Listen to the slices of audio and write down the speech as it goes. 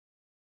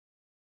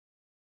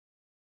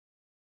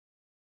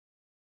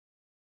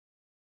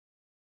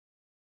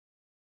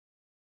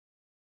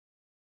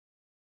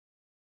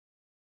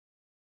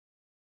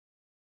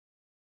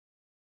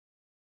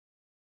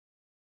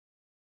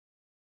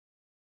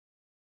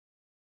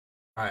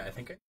Alright, I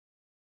think I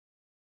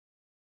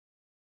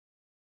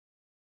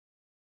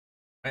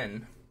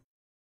win.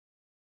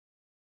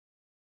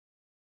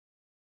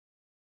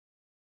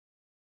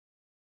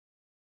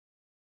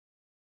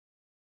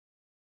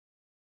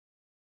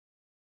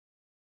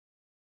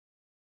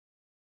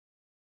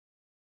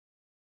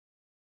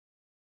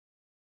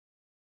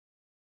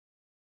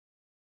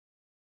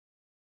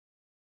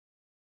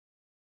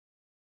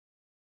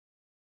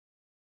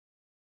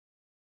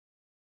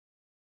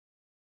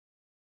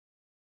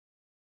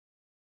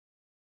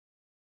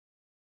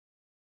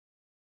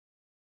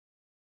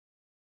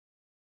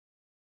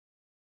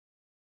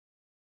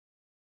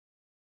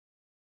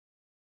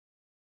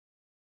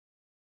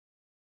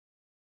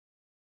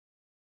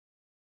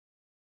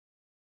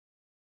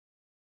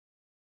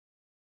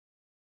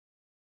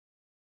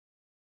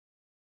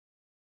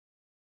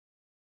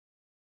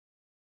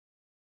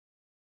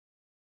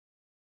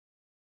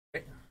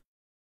 Okay.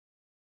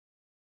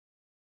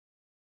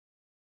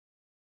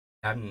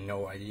 I have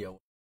no idea.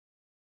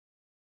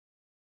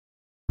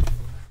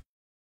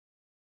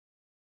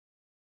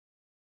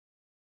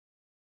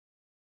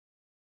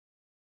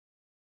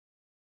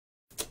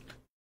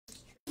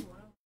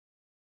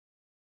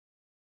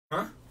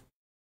 Huh?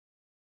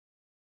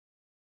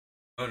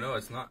 Oh no,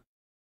 it's not.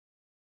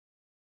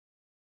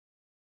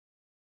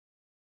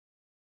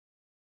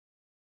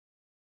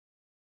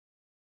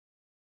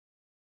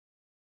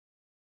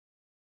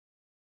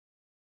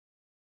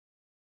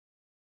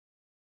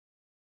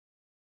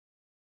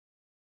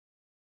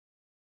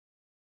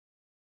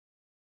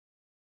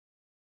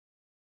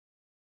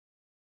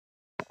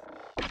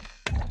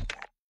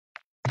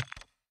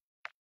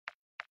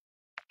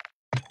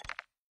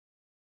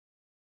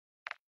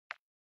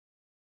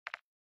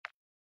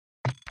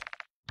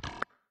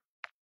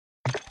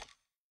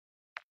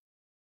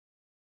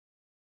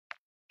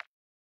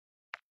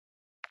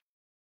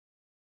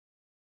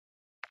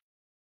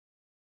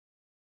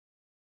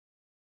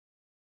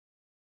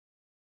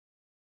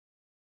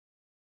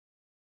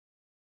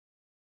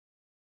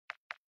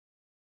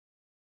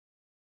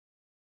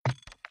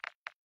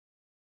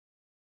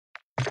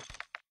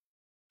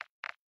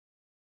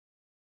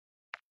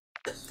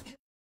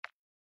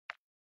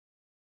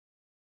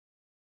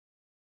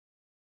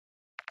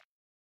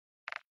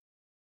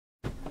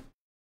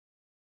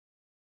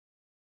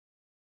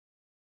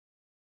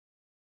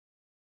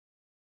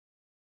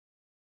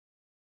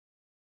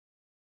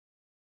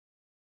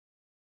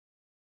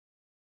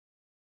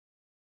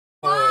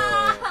 Oh.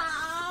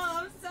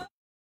 Wow, I'm so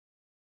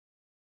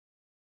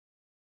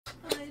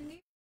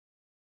funny.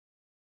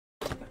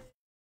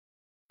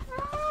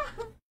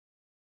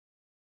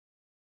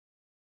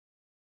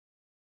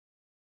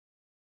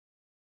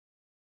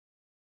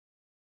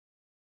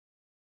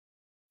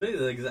 This is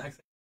the exact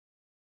same.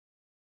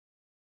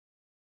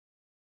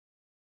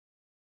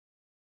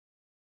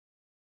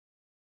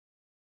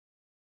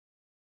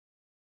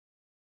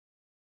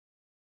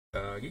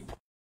 Doggy.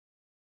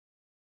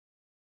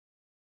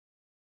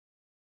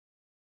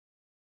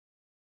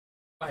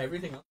 Buy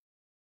everything else.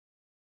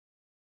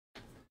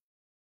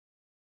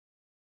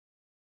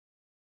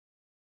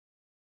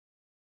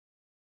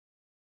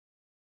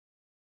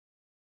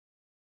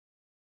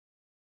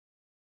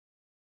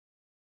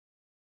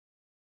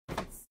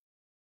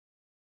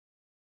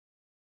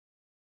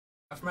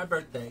 After my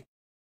birthday.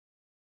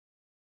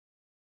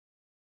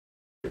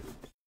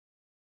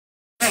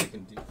 I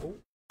can do. Oh,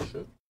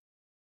 shit.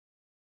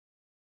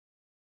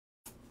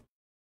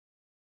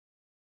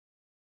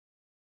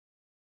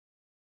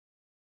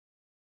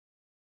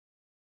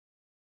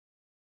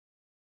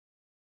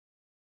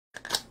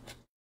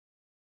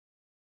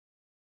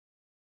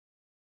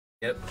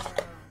 Yep.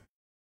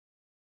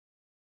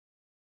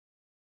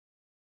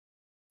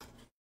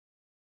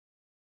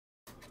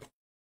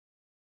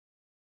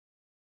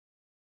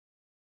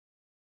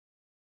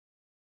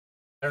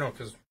 I don't know,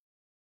 because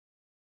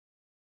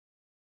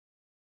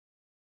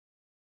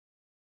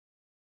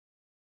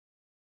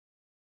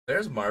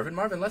there's Marvin.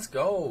 Marvin, let's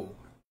go.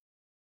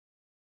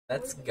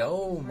 Let's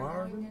go,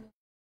 Marvin.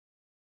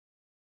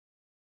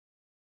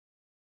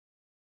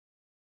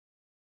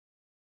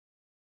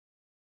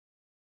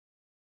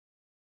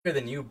 Bigger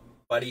than you,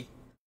 buddy.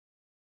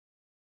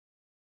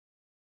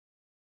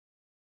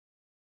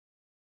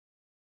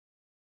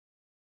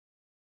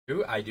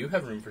 I do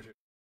have room for two.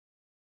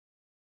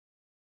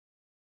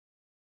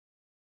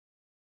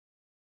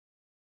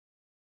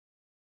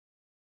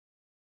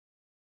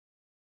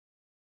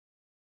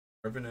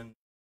 Marvin and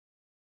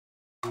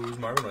who's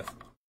Marvin with?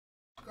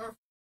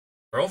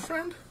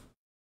 Girlfriend?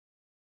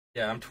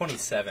 Yeah, I'm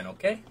 27,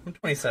 okay? I'm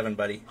 27,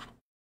 buddy.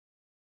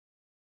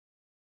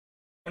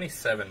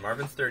 27.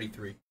 Marvin's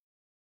 33.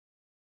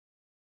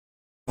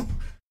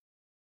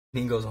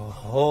 He goes,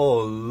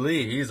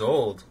 holy, he's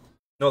old.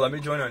 No, let me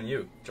join on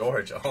you.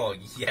 George. Oh,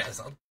 yes.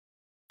 I'll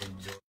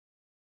enjoy.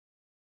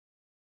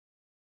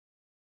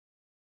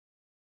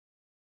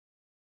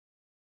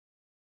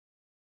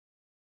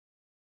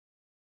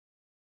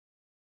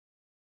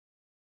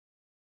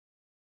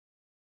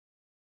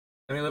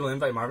 Send me a little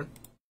invite, Marvin.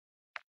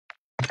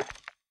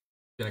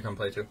 Gonna come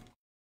play too.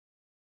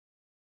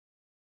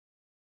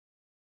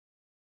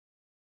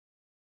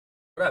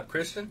 What up,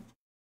 Christian?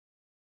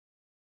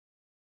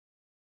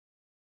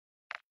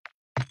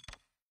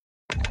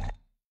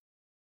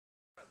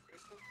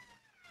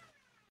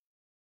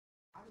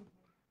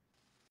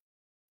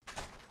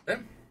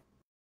 Okay.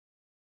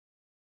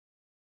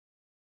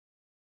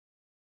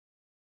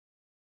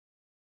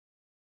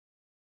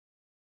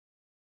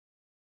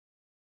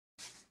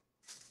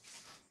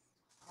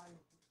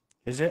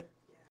 Is it?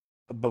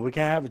 But we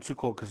can't have it too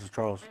cold because of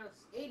Charles. I know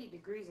it's 80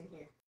 degrees in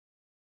here.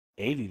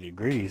 80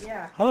 degrees?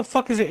 Yeah. How the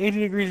fuck is it 80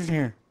 degrees in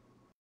here?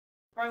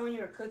 Probably when you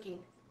were cooking.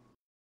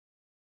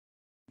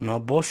 No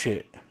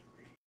bullshit.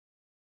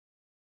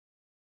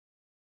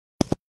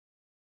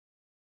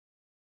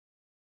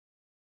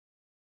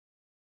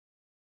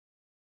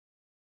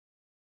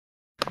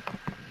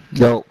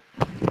 Yo,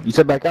 you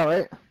said back out,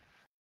 right?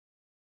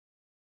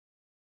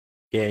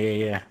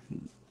 Yeah.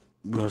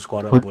 We're gonna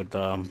squad up What? with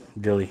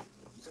Dilly.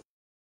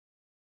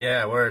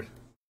 Yeah, word.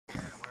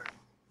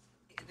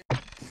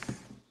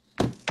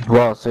 Who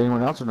else?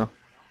 Anyone else or no?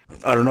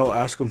 I don't know,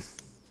 ask him.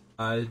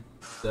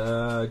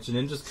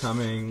 Janinja's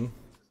coming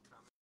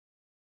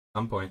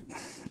some point.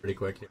 Pretty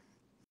quick here.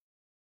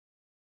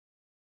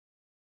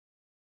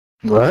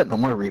 What? No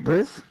more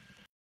rebirth?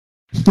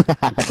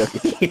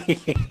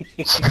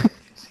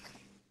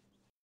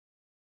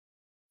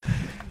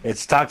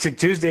 It's Toxic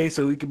Tuesday,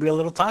 so we can be a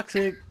little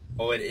toxic.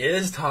 Oh, it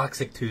is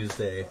Toxic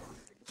Tuesday.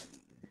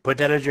 Put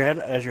that as your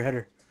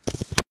header.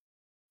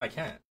 I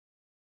can't.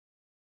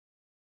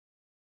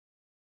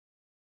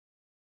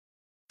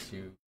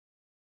 Shoot.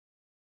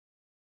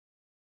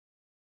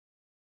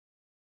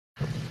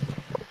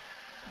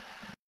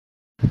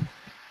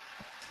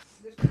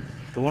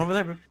 The one over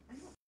there, bro.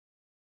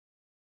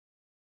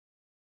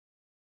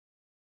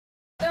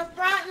 The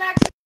front like.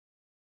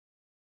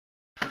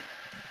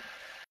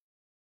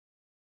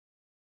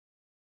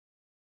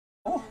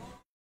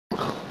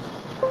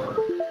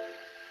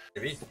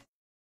 Maybe.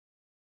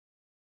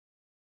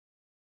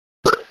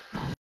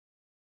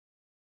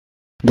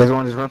 You guys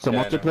want to just run some Yeah,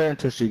 I know. multiplayer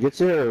until she gets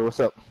here, or what's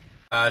up?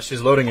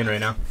 She's loading in right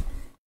now.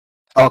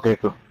 Okay,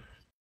 cool.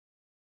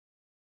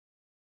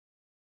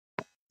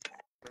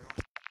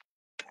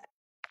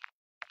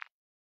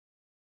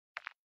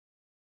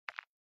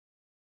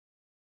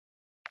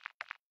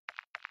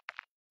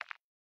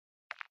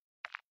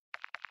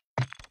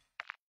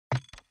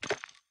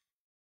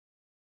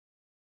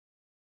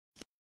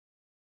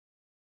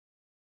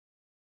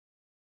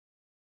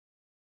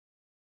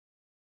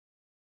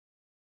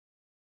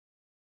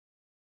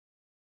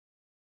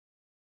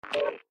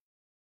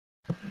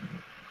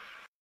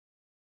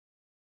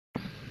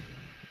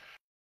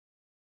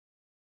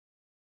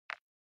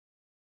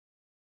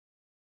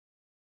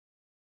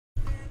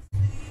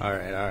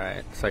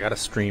 Alright. So I got a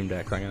stream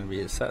deck. So I'm gonna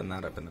be setting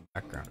that up in the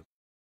background.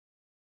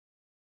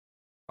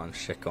 Fun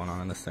shit going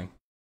on in this thing.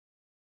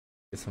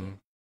 Get some.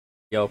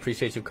 Yo,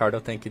 appreciate you,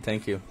 Cardo. Thank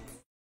you.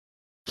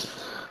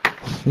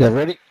 You guys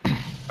ready?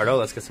 Cardo,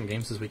 let's get some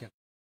games this weekend.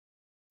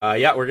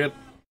 Yeah, we're good.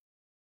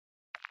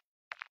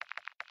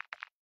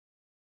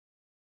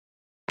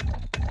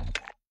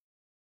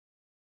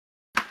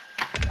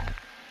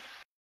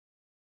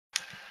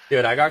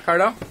 Dude, I got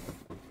Cardo.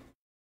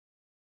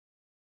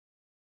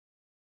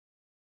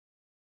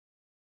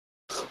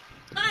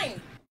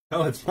 Fine.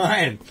 No, it's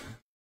fine.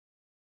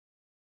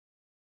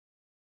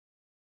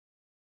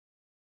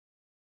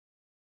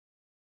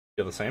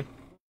 Feel the same?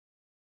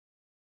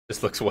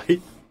 This looks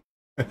white.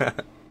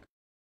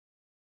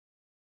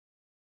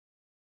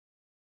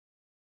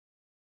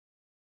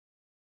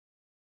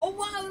 Oh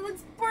wow, it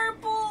looks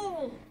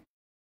purple.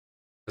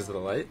 Is it a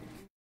light?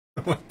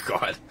 Oh my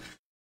god.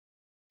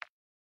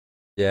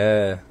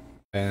 Yeah.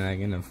 And I'm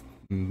gonna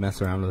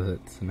mess around with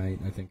it tonight,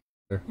 I think.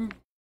 Sure.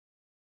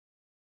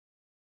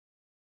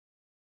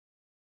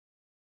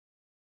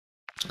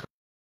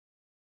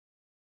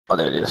 Oh,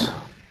 there it is.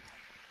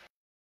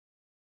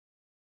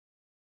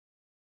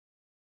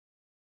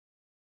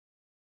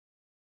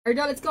 Alright,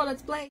 let's go.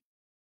 Let's play.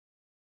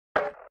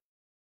 Let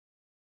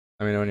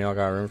me know when y'all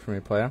got room for me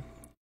to play on.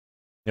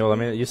 Yo,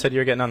 you said you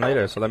were getting on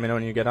later, so let me know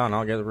when you get on.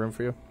 I'll get a room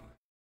for you.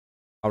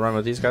 I'll run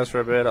with these guys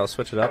for a bit. I'll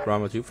switch it up,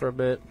 run with you for a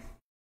bit.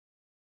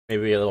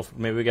 Maybe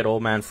we get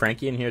old man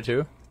Frankie in here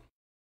too.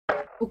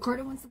 Oh,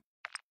 Carter wants to.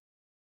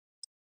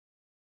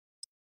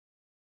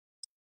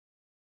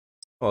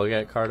 Well, we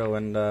get Cardo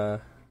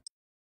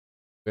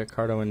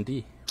and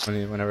D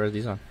whenever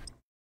he's on.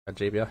 Got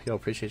JBL. Yo,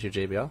 appreciate you,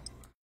 JBL.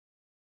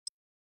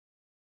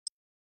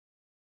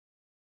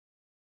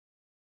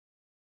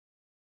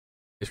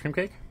 Ice cream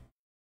cake?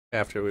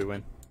 After we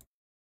win.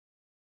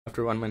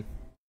 After one win.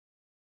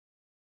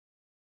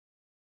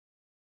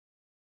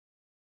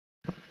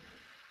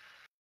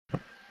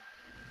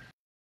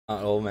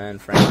 Old man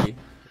Frankie.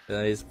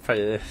 He's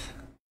probably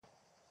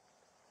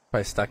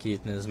stuck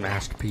eating his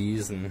mashed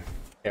peas and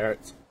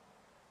carrots.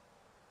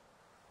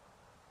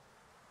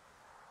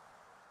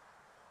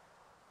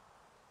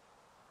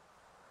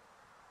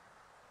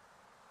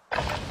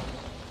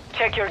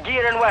 Check your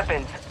gear and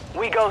weapons.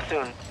 We go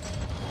soon.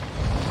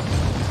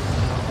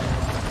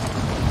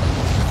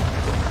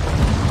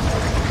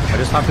 I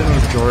just hopped in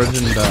with George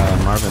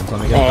and Marvin, so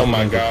let me get a Oh couple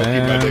my games with god,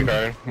 keep my dick them.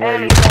 hard. Where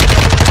are you?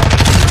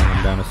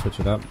 I'm down to switch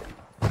it up.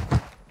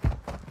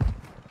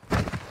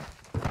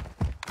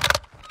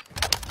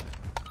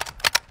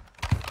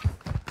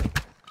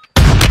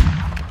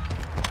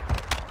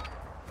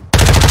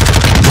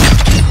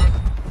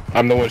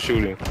 I'm the one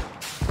shooting.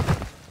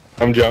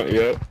 I'm jumping,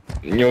 yep.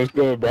 Yo, what's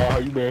good, bro? How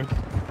you been?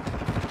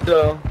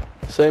 So,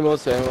 same old,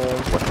 same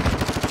old.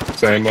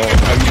 Same old.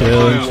 How you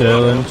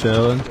been?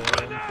 Chilling.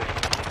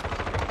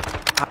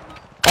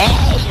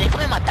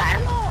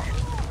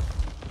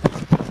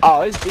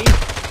 Oh, it's deep.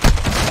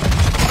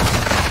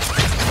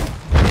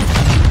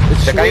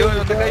 Te cayó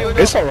uno, te cayó uno.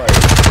 It's alright.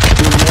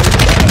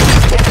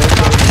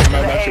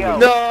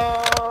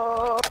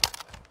 No.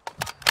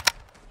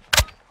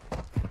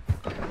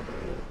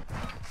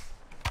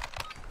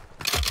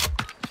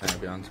 Can I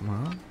be on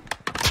tomorrow?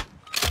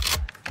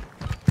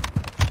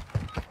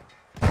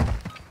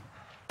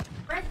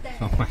 Birthday.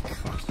 Oh my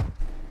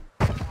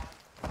god.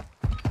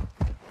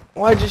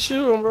 Why'd you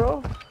shoot him,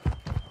 bro?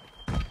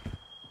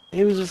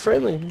 He was a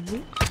friendly.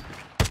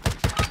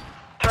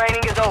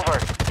 Training is over.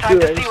 Time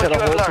Dude, I to see just what had you a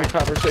have wholesome learned.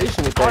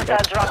 conversation with that guy.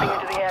 Hostiles dropping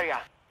into the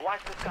area.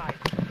 Watch the sky.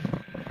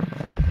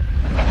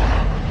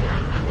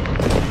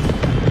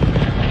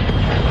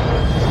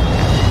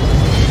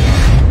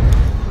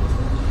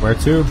 Where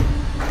to?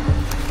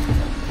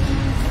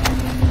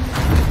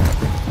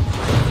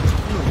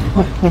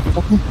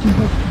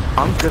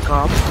 I'm good,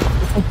 Tom.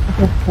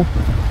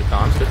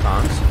 Good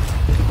times.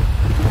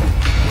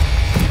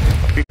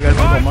 You guys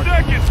want to go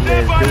market? You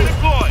guys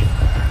do it.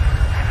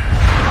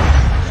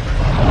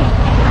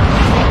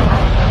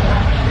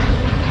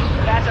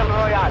 Battle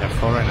Royale. Yeah,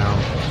 full right now.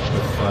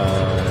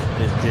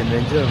 With, Did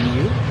Ninja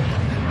mute?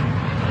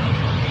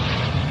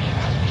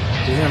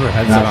 he never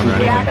headset on or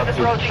Gas anything. is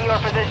approaching your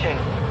position.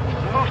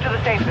 Move to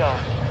the safe zone.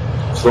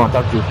 Just want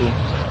to talk to you, too.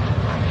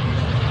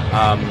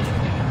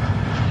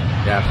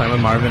 Yeah, playing with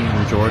Marvin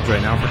and George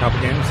right now for a couple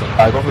games. So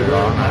Alright, go for it.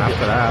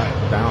 after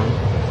that, down.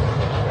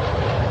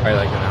 Probably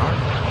like an hour.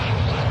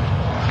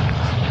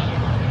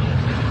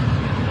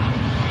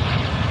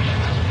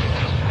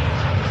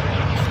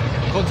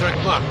 Contract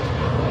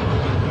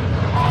marked.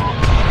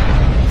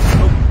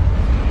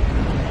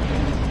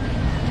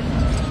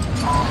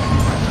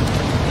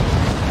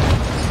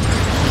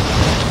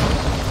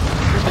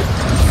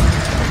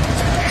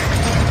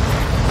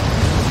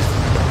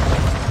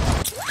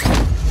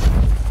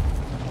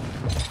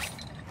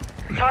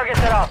 Target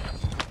set up.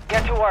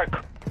 Get to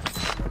work.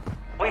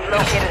 We've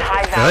located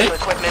high value Really?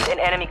 equipment in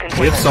enemy containers.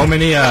 We have so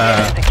many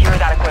Secure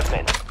that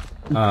equipment.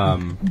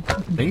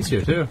 things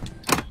here too.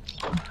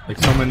 Like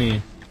so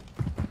many.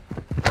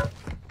 I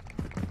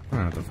don't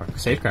know what the fuck.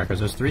 Safecrackers.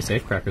 There's 3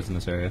 safecrackers in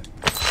this area.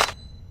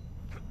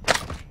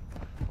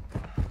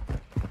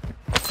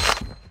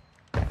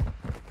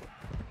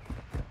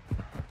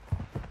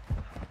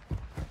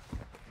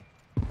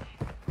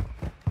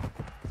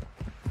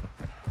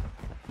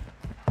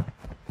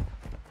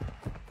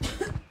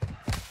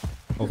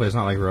 Hopefully it's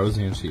not like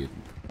Rosie and she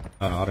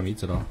Autumn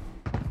eats it all.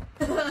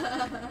 Did.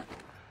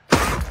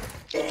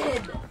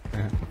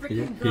 Yeah.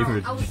 Freaking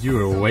girl, I was You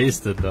were so-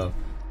 wasted though.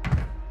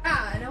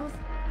 Yeah, and I was.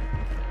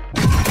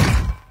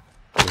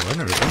 Dude, I've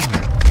never been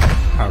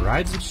here. Car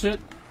rides and shit?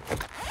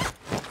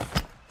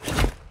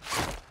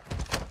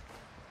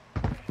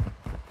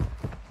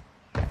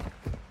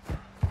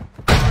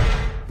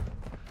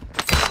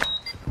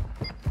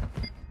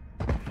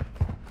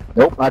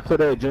 Nope, not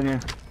today, Junior.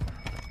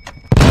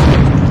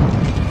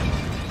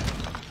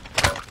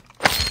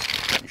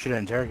 You should have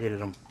interrogated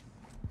him.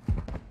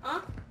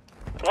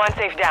 One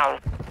safe down.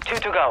 2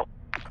 to go.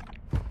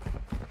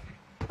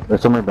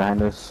 There's somewhere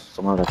behind us.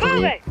 Somewhere that's Move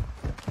over. it.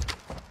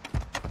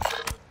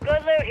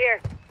 Good loot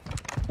here.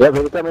 Yeah,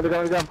 here we come, here we come,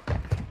 here we come.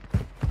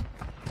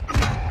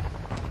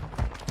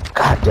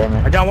 God damn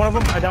it. I down one of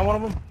them. I down one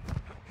of them.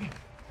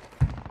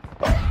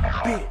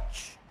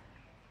 Bitch.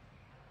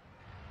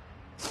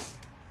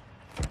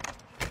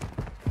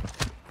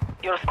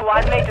 Your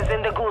squad mate is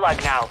in the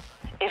gulag now.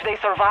 If they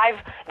survive,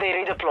 they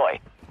redeploy.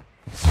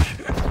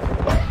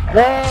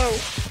 No!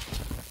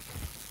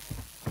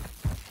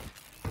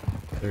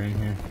 They're in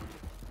here.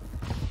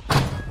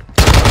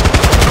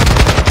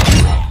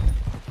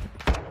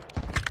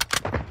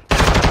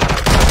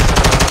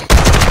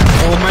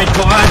 Oh my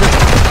god! The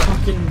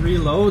fucking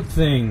reload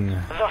thing!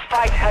 The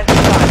fight has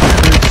begun.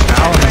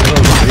 Now in the middle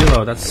of the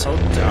reload, that's so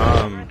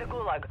dumb. The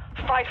gulag.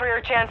 Fight for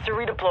your chance to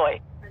redeploy.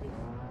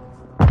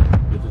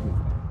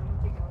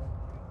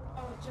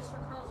 Oh, just for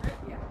curls, right?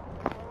 Yeah.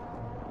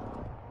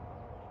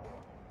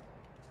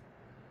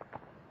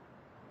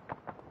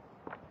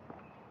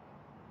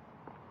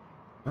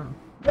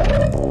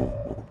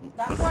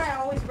 That's why I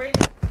always bring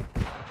it.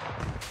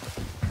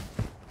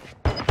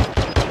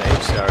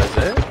 HCR is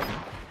it?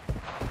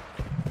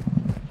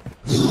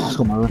 Let's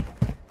go, Marvin.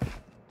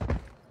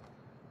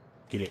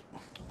 Get it.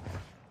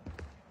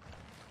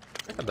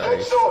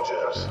 Good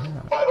soldiers,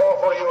 I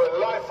offer you a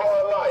life for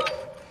a life.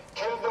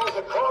 Kill those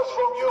across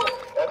from you,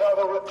 and I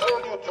will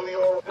return you to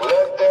your...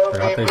 Let there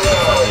Forgot be they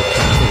blood.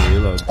 changed the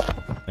reload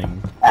thing.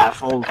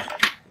 Assholes.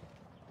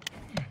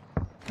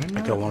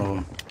 I killed one of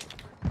them.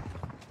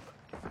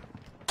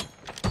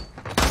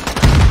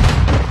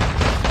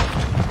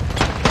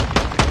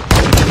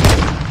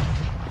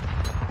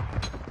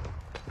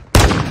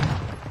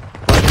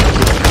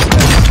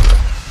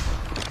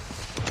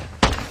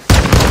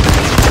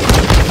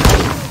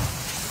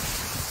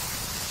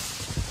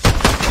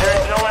 There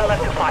is no one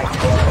left to fight.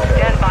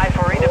 Stand by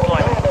for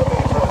redeployment.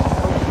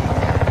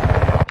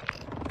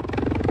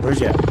 Where's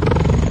he at?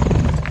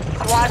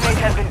 Squad mate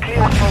has been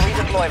cleared for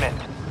redeployment.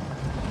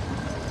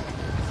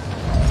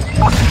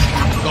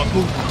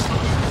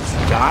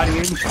 Got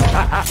him.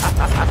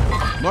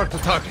 Mark the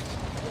target.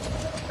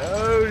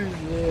 Oh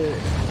shit.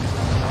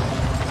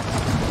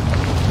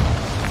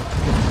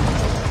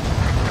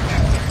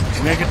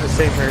 Can I get the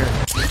safe here?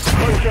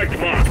 Contract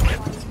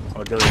marked.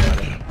 Oh, Dilly got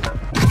it.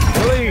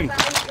 Dilly! I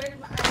always rated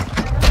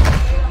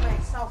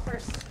myself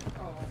first.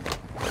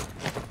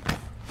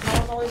 I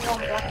was always on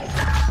lucky.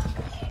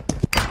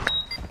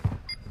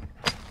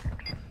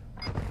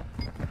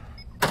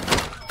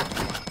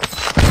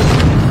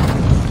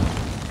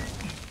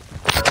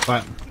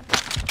 But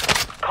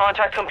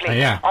Contract complete.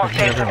 yeah, All I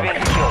safes can have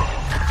been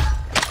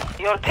secured.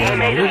 Your team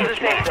made it to the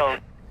safe zone.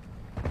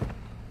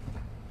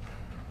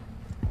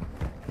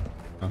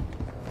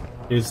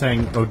 he was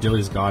saying, "Oh,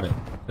 Dilly's got it."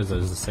 Because it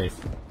was the safe.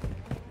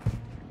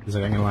 He's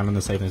like, "I'm gonna land on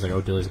the safe," and he's like, "Oh,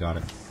 Dilly's got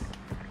it."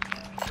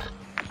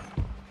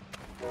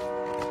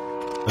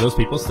 Are those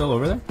people still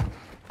over there?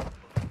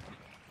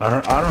 I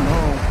don't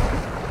know.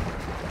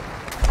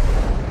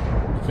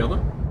 You killed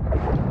him?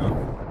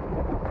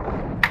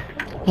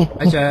 Oh.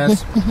 Hi,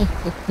 Jess.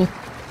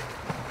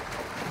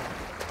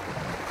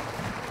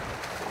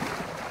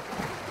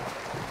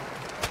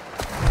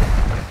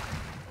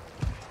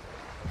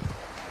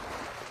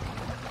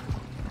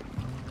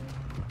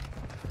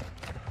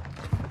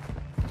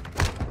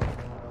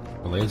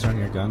 The laser on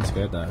your gun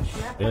scared the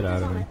shit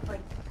out of me. Like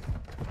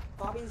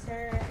Bobby's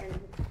hair and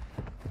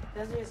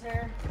Desiree's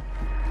hair.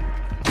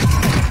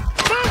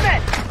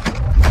 Movement!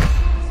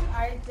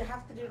 I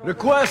have to do it.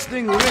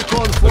 Requesting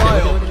recon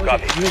flyover.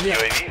 Copy.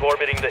 UAV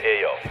orbiting the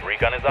AO.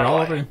 Recon is They're all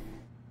online. over.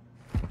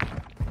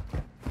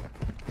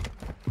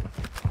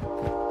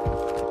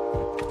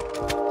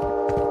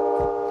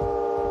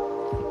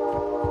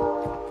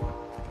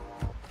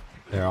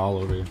 They're all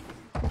over you.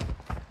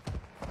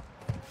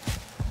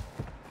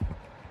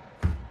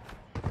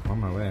 On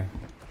my way.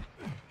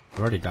 I've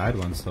already died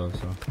once though,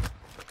 so.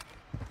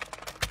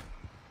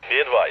 Be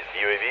advised,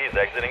 UAV is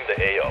exiting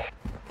the AO.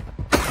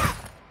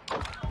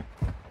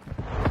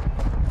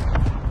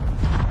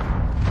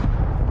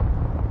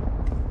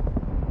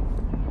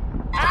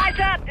 Eyes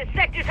up! The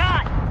sector's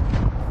hot!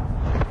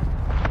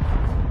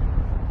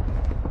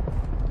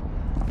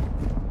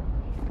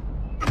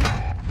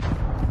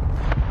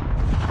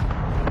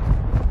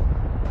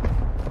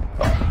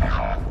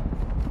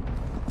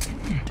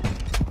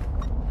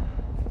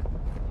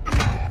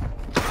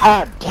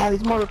 God damn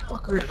these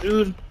motherfuckers,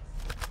 dude.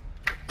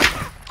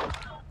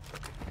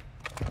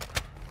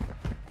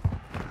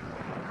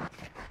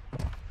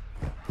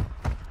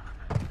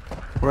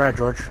 Where at,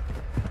 George?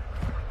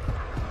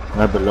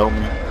 Right below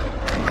me.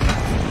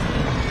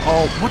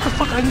 Oh, what the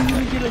fuck? I didn't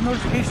even get a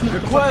notification.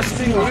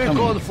 Requesting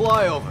recon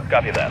flyover.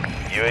 Copy that.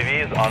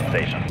 UAV is on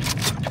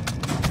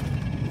station.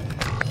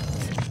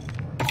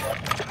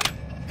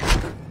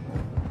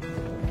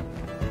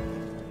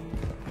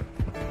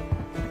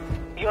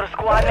 Your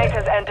squad mate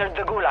has entered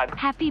the Gulag.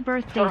 Happy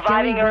birthday,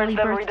 Surviving Jelly earns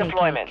Belly them birthday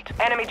redeployment. cake.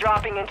 Enemy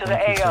dropping into the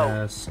Thank you, AO.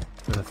 Jess,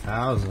 for the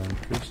 1,000.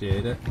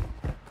 Appreciate it.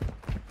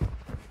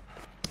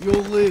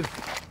 You'll live.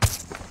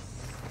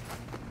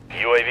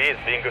 UAV is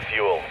being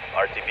refueled.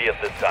 RTB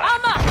at this time.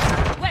 I'm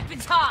up!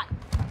 Weapons hot!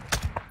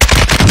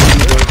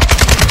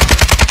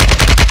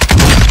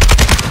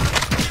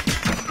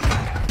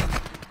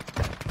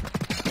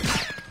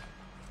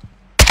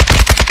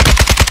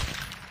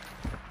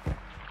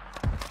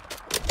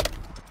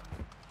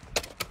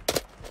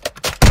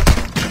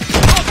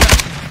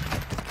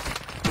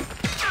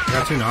 You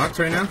got 2 knocks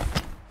right now?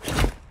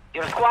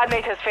 Your squad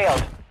mate has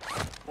failed.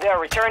 They are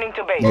returning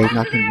to base. Yeah, he's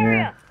nothing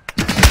there.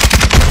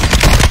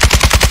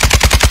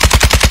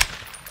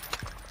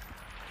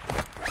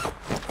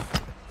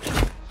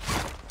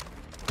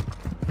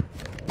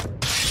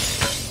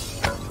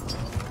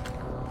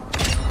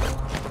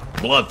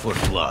 Blood for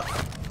blood.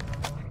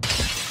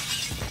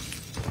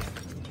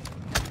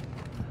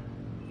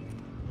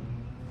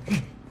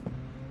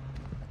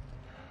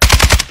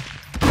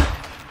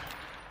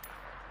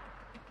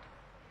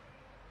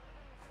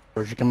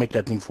 George, you can make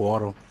that thing for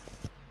auto.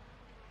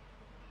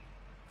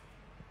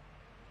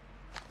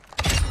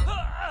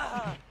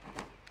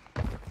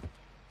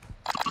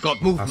 Got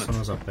Last movement. one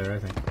was up there, I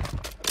think.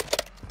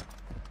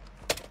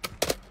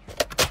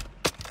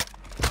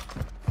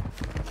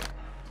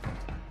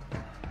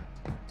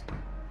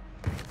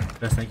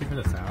 Jess, thank you for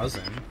the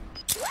 1,000.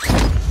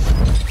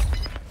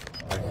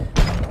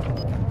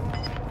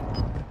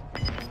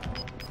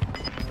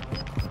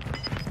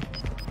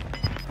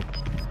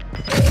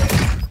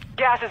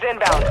 Gas is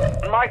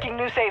inbound. Marking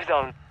new safe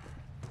zone.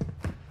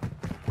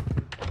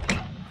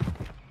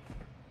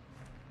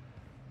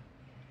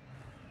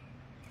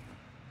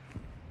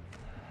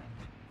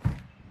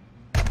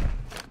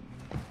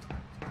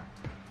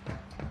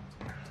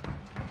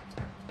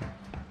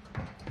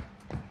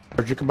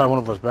 Or you can buy one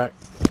of us back.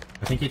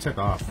 I think he took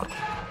off.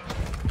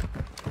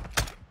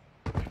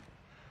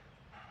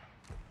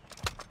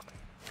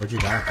 Where'd you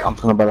die? I'm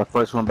just gonna buy the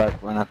first one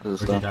back right after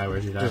this Where'd you stuff. die?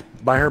 Where'd you die?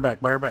 Just buy her back.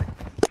 Buy her back.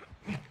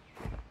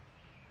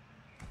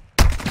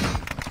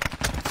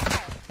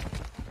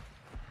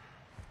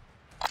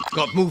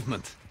 Got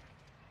movement.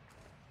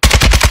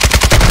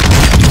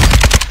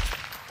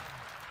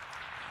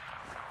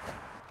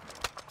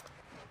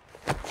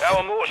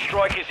 Our mortar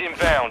strike is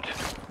inbound.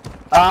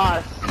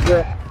 Ah,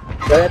 shit.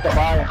 They have to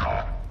buy it.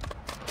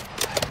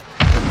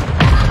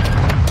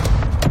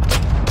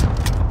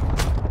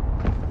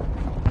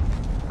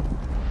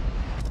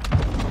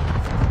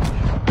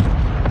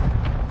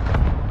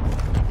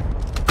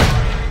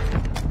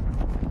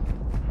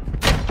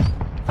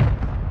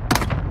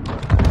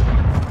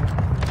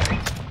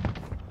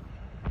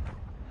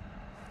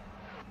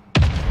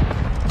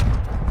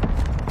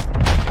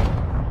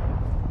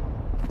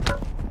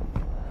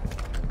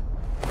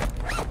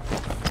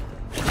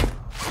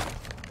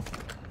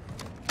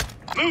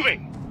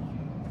 Moving.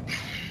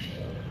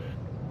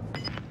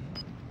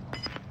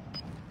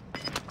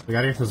 We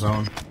gotta get to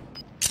zone.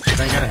 Can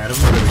I get ahead of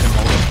him or we can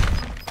hold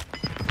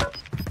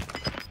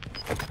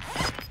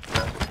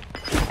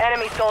him?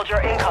 Enemy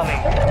soldier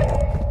incoming.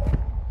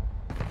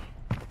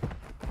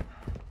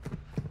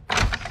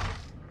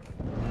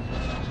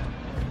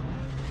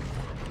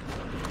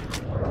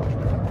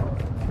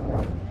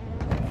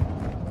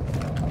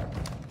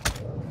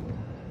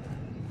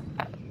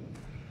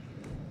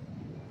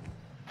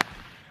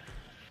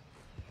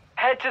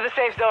 Head to the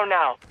safe zone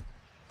now.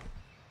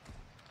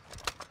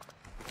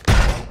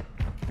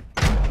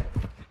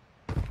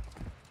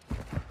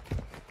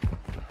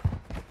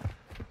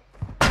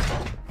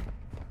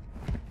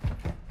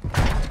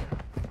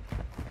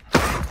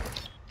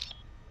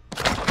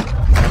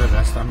 Got a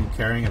vest. I'm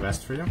carrying a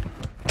vest for you.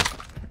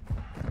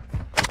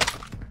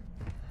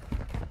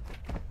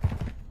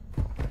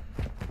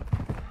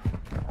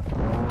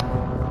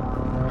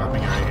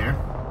 Dropping it right here.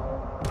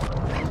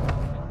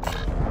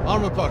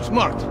 Armor box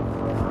marked.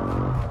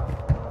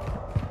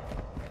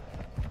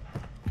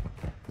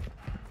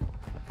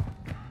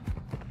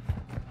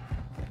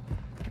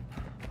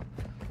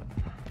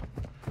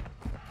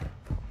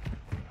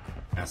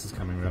 Gas is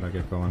coming, we gotta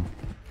get going.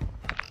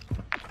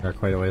 Got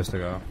quite a ways to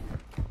go.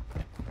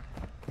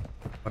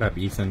 What up,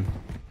 Ethan?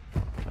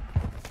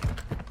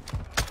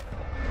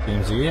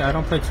 TMZ? I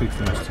don't play too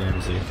much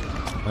TMZ.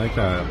 I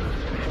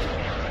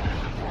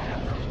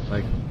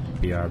like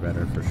BR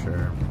better for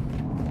sure.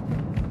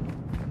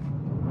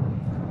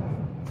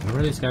 I wonder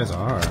where these guys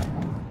are.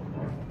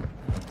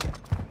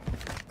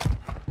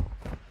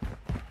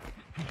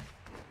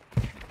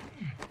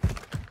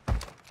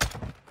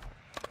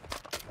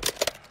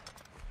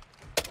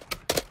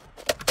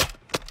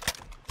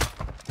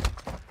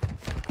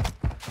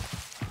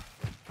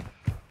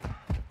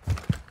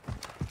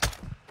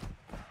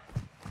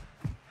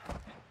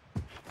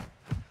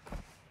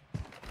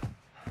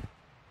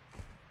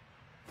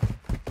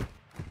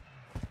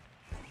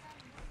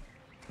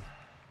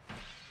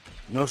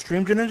 No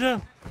stream,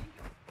 Ninja?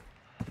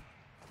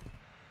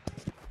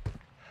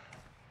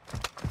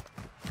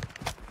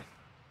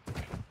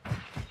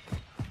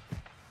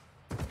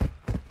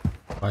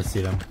 Oh, I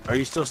see them. Are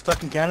you still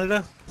stuck in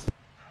Canada?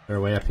 They're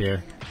way up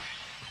here.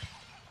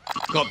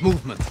 Got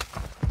movement.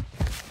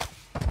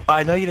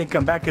 I know you didn't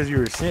come back because you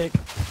were sick.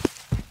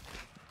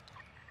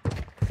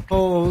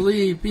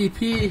 Holy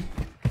BP!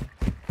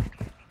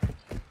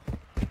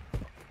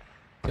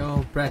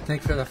 Yo, Brett,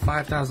 thanks for the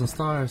 5,000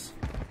 stars.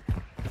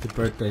 Happy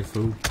birthday,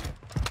 fool.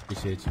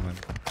 Appreciate you, man.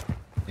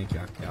 Thank you,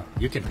 Akel.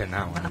 You can pin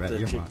that one, Not Brett. the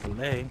You're Chick-fil-A.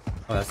 mine.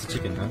 Oh, that's the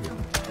chicken nugget.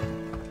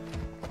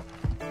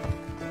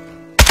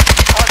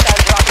 Hostile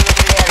dropping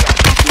into the area.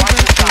 Watch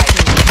the side.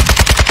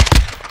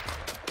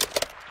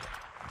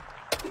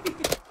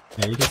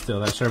 Yeah, you can steal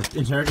that. Sure,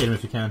 interrogate him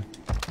if you can.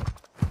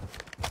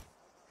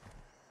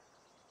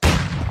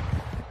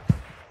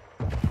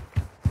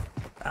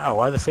 Ow,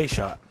 why the face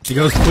shot? He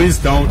goes, please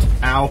don't.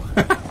 Ow.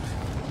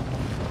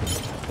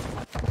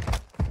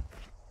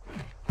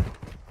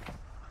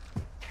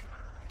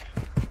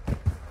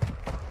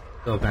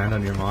 Still banned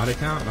on your mod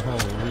account?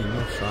 Holy,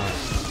 no shot.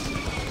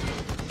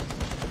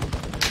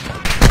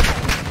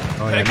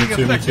 Oh yeah, me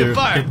too, me too.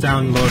 Get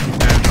down low if you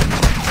can.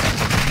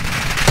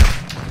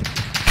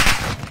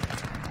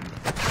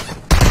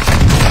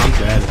 I'm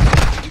dead.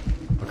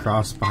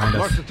 Across, behind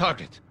Mark us. the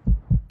target.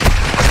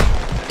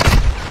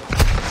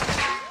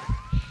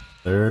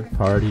 Third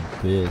party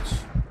bitch.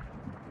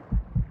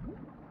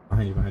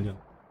 Behind you, behind you.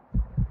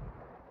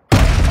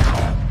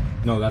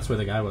 No, that's where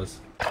the guy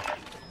was.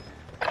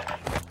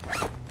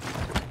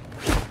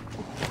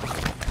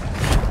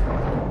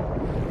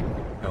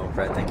 Oh,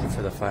 Brett, thank you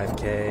for the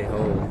 5K.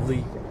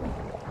 Holy.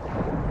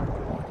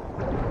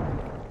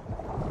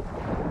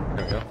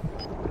 There we go.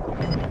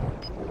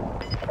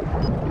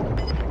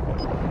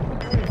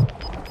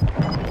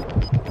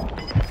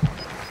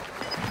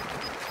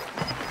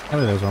 I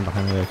think there's one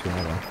behind me there too.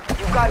 Hold on.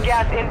 You've got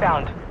gas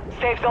inbound.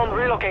 Safe zone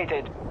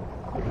relocated.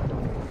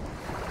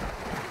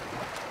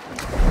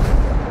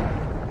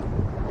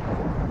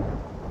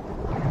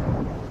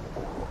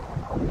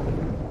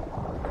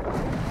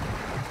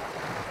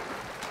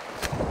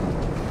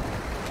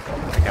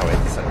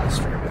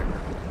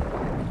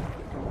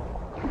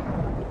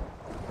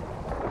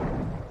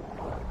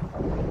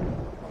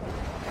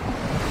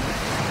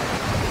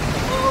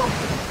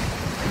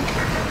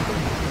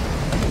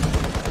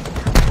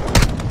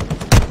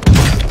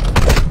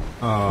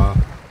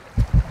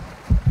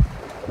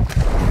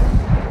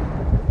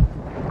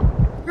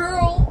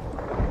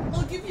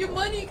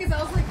 funny because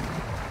I was like,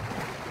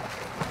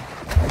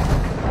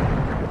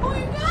 oh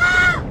my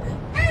god!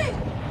 Hey!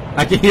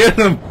 I can hear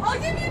them! I'll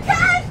give you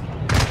cash!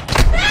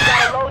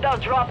 Got a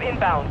loadout drop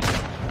inbound.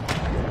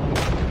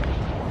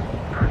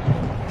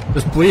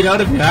 Just bleed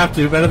out if you have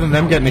to, better than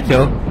them getting a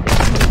kill.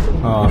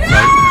 Oh,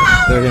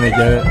 fuck. They're gonna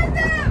get it. It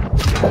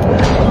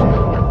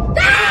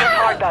was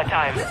hard that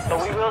time,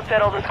 but we will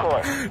settle the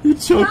score. You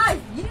choked. Guys,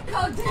 you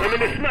called down.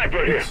 Enemy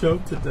sniper here.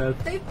 Choked to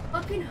death. They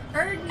fucking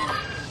heard me.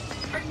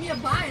 Heard me a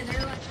buy and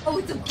they're like, oh,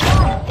 it's a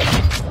ball.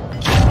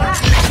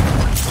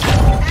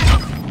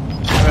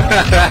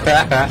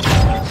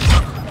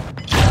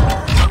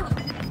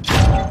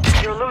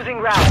 You're losing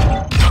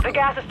round. The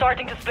gas is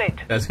starting to split.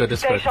 Let's go Stay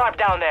Discord. sharp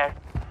down there.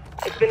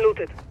 It's been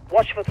looted.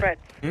 Watch for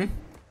threats.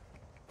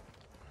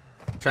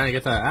 Trying to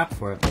get that app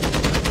for it.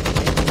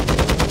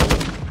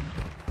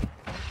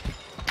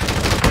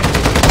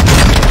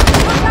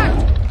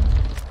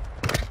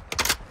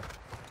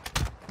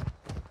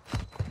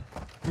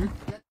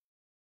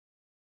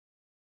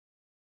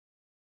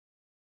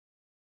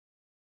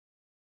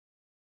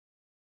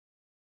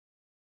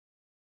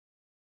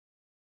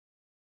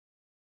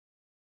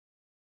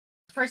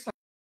 First one.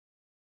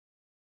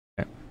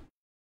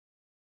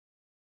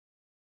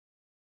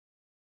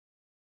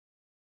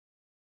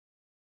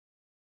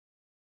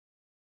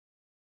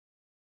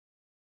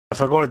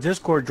 If I go to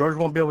Discord, George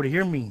won't be able to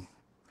hear me.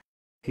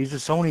 He's a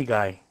Sony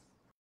guy.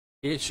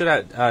 It should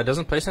have,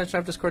 doesn't PlayStation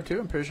have Discord too?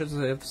 I'm pretty sure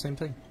they have the same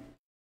thing.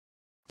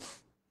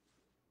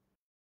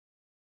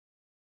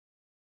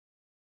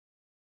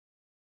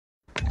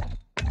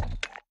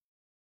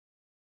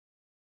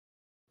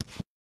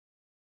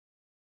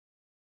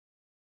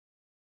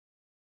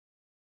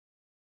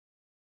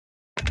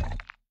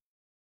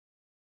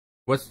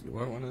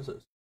 What one is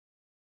this?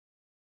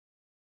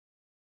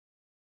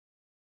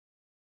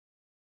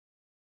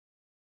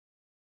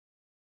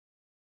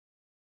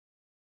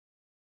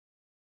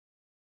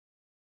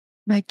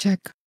 Mic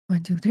check.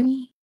 1, 2,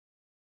 3.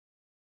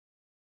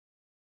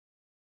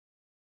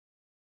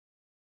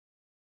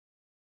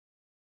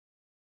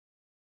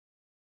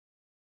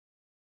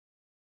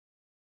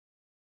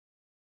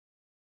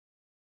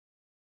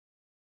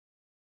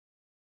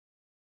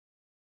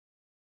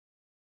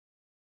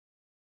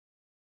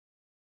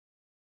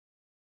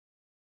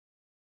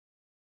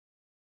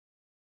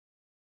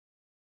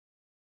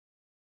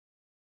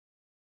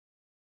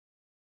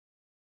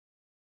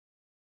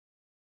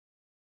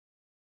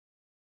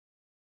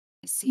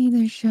 I see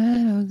the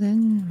shadows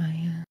in my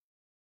eyes.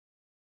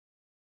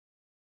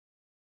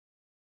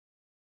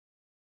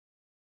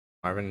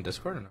 Marvin in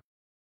Discord or no?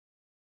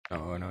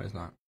 Oh, no, he's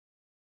not.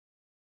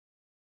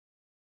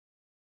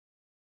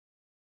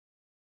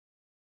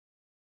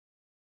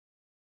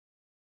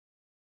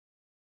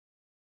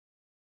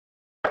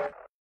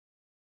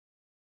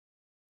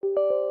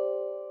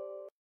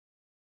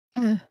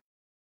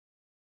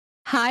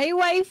 Hi,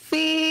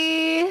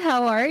 wifey.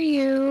 How are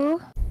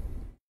you?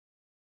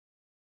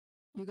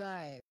 You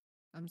guys,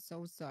 I'm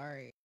so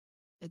sorry.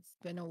 It's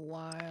been a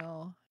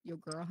while. Your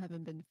girl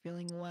haven't been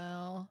feeling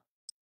well.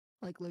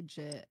 Like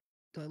legit.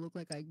 Do I look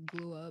like I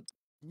blew up?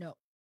 No.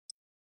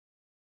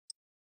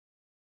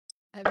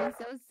 I've been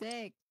so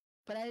sick.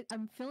 But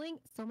I'm feeling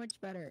so much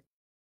better.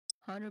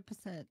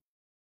 100%.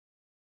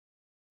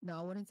 No,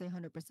 I wouldn't say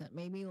 100%.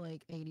 Maybe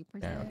like 80%,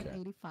 Yeah, okay.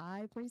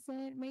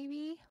 85%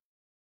 maybe.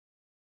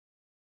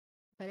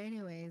 But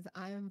anyways,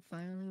 I'm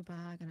finally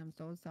back and I'm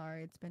so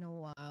sorry. It's been a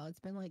while. It's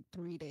been like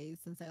 3 days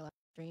since I last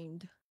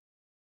streamed.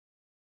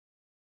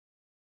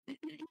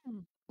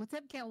 What's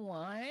up, Cat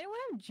One?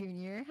 What up,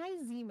 Junior?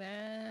 Hi,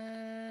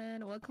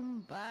 Z-Man. Welcome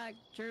back,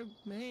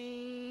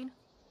 Jermaine.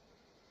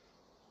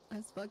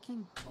 That's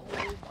fucking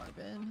cold,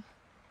 Marvin.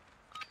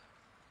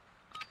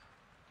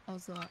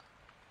 Also,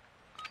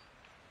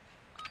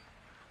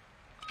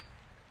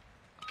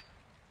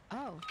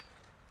 oh.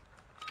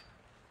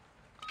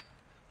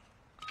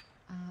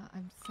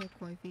 I'm sick,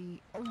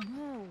 wifey. Oh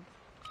no!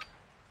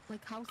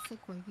 Like, how sick,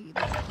 wifey?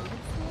 Like, COVID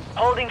sick?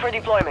 Holding for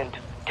deployment.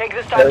 Take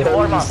this time to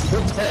warm up. The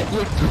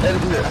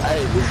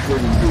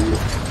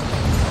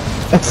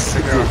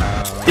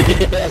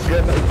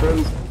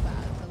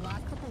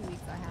last couple of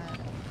weeks I had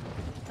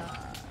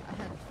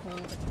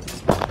cold.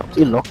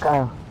 Chị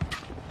loca.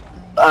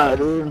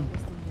 Dude.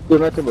 You're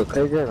not too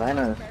crazy, right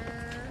now.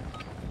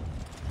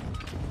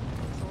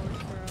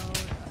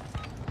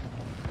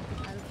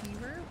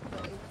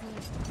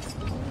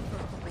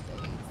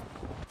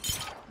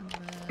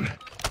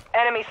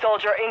 Enemy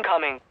soldier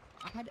incoming.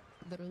 I had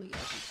literally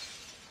everything.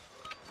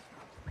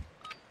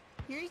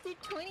 Here's the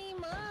 20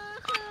 months.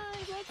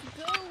 Let's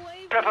go,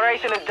 wavy.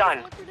 Preparation is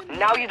done.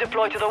 Now you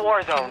deploy to the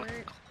war zone.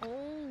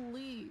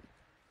 Holy.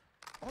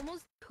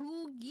 Almost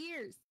 2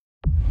 years.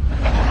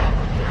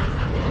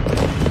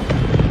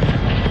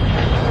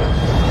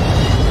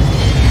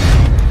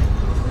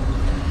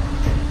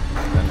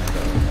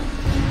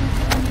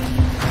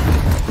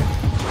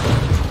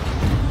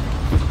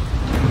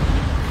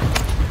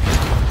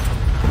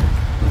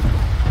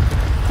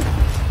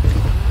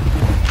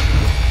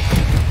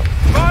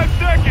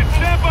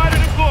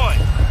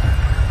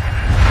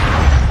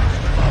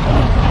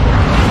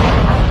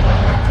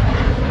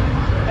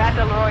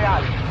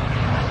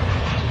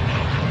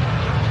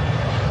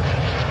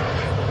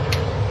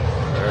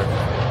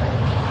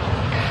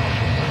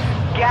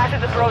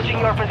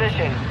 your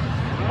position.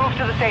 Move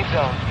to the safe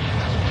zone.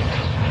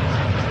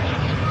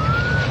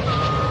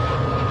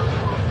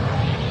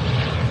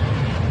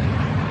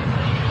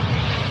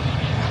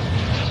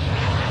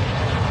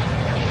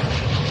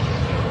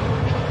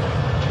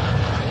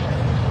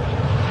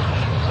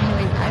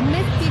 Anyways, I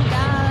missed you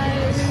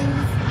guys.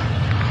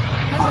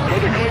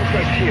 Protocol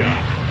fact here.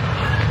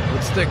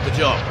 Let's take the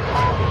job. You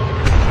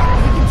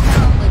can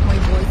tell, like, my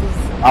voice is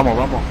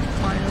Vamos.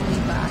 finally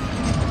back.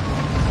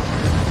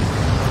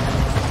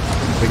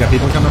 We got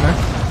people coming there?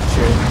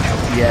 Shit.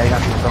 Yeah, I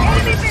got people coming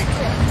with us.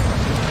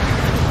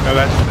 No,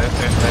 that's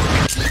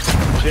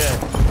Shit.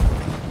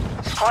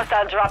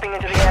 Hostile dropping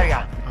into the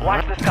area.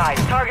 Watch the skies.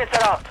 Targets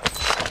are up.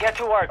 Get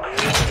to work.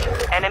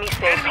 Enemy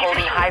safes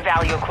holding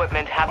high-value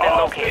equipment have been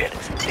located.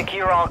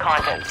 Secure all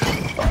contents.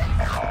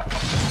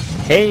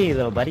 Hey,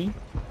 little buddy.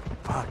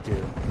 Fuck,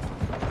 dude.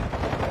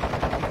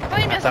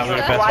 Your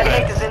squad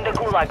mate is in the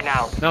gulag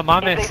now. No,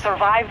 If they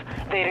survive,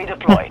 they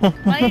redeploy.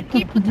 Why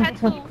keep the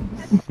tattoo?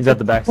 He's at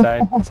the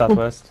backside,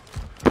 southwest.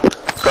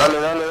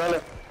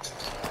 Dale.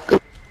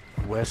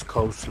 West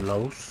Coast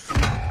Los.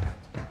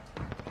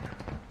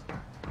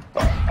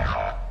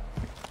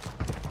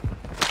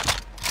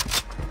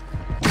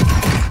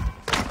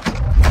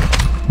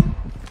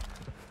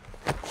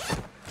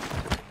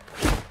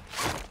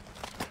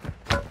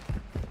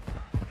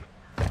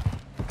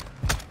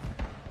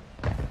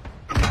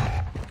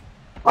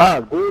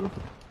 Dude.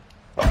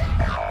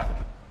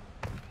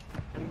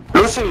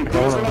 Lucy,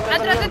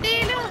 Atrás de ti,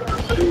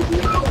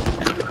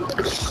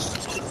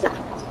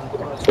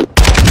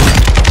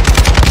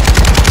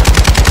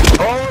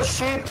 oh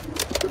shit.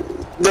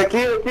 De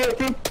aquí.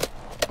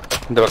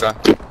 De acá.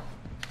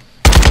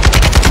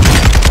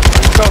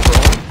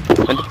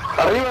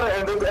 Arriba,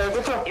 en el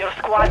techo. Your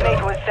squad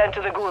mate was sent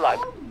to the gulag.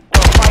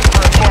 They'll fight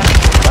for a chance.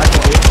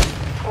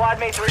 Squad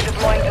mates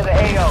redeploying to the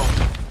AO.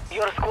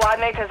 Your squad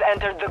mate has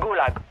entered the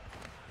gulag.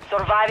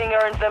 Surviving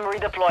earns them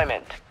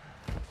redeployment.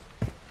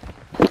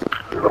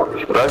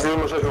 Gracias,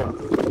 muchacho.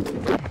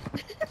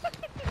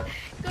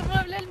 ¿Cómo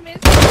habla el mes?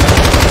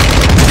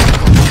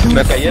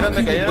 Me cayeron.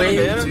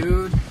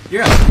 Dude,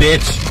 You're a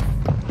bitch.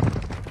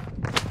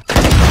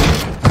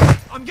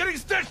 I'm getting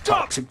stitched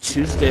up. Toxic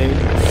Tuesday.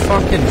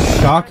 Fucking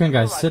shotgun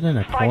guy sitting in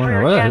a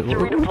corner.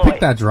 Who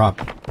picked that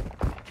drop?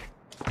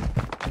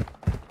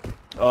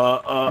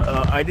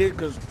 I did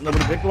because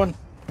nobody picked one.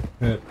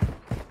 Yeah.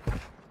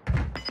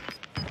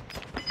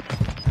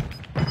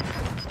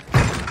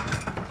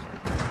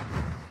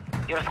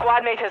 Your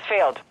squad mate has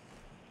failed.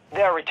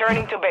 They are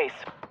returning to base.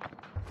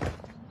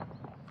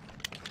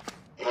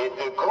 In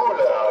the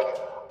gulag,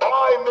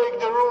 I make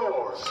the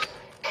rules.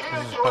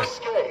 Kill to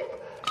escape.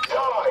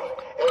 Die,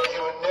 and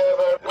you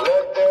never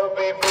let there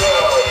be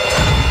blood.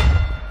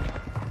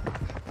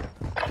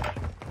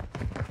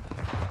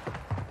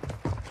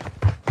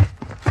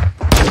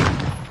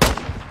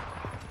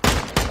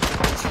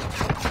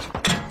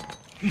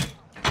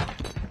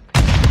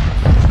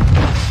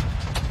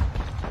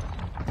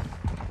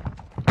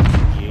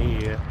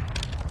 Yeah.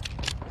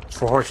 It's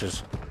for horses.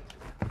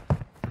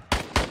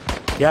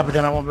 Yeah, but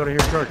then I won't be able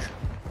to hear church.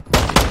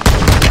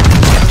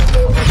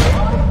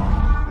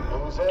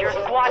 Your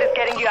squad is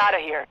getting you out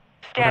of here.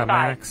 What Stand up,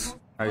 by. Max?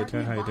 How you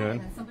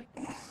doing?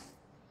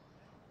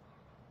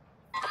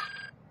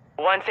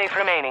 One safe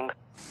remaining.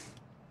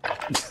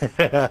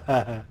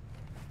 How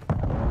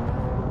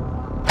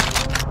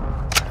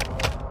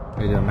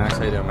you doing,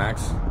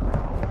 Max?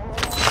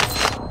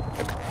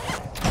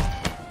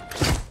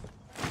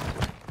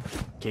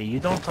 Okay, you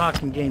don't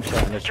talk in game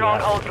chat unless you have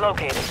Strongholds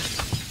located.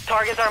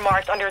 Targets are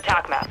marked on your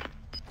attack map.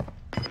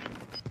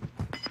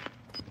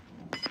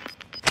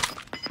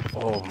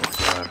 Oh my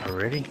god,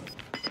 already?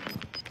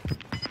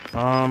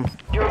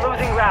 You're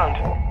losing round.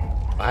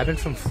 Ivan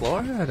from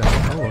Florida?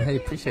 Oh, hey,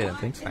 appreciate it.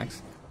 Thanks,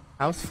 Max.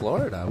 How's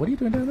Florida? What are you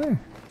doing down there?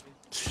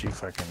 see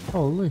if I can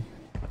Holy.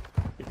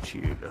 get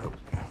you to...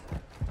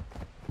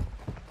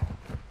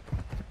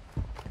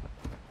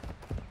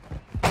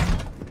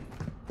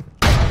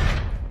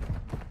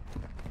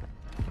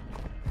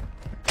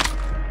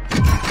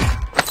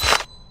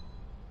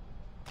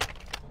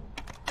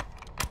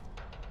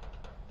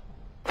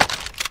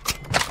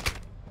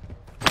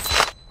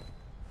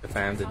 The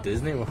fans at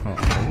Disney? Ooh.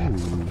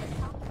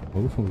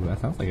 Ooh, that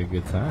sounds like a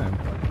good time.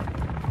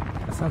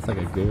 That sounds like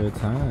a good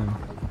time.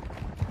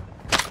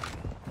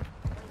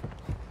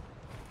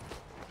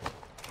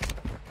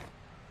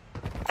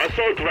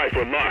 Assault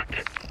rifle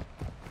marked.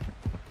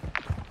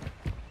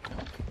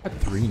 I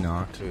had 3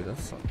 knocked, dude.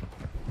 That's something.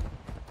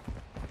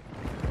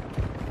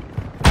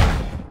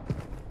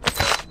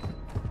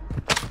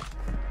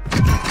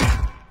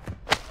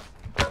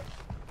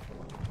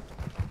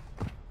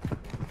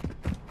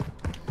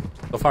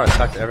 So far, it's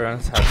sucked.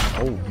 Everyone's had.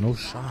 Oh, no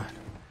shot.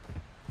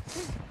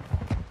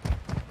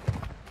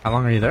 How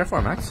long are you there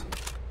for, Max?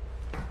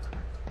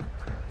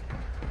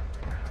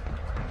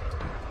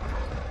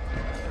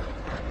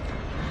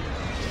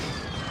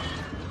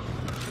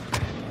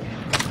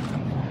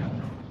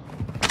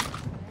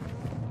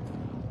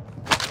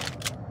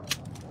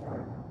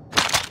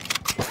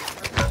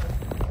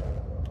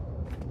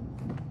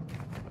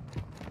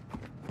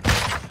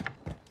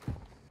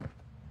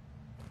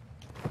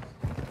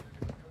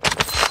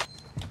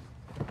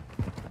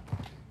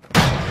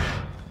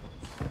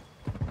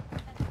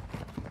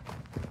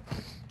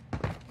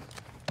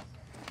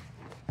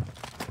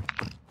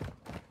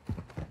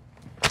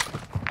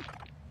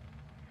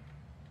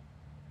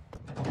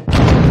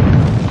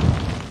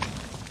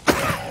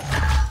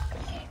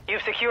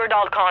 secured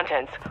all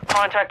contents.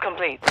 Contract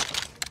complete.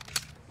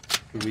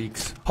 2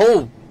 weeks.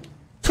 Oh!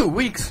 2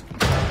 weeks!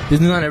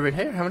 Disneyland every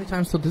day? How many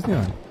times till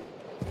Disneyland?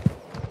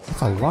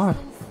 That's a lot.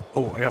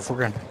 Oh, I got $4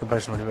 grand. Go buy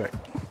somebody back.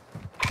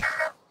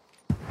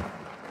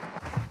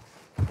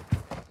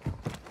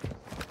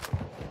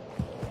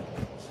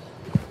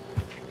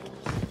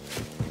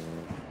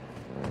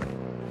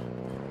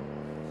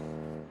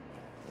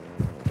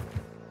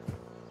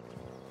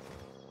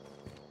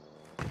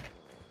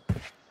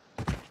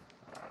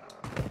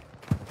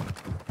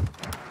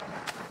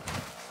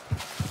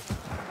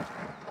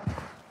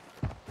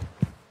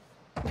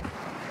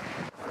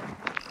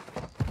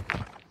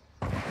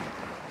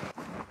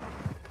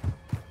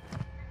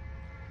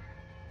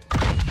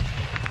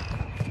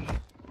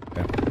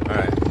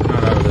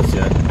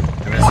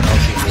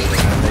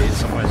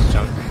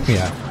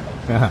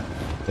 Yeah.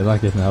 They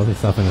like getting healthy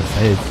stuff in the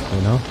States,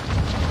 you know?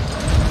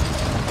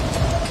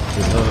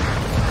 Good luck.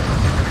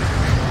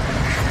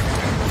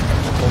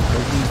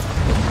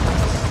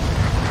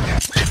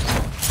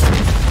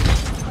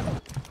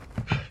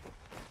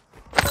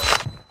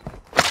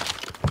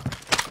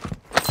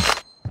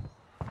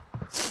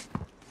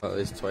 Well, at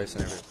least twice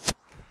in every.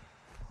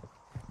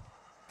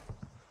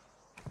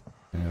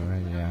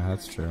 Anyway, yeah,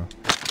 that's true.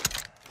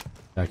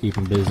 Gotta keep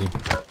him busy.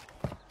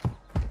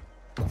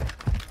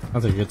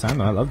 Sounds like a good time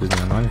though. I love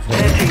Disneyland.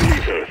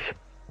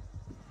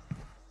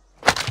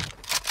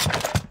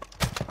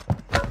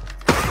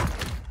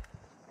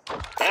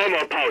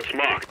 Armor pouch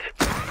marked.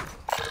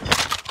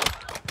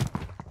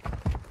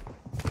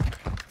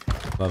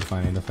 Love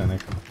finding the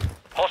Fennec.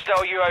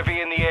 Hostile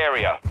UAV in the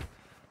area.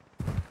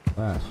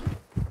 Flash.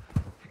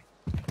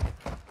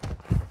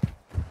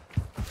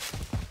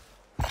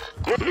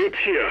 Good loot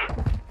here.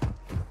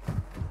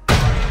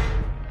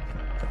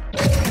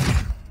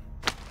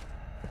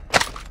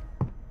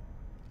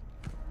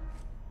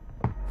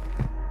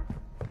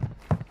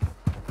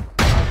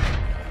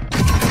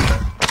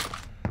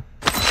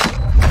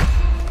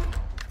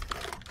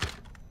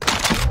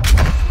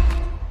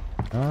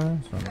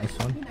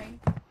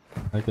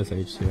 I like this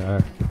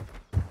HCR.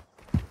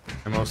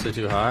 I'm mostly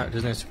too hot.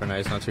 Disney's super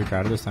nice, not too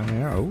crowded this time of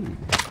year. Oh,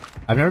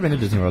 I've never been to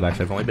Disney World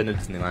actually. I've only been to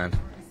Disneyland.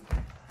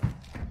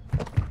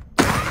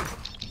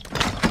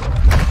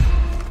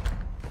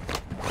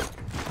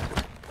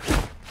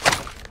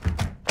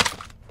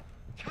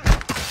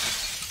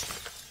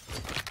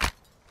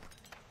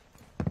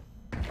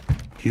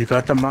 You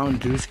got the Mountain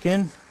Dew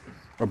skin?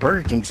 Or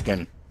Burger King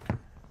skin?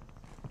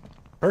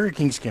 Burger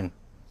King skin.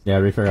 Yeah,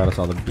 Reefer got us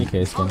all the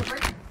BK skin.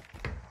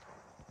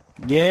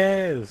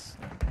 Yes.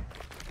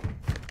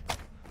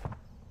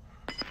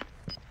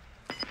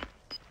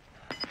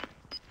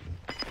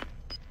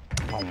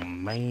 Oh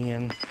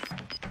man.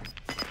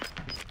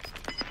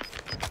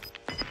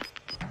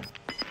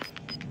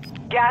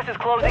 Gas is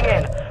closing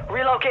in.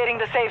 Relocating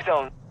the safe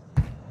zone.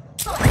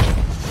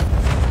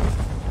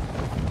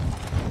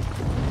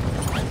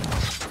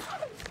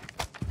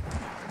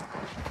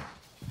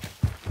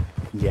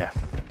 Yeah.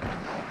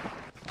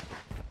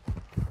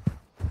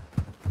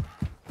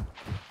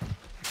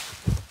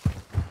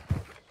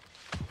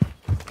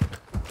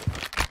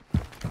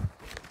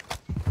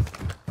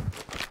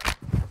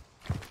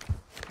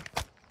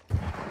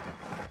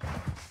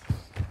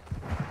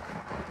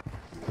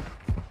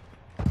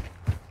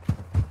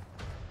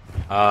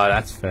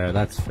 That's fair.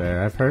 That's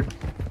fair. I've heard.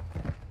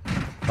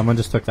 Someone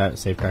just took that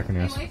safe cracker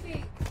near us. I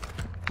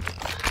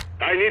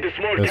need a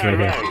small Right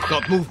round.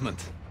 Got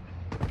movement.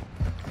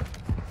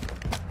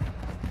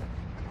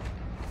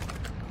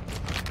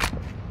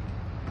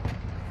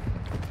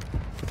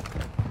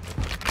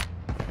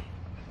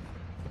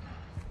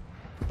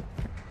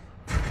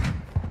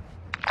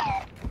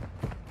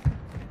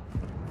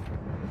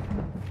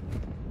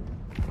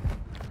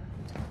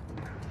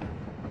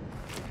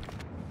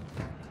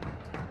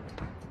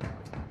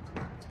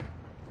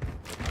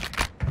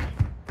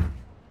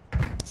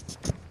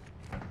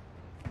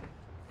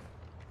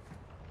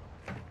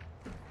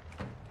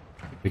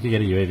 We could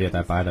get a UAV at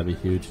that buy, that'd be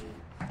huge.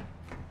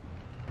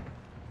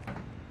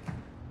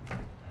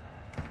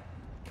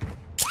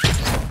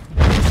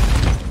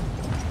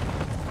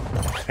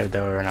 Head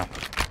that way right now.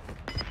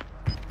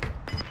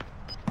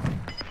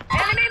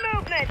 Enemy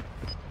movement!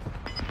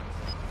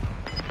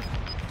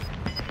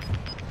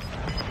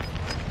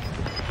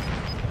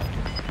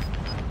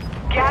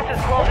 Gas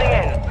is closing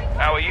in.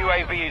 Our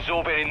UAV is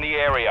orbiting the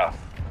area.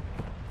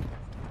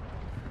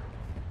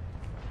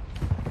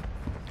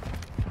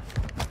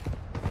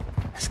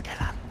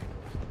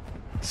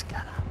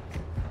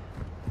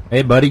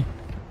 Hey, buddy.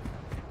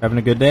 Having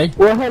a good day?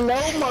 Well, hello,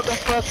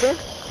 motherfucker.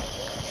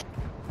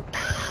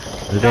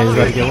 The day is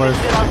about to get worse.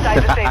 Still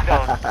outside the safe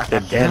zone.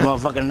 They're dead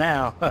motherfucker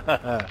now.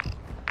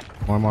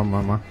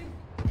 More.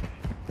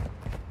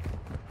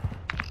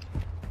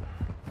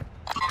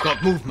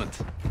 Got movement.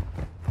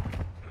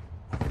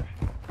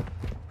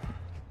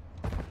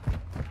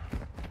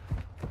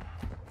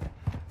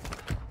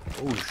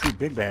 Oh, shoot,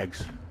 big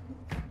bags.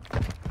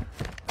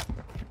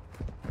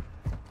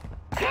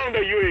 Found a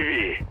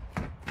UAV.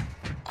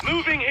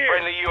 Moving here.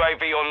 Friendly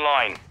UAV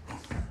online.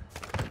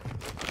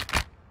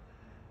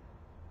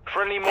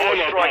 Friendly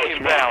mortar strike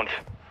inbound.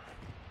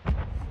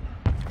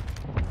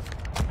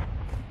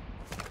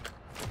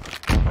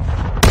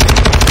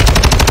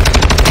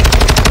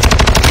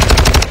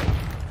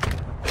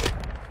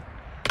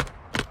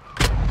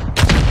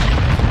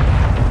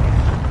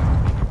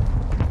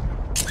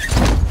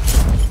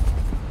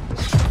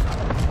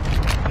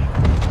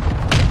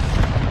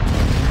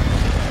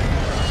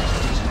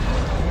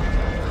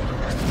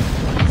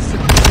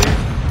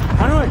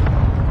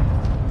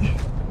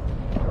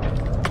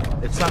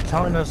 It's not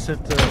telling us that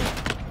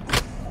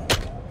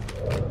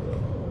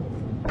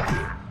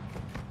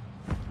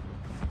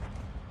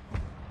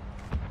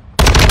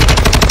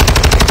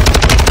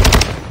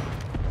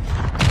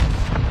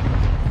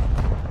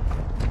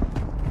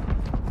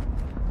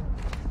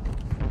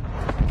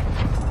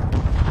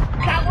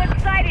Got one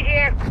sighted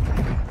here.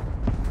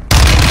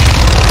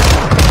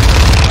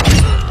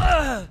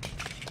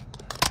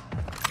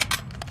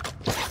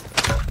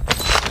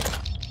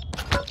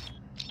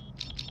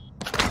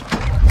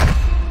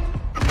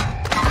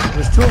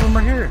 there's two of them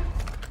right here.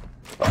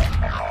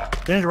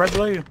 Dan's right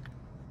below you.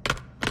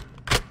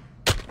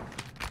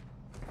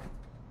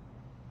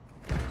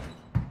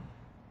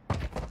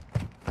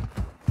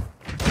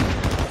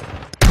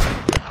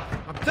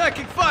 I'm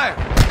taking fire!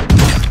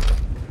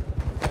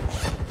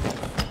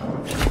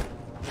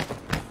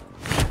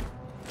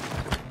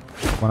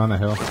 One on the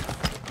hill.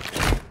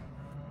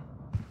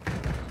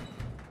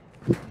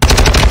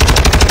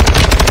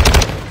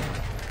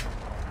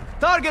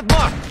 Target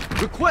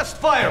marked! Request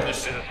fire!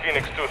 This is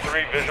Phoenix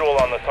 2-3, visual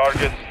on the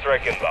target,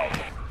 strike inbound.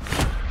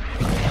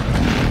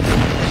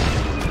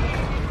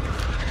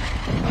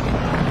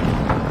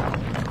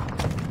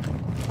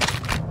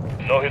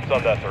 No hits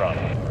on that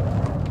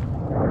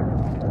round.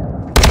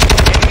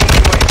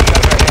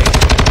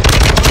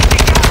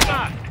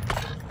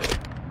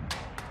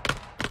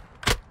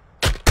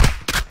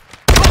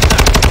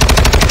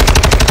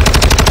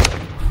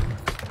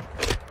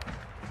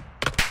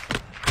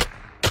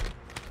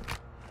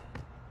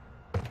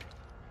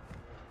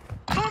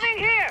 Moving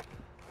here.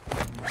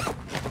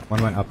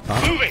 One went up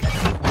top. Moving!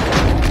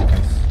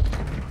 Nice.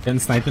 Getting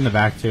sniped in the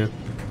back too.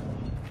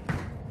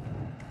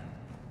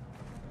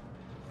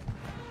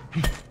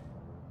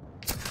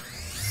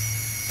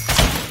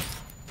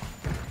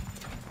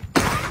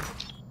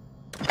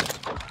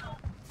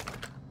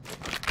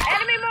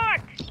 Enemy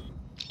marked.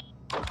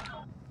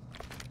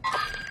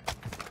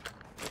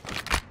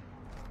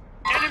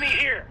 Enemy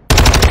here.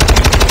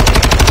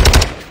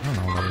 I don't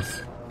know what it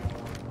is.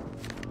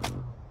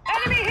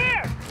 Enemy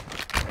here.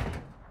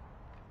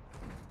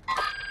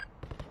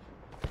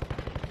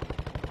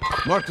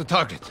 Mark the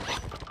target.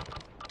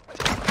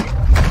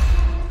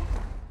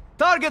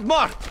 Target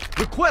marked!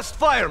 Request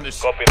fire,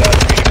 miss. Copy that.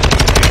 Phoenix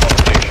 2-3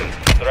 on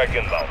station, strike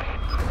inbound.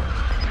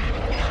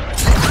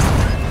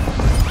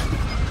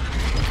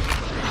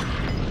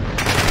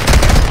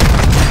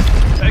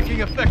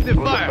 Taking effective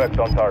Full fire. effect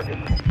on target.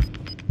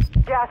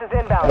 Gas is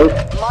inbound.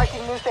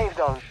 Marking new safe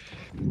zone.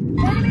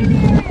 Enemy in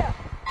the area.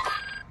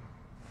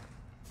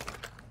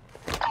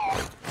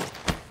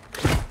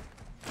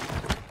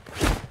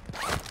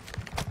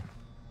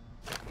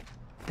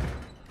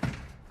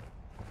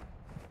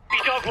 Be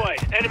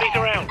dogwise. Enemies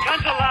around.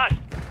 Cancel last.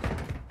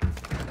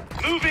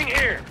 Moving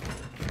here.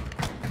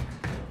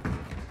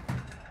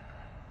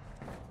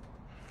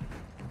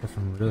 They're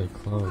from really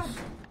close.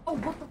 Oh,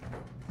 what the?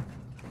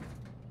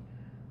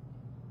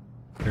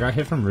 I got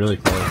hit from really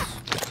close.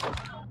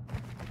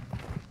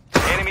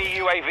 Enemy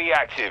UAV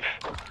active.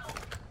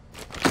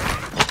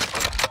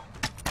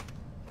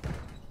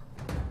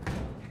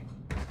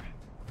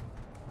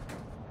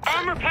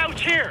 Armor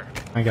pouch here.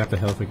 I got the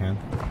health again.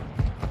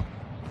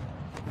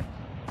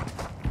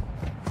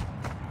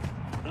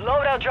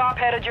 Loadout drop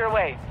headed your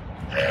way.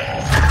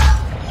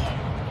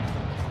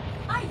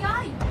 Ay,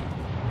 ay.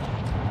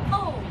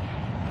 Oh,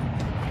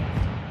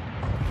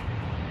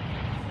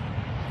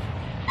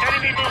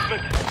 Enemy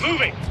movement.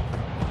 Moving.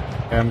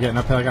 Okay, I'm getting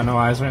uphill. I got no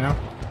eyes right now.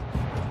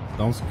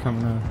 Don't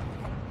come.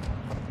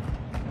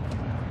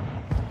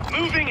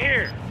 Moving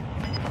here.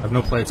 I have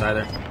no plates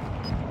either.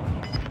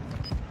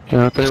 Can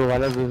I tell you why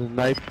there's a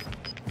knife?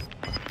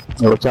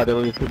 Yeah, watch out, there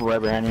will be people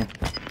right behind you.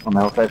 On the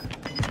outside.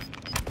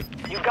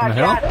 You've On got the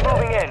hill? gas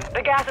moving in.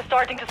 The gas is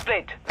starting to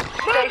split.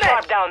 Stay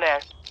sharp down there.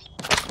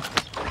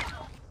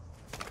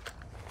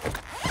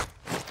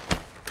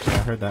 Yeah, I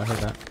heard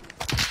that.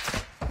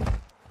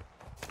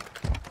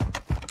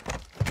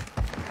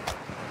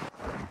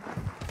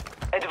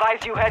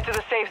 Advise you head to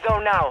the safe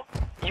zone now.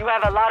 You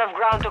have a lot of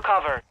ground to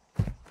cover.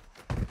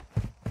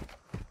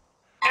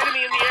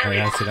 Enemy in the Oh, area.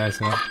 yeah, I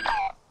see that.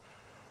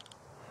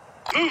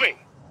 Moving.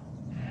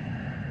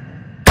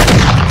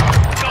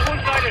 Got one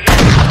side of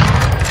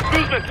here.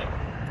 Movement.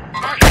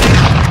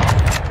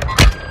 Marking.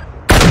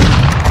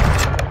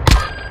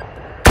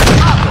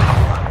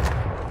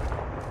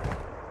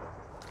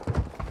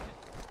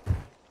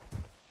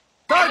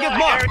 Target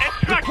marked!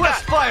 Extract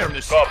Request that. fire,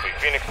 miss. Copy.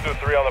 Phoenix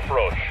 2-3 on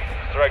approach.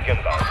 Strike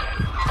inbound.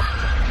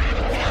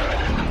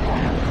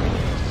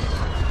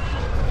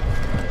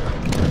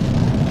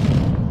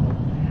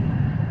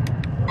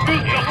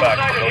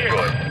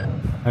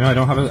 I know I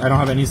don't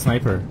have any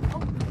sniper.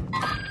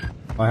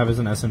 All I have is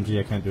an SMG.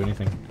 I can't do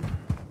anything.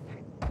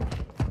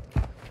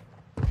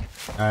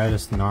 I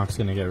just Nox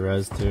gonna get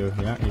rezzed too.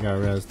 Yeah, you got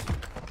rezzed. Do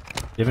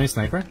you have any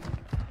sniper?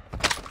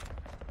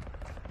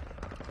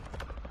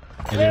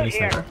 Yeah, do you have any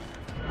sniper?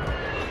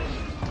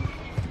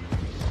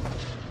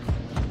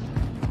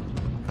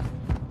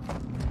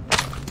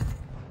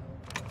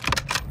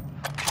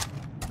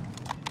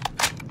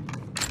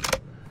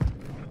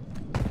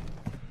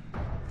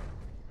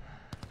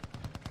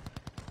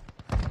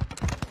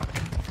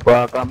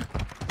 Welcome.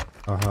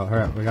 Oh,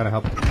 hurry up. We gotta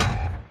help.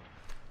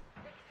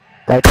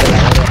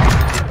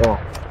 Oh.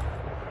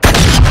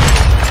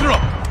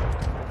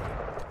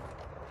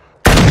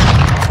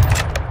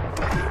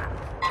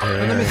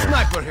 Enemy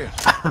sniper here.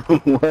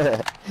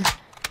 What?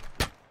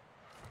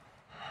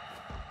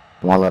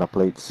 Want a lot of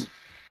plates.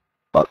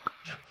 Fuck.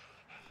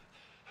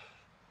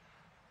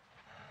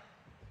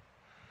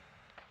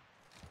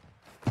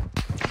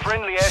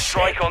 Friendly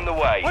airstrike on the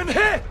way. I'm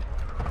hit.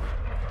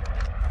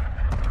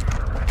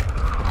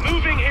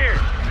 Moving here.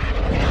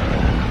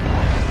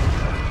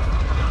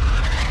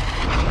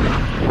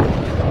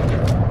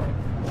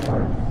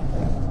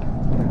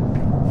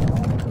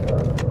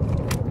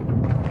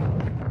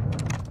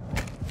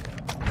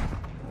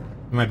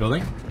 Am I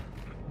building?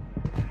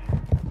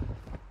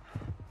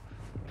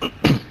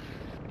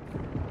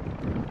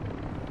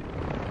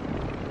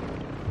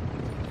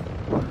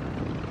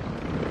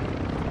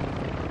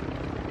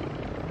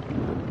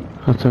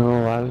 No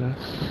tengo balas.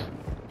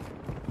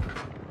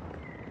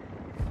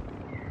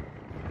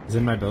 He's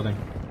in my building.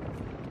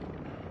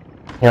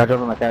 Yeah, I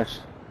drove in my cash.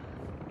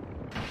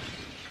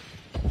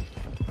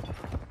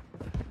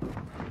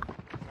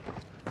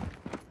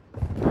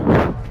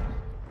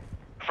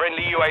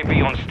 Friendly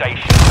UAV on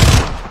station.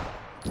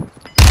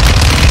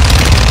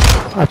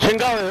 Ah,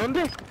 chingado, ¿de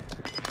dónde?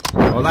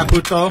 Hola,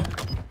 puto.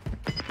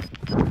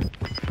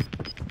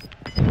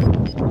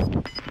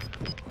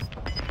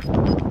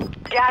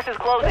 Gas is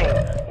closing.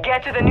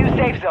 Get to the new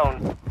safe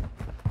zone.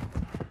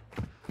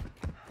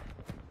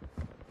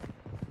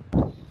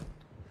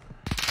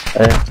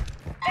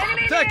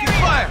 Taking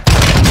fire.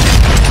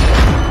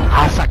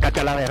 Ah, sácate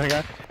a la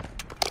verga.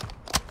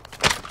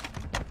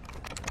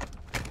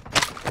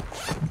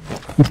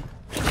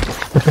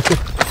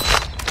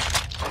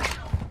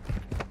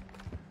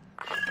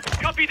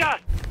 Copy that.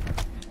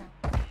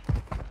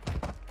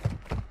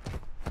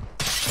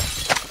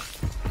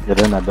 Get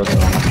in that building.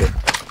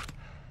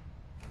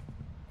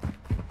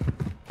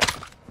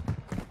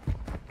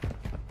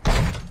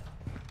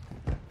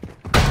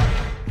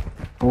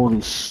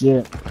 Holy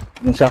shit.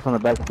 Getting shot from the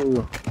back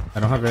too. I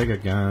don't have very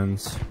good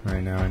guns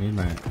right now. I need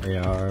my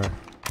AR.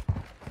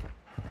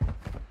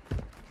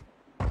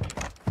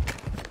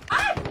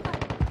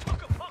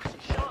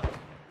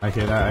 I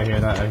hear that, I hear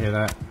that, I hear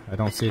that. I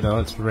don't see though,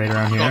 it's right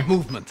around here. Got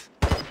movement.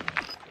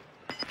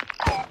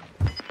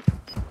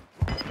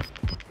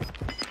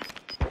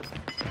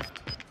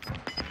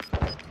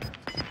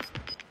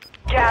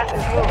 Gas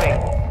is moving.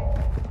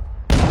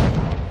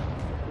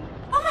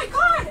 Oh my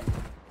god!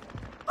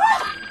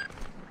 Ah!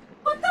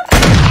 What the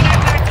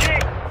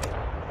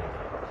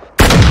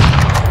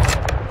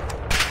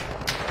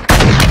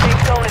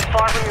Safe zone is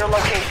far from your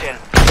location.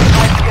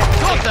 Time to get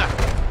moving. Contact.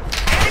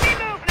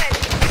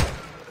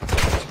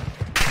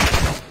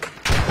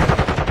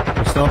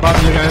 We're still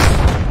above you guys.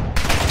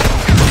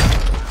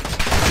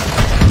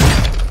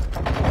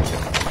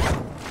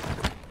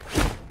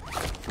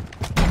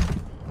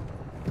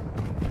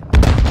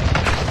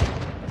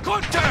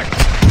 Contact.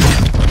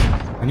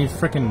 I need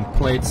frickin'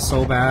 plates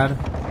so bad.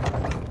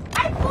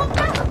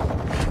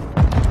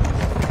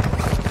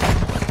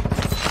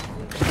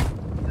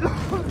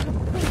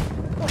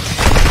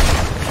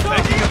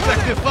 Taking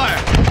effective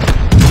fire.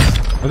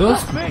 Are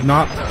those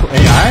not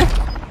AI?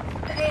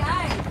 The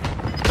AI!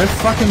 They're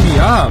fucking me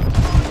up.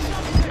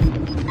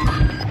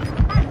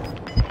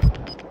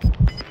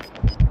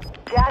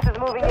 Gas is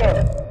moving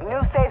in.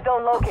 New safe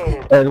zone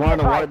located. There's one in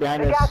the Be water advised,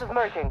 behind the us. gas is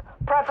merging.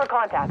 Prep for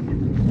contact.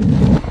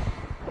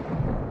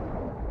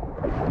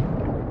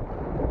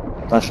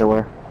 Not sure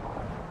where.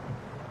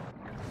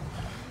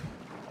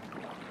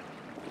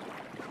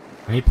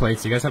 I need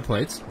plates. Do you guys have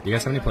plates? Do you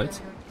guys have any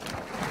plates?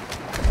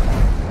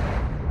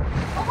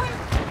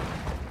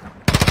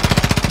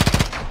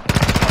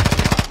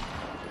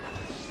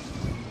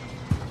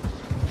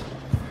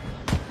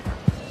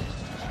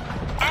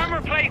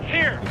 Armor plates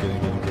here. Thank you,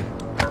 thank you, thank you.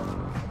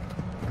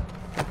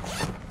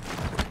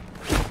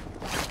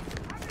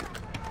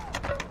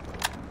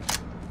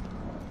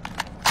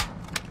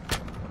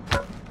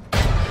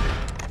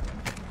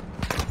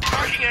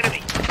 Marking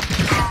enemy.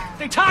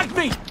 They tagged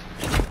me.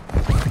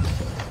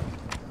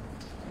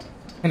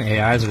 And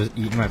AIs are just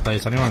eating my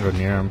plates. I don't even want to go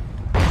near them.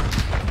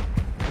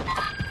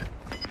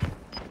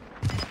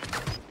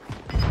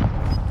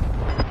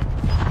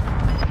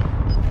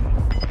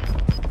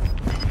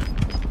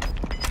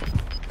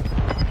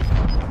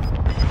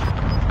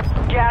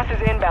 Gas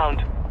is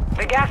inbound.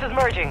 The gas is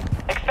merging.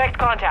 Expect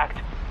contact.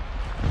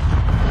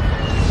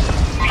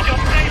 We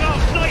just stay low,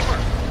 sniper.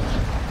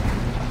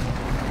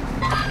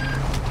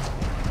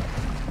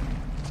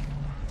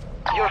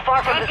 You're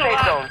far from the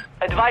safe zone.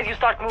 Advise you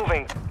start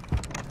moving.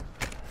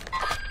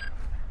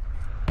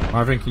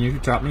 Marvin, can you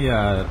drop me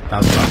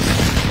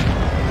 $1,000?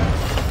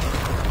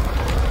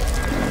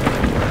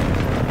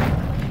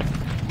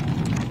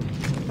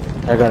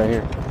 I got it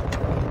here.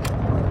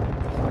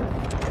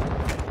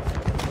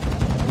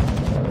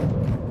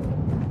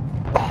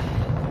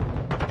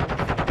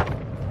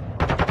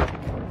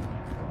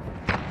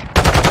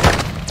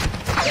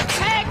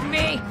 Tag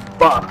me!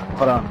 Fuck!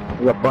 Hold on.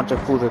 We got a bunch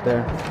of fools right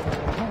there.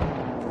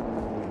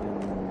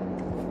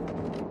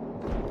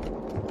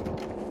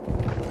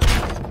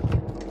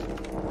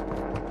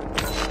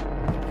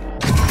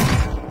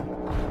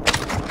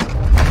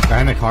 Guy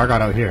in the car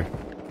got out here.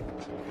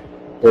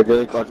 Here,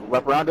 Dilly,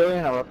 wrap around, Dilly,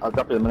 and I'll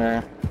drop you in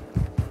there.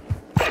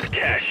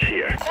 Cash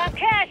here. Got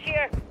cash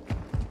here.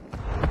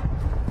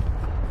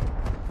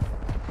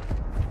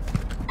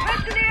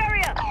 Rest in the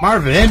area.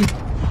 Marvin!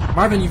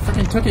 Marvin, you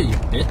freaking took it, you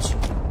bitch.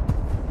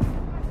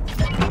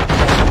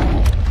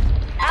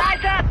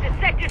 Eyes up. The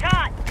sector's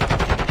hot.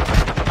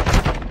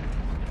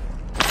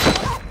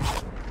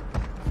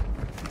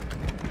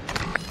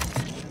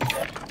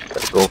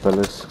 Let's go,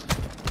 fellas.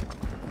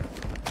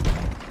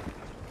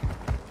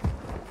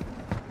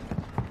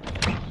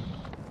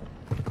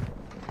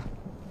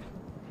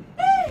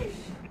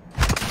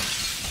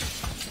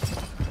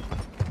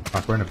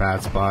 Fuck, we're in a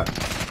bad spot.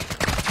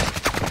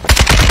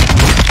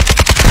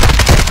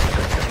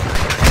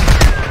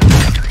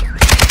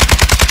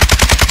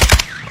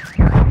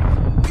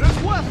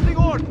 Requesting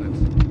ordnance.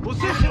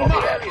 Position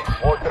marked.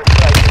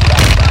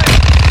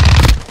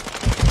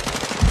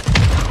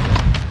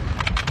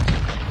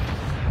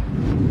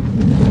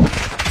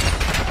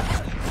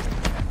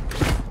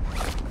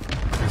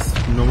 There's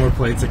no more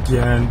plates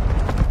again.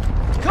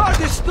 Car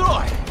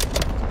destroyed.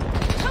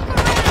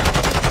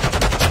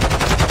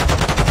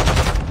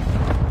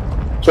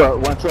 Sure,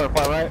 one short,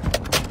 far right.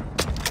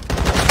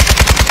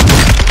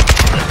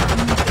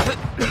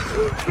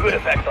 Good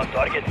effects on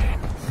target.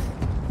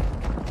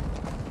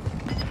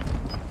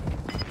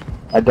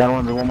 I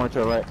down one more to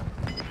the right.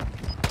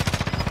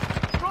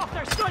 Drop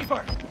their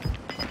sniper.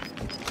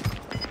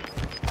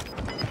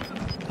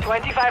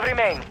 25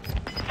 remain.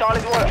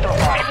 Solid work so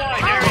far.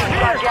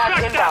 Got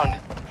gas inbound.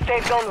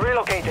 Safe zone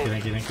relocated.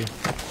 Thank you, thank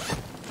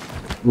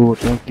you. Ooh,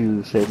 thank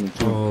you, saved me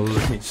too.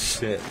 Holy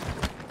shit.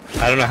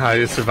 I don't know how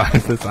you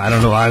survived this. I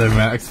don't know either,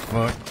 Max.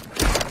 Fuck.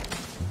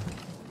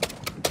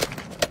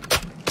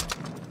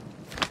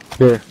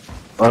 Here.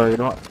 Oh, you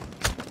know what?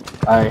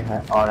 Oh,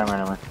 never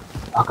mind.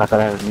 Oh, I thought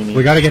I had a mini.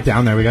 We gotta get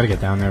down there. We gotta get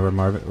down there where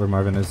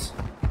Marvin is.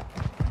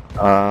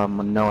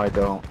 No, I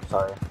don't.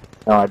 Sorry.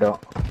 No, I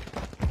don't.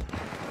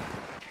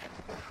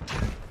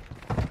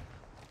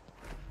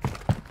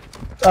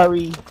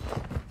 Sorry.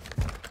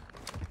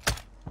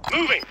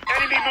 Moving.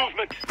 Enemy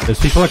movement. There's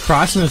people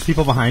across and there's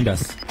people behind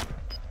us.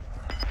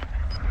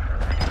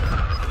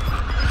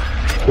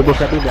 People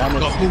stepping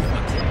behind us.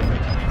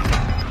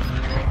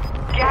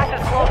 Gas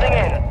is closing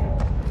in.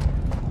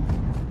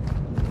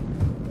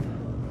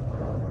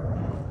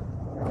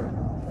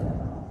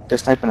 They're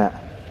sniping at.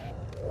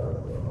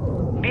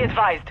 Be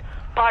advised,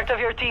 part of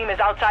your team is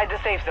outside the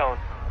safe zone.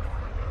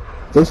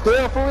 They're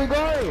still fully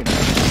going!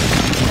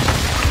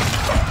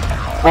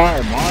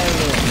 Alright,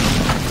 Marvin.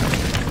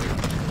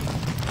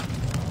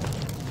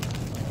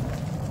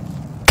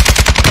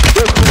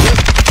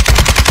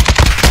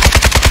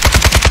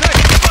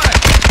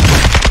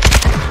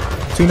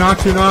 Two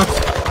knocks, two knocks.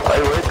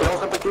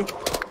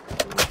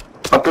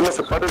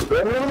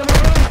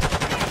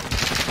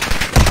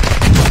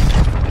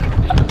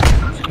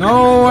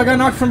 No, I got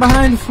knocked from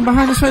behind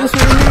this way, here.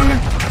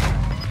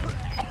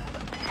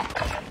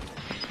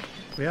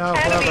 Cuidado,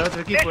 cuidado,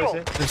 otro equipo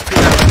ese.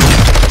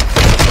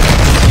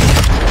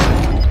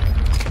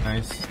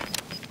 Nice.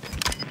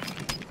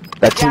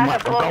 That's too Gas much.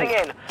 is closing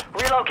in.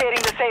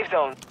 Relocating the safe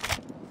zone.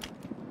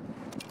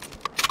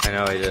 I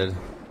know I did.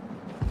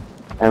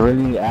 I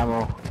really need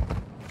ammo.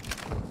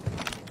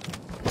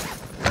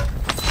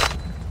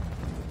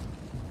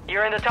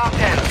 You're in the top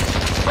 10.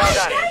 Well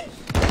done.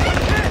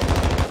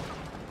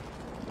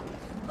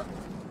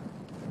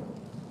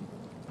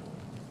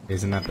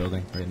 He's in that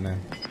building, right in there.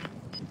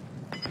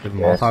 You have a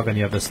Molotov and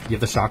you have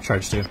the shock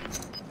charge too.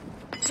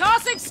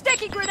 Tossing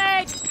sticky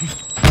grenade!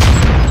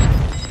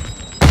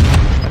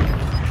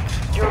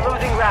 You're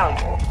losing ground.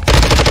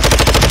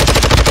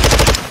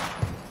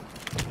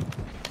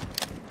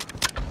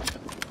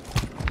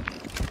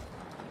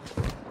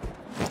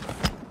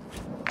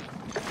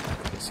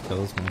 This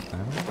kills most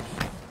damage.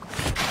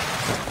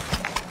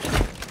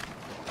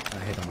 I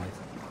hate him like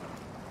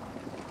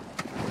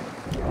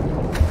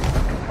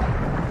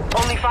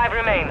Only 5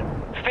 remain.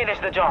 Finish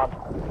the job.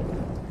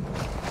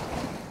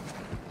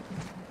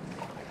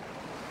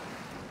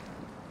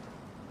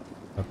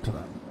 up to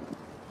that.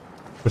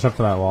 Push up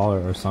to that wall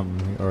or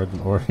something,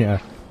 or yeah.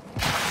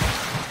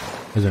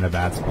 He's in a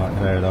bad spot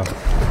there though.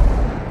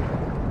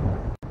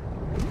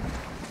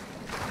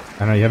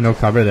 I know you have no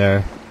cover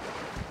there.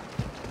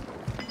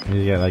 You need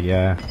to get like,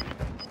 yeah.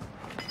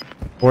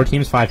 4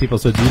 teams, 5 people,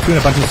 so it's you two and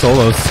a bunch of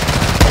solos.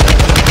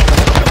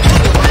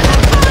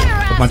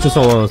 Bunch of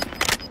solos.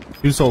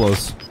 2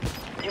 solos.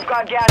 You've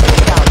got gas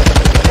inbound.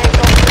 Safe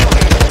zone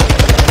relocated.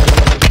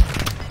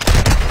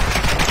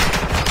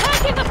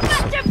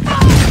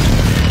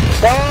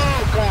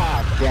 Oh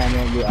god damn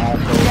it, you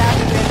asshole. Gas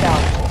is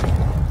inbound.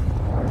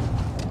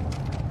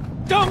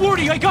 Don't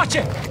worry, I got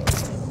you.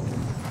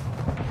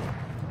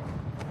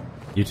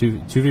 You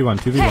 2v1,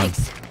 2v1.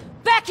 Thanks.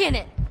 Back in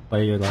it.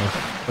 Play your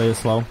life. Play it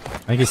slow. I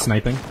think he's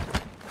sniping.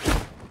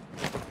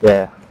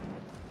 Yeah.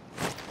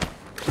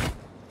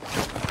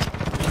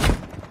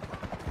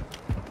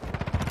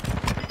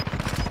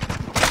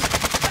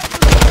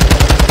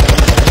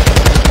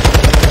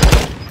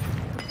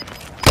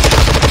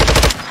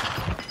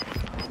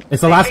 It's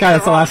the last guy,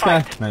 it's the last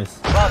guy. Nice.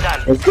 Well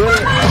done. It's good.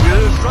 No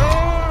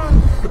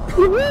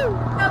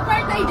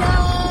birthday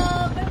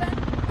dog.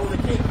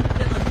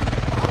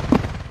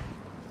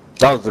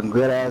 That was a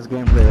good ass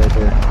gameplay right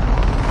there.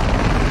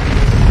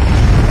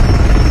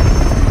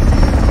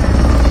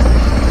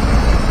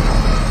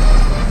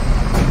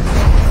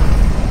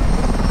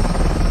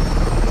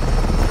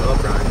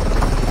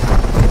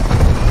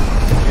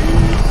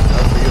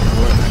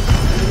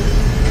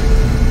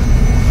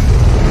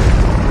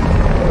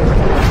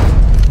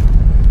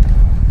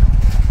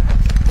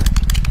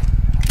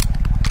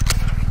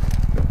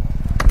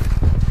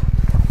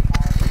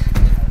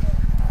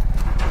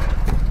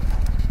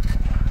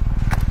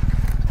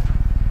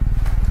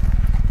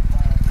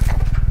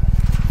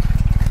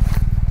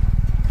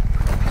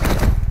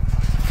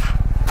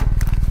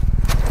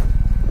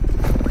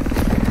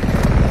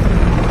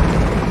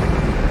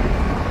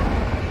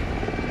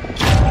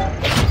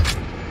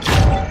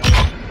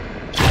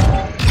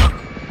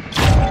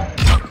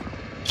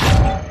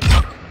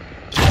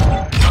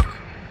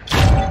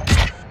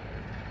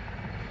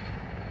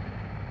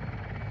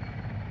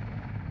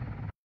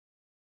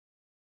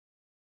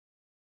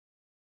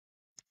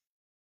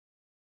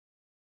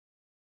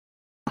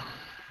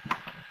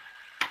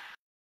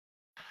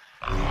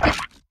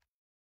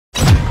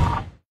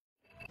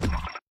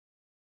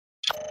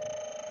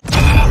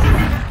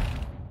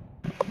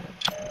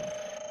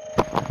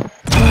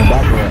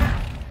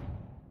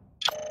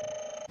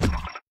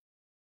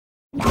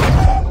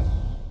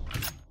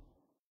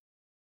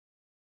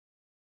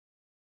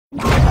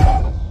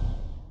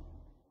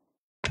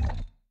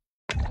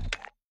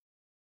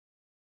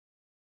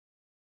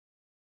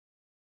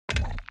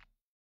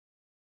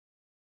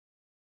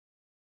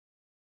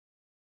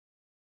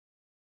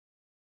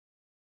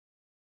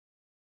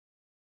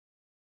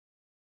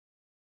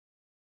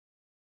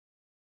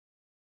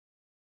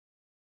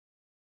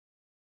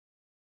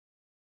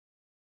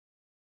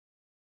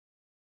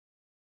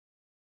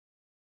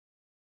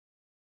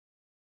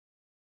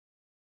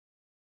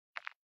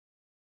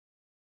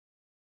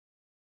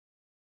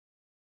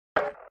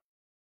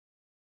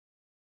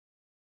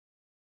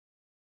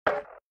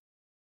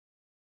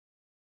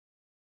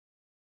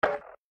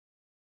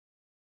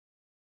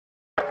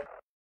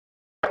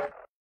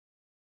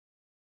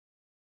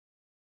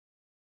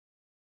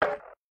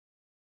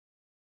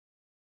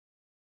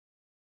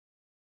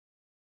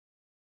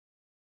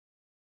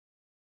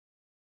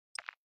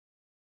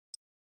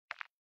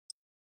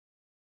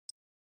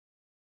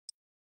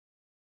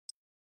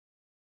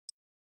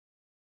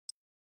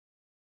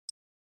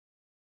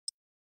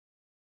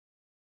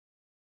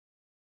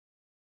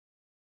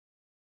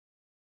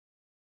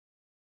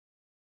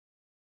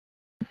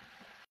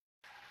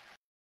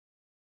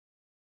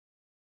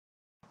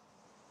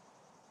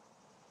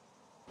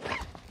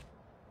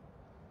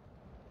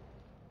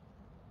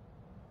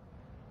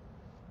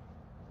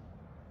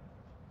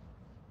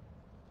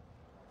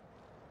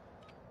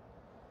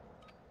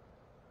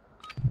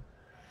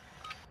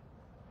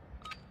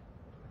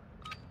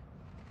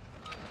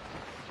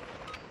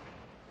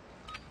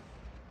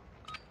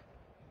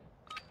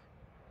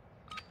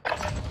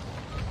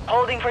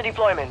 Holding for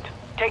deployment.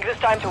 Take this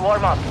time to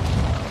warm up.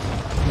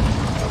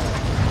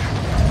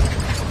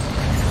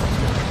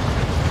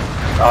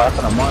 Oh, that's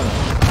an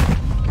amazing.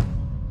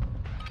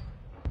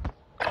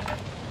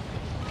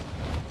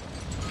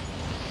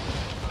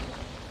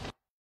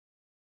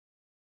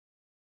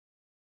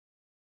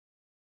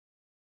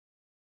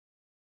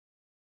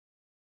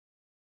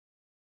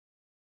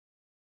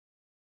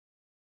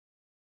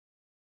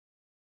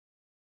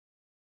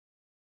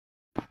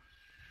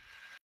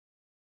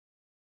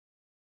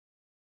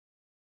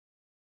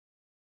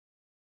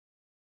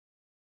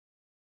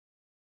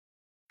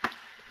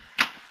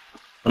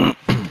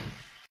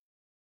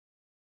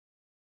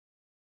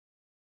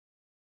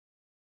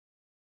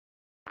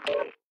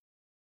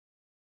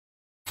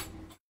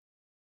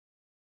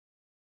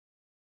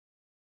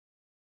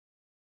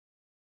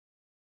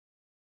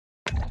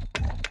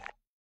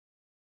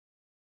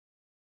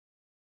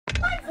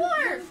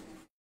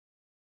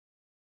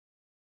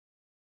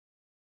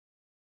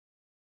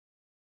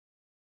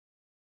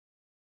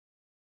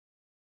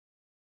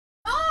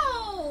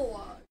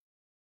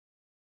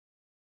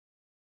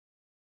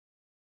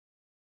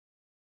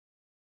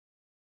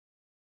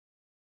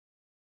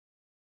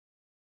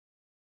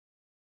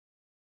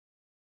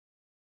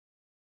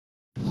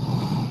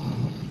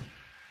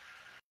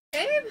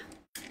 babe.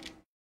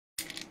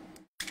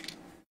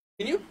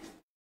 Can you?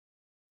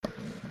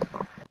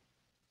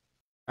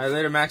 Alright,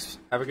 later, Max.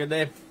 Have a good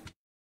day.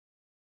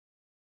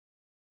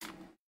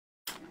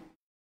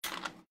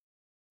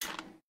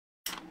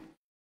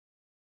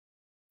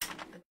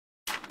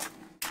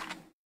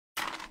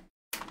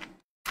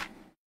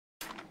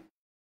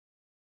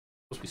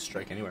 Supposed to be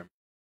strike anywhere.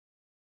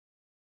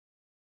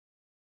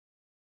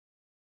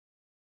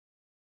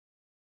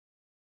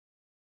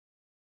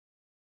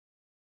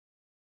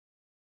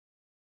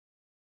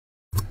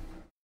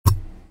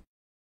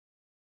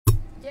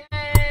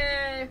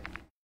 Yay!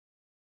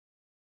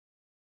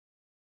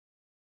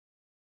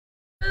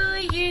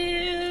 To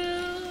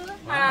you,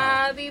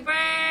 happy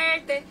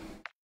birthday.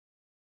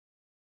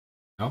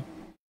 No?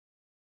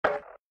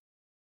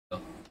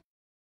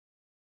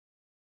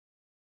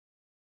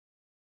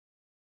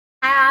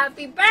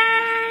 Happy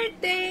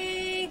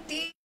birthday,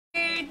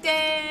 dear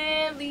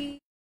Debbie,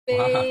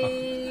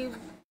 babe.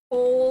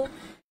 Oh,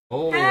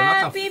 Oh, not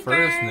happy the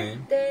first name.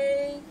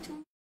 birthday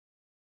to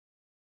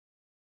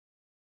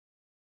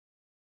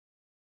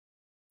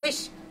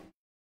Wish.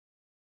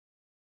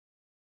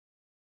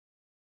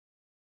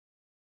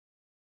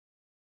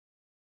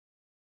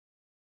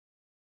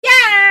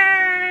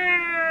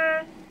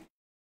 Yeah!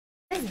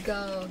 Let's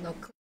go. No.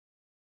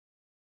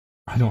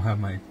 I don't have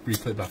my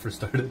replay buffer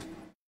started.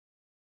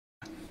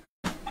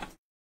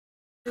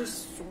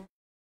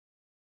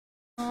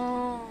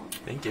 Oh.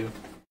 Thank you.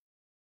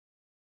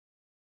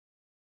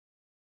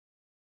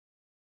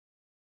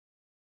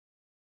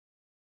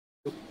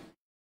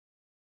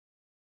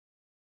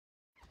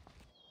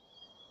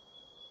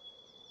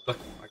 Look,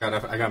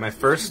 I got my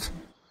first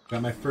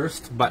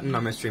button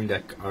on my stream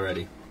deck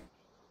already.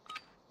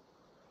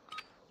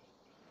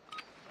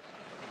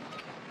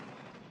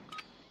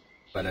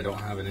 But I don't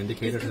have an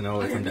indicator to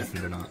know if I'm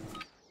deafened or not.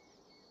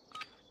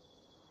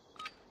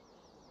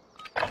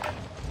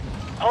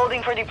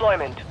 Holding for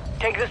deployment.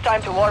 Take this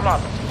time to warm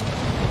up.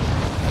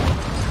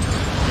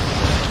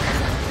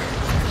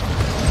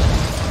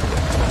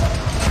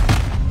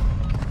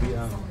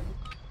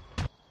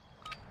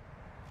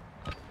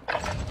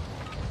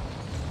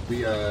 We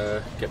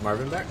get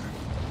Marvin back?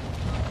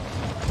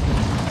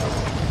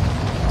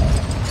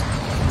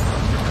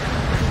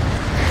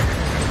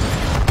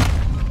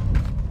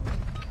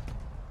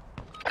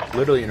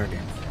 Literally in our game.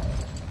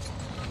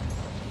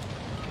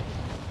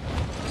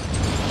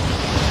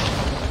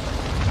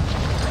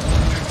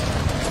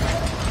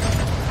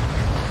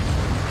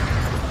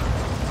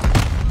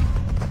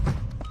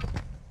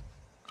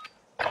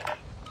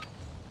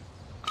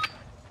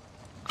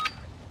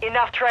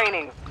 Enough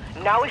training.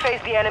 Now we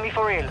face the enemy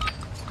for real.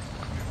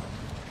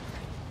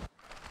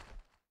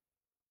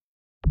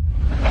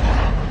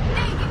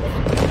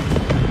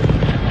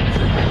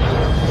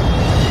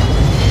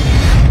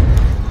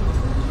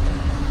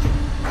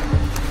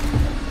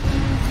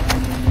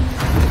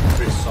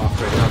 Pretty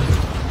soft right now.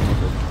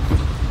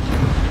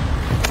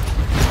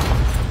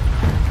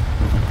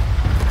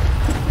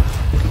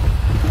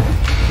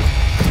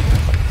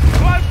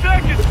 5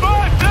 seconds!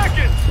 5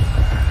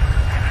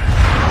 seconds!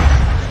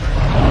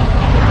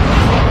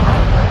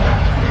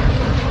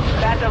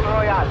 Battle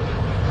Royale.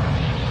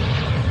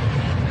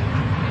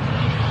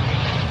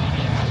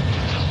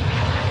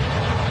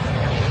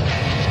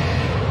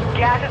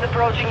 Gas is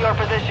approaching your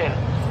position.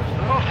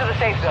 Move to the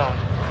safe zone.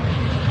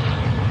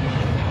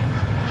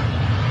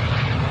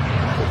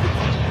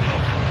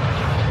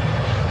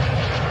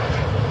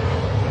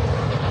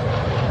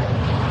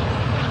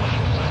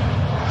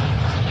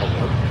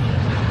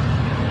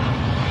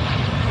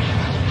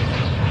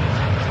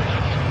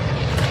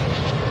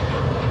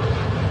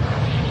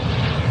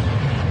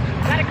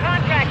 Got a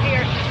contract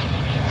here.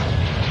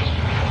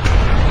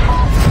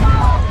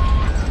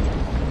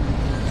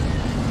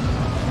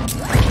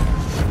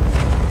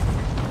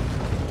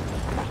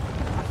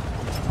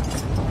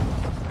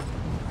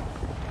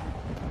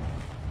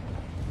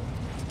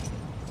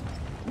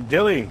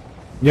 Dilly,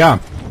 Yeah,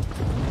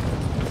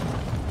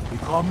 you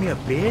called me a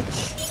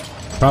bitch?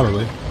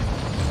 probably.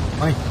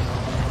 Why? You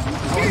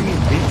called me a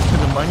bitch for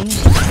the money?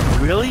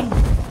 Really?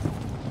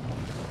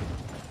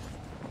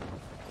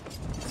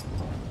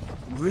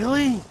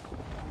 Really?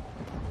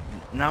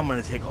 Now I'm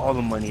gonna take all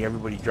the money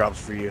everybody drops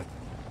for you.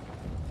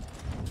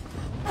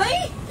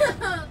 Hey!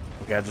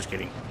 Okay, I'm just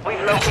kidding. We've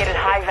located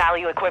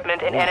high-value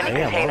equipment in Oh, enemy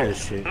damn, all containers.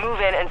 this shit. Move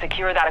in and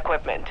secure that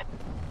equipment.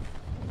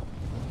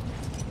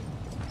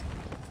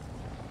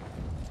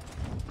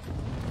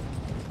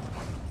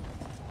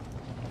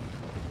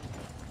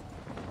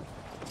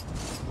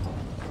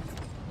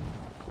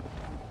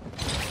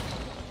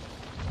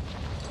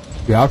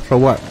 Yeah, so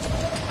what?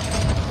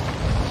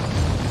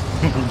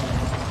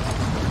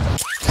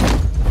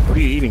 What are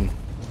you eating?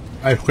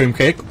 Ice cream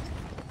cake?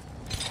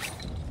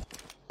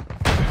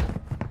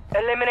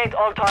 Eliminate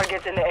all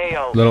targets in the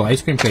AO. Little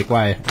ice cream cake,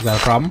 why? Is that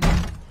a problem?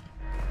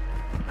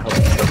 How do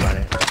you feel about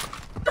it?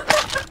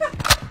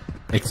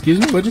 Excuse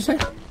me, what'd you say?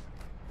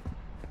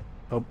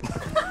 Oh.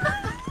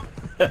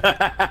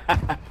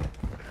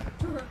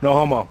 No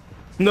homo.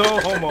 No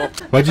homo.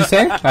 What'd you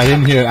say? I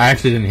didn't hear. I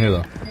actually didn't hear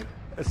though.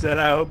 I said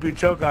I hope you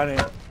choke on it.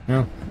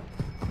 Yeah.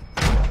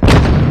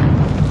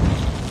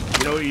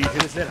 You know what you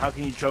should have said? How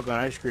can you choke on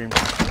ice cream?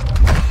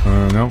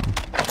 No.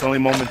 It's only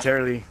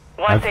momentarily.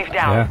 One safe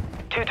down. Yeah.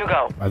 2 to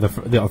go.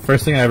 The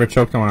first thing I ever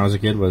choked on when I was a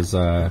kid was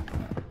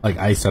like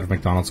ice out of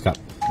McDonald's cup.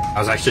 I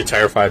was actually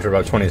terrified for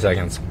about 20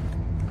 seconds.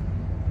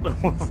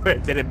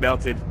 Then it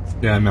melted.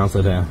 Yeah, it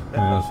melted. Yeah, it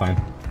was fine.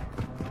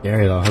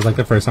 Scary though. It was like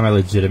the first time I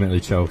legitimately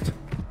choked.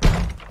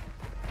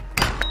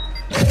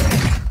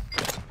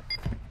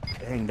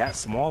 Dang, that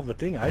small of a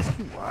thing, ice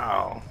cream.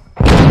 Wow.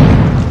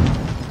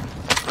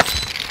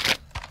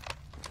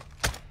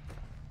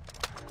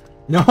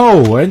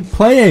 No, we're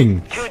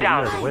playing. 2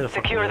 down.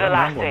 Secure the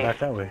last Back safe.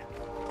 that way.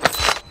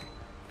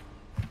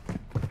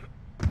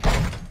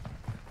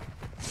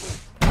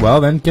 Well,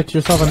 then get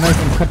yourself a knife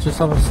and cut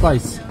yourself a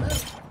slice.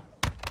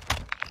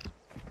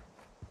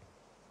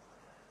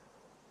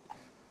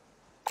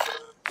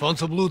 Found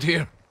some loot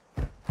here.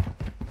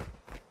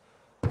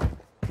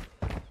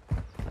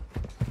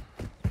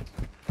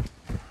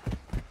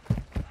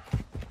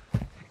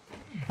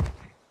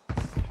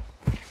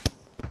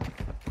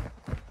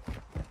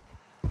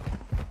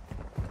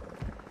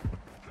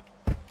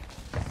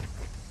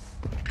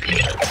 You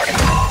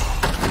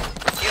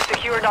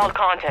secured all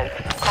content.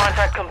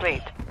 Contract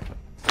complete.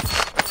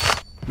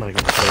 I'm gonna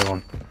get the third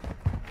one.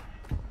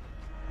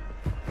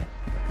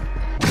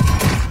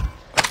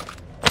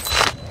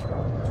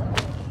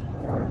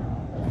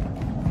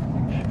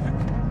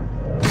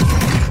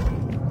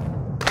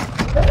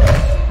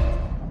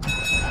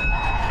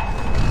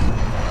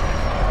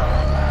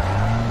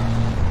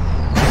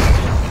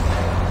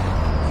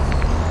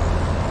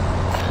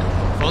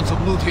 Found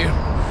some loot here.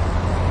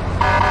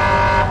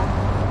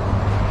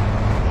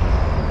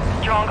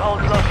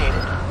 Strongholds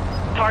located.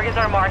 Targets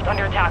are marked on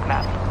your attack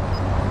map.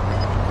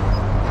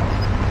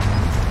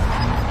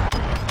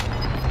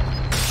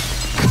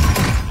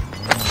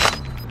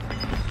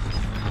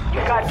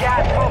 You've got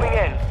gas moving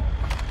in.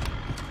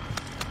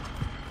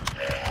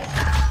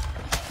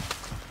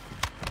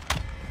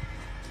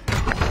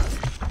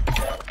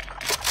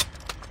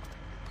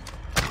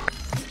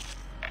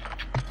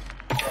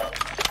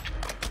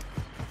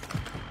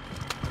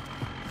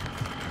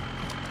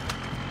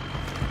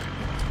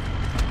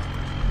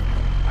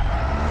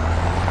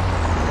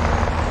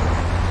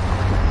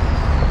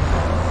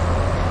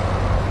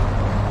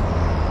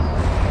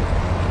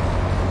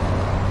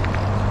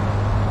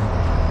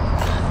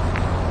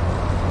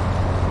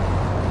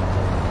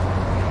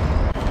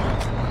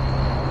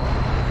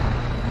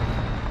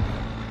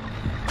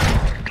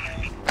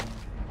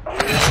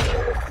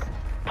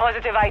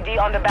 Positive ID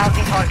on the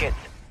bounty targets.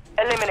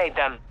 Eliminate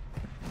them.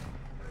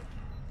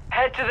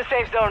 Head to the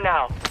safe zone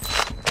now.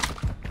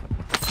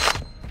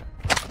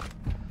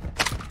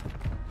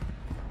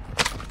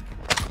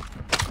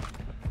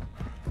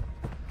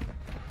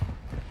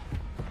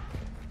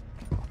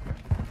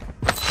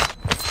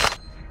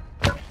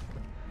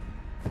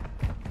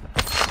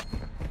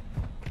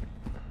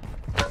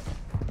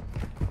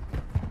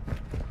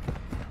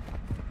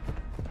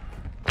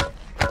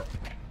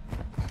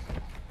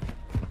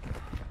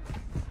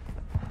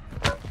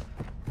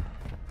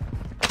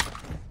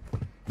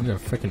 You got a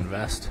freaking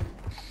vest.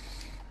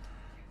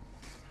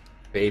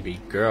 Baby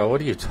girl, what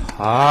are you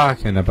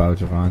talking about,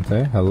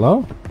 Javante?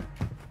 Hello?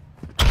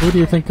 Who do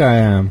you think I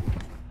am?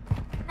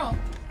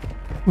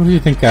 Who do you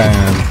think I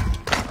am?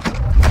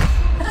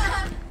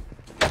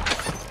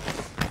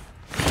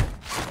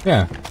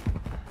 Yeah.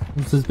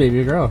 This is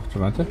baby girl,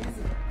 Javante.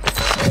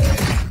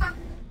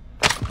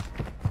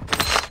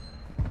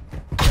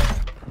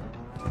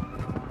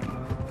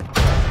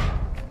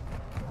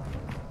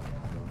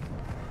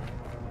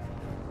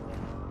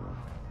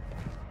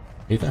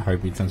 I hate that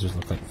heartbeat sensors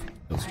look like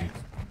kill streaks.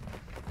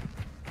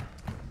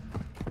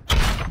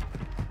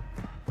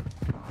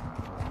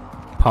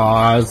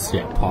 Pause.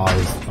 Yeah,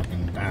 pause.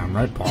 Fucking damn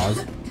right,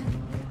 pause.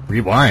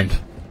 Rewind.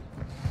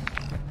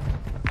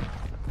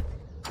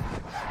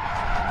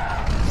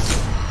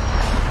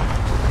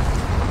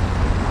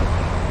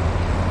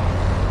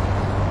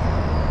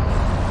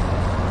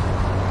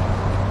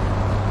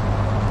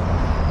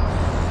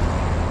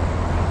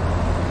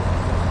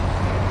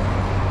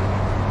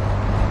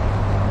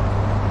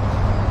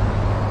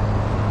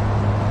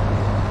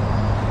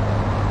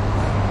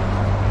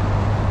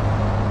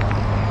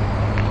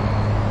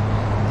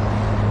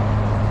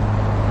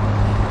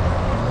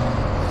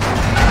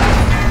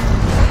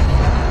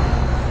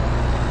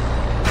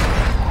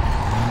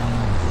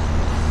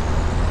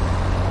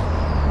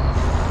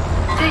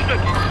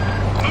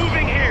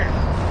 Moving here.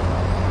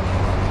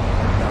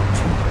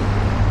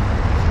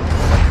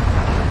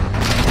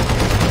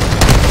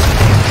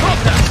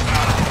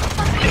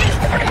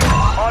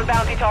 All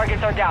bounty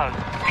targets are down.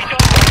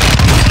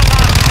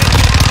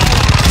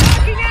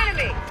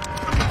 Enemy!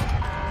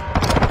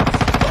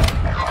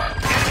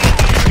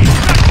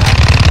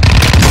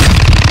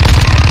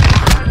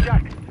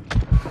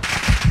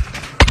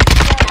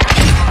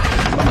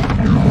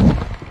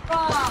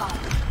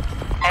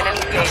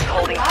 Enemy base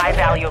holding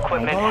high-value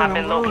equipment have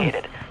been located.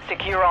 located.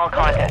 Secure all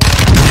content.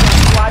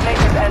 Squad mate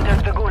has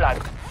entered the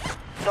Gulag.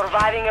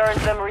 Surviving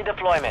earns them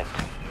redeployment.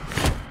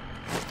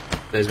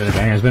 Today's been a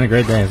banger. It's been a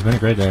great day. It's been a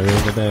great day.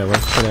 Really good day. I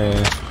worked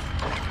today.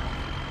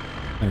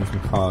 Playing some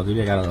Call of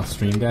Duty. I got a little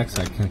stream deck,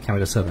 so I can't wait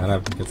to set that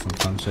up and get some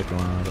fun shit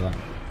going on over that.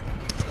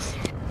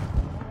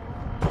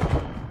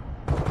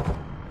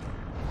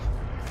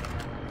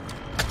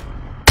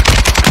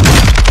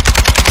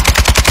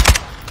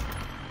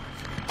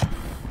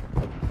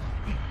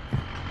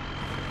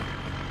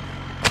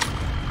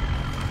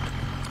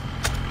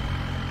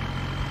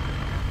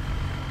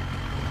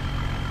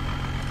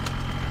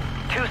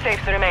 Two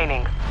safes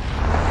remaining.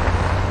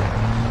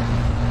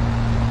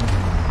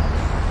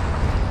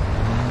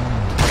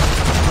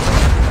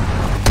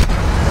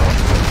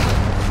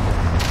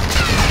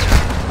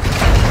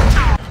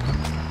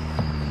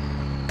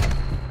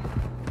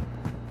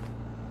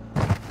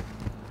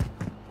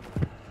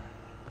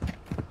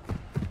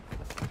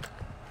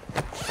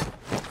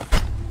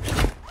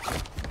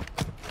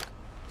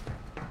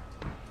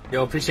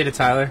 Yo, appreciate it,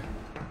 Tyler.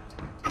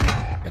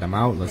 Get them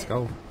out. Let's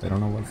go. They don't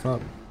know what's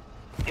up.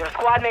 Your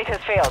squad mate has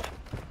failed.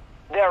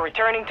 They are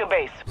returning to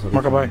base.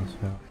 Mark a bye.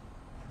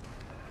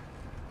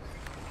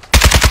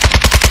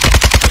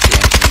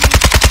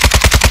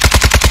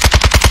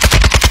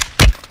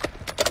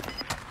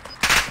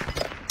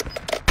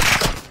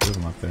 There's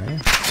them up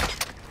there.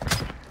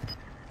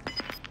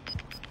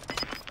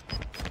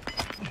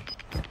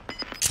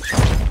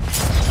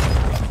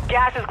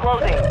 Gas is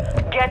closing.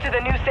 Get to the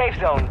new safe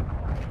zone.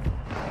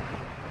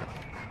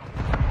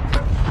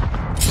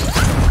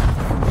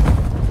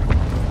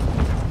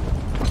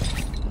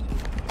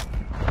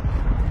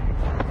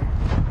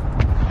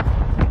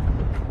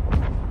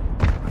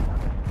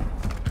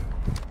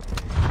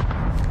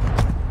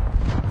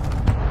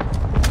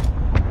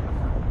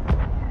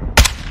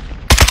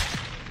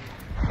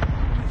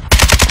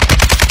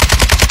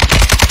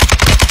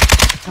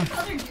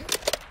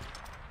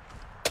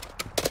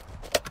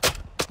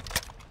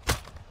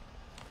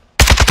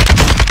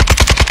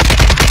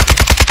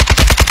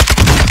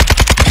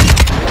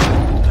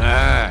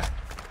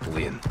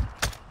 Brilliant.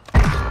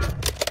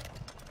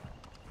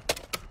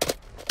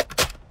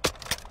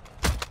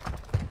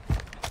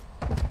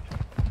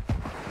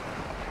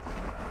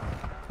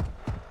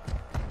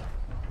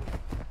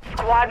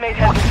 Squad mate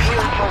has been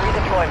cleared for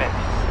redeployment.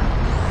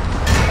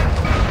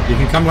 You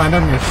can come land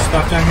on your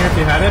stuff down here if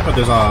you had it, but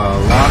there's a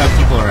lot of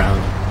people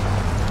around.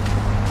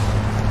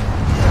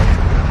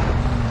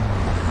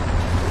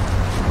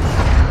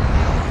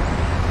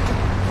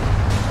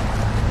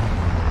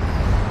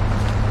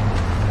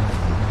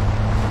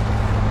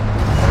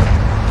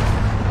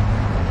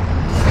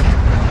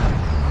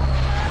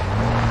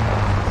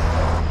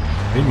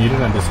 Are you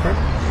muted on Discord?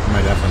 Am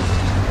I deafened?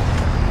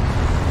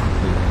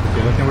 If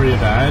you're looking where you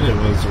died, it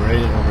was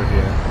right over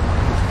here.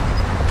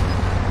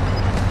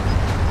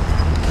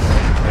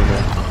 Right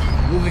here.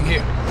 Moving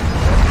here.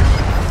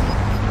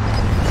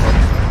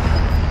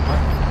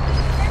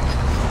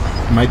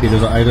 Might be.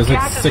 There's like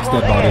Gas is 6 dead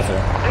moving bodies in.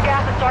 there. The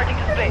gas is starting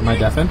to split. Am I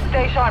deafened?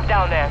 Stay sharp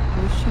down there.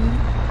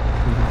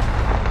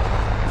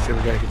 Shit,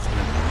 we gotta get some.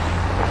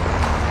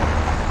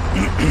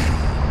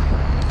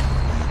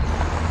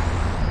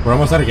 We're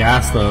almost out of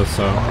gas though,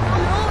 so. Oh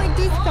no, it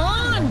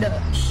despawned!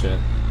 Shit.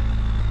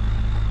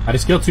 I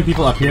just killed 2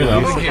 people up here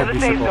though. Move to the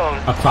safe zone.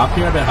 Up top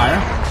here, a bit higher.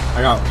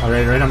 I got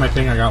right on my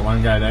thing. I got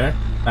one guy there.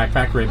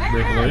 Backpack right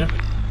below you.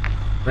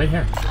 Right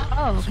here.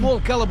 Oh. Small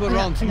caliber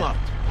rounds marked.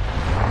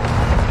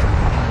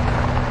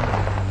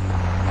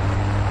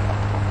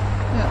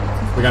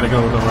 Yeah. We gotta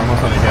go. We're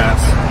almost out of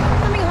gas.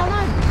 I mean, hold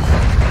on.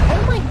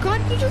 Oh my god,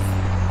 you just...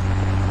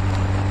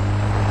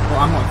 Well,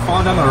 I'm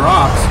falling down the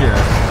rocks here.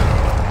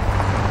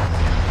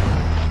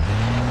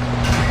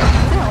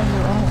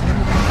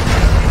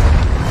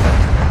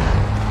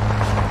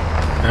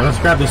 Alright, let's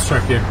grab this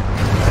truck here.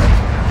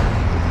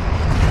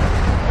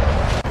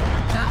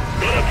 Got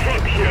a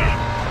truck here.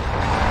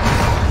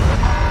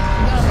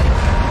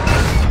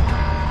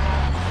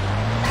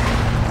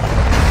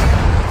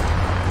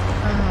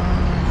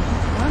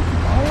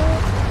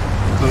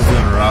 This is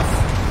doing rough.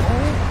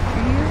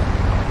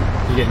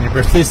 You getting your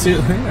birthday suit?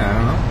 I don't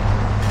know.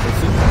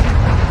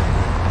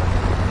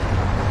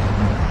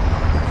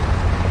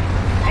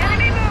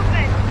 Enemy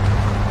movement!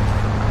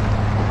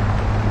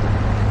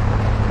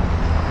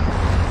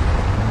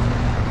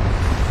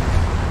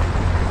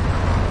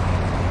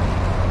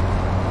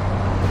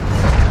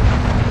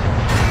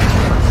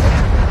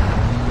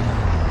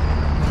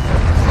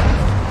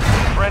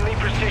 Friendly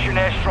precision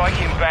airstrike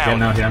inbound.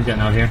 Getting out here. I'm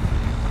getting out here.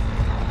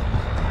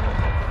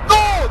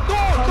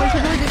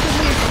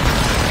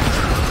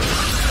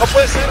 No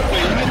puede ser,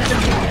 güey.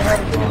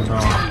 Oh no.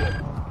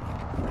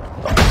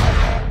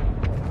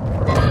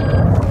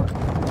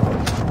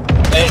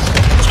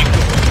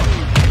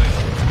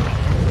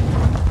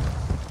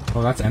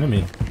 Oh, that's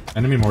enemy.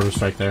 Enemy mortar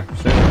strike there.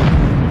 Shit.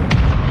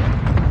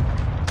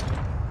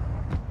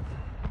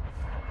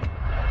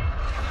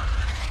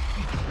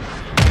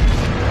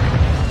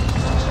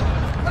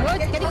 What?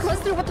 Getting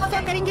closer. What the fuck?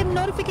 I didn't get a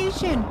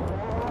notification.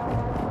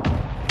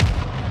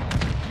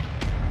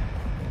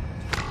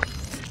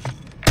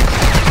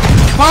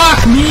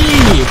 Fuck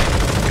me!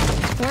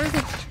 Where is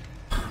it?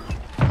 I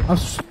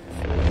was... I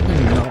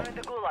didn't know. You're in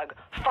the Gulag.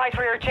 Fight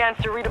for your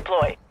chance to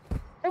redeploy.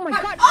 Oh my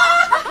god!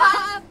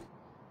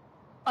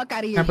 Fuck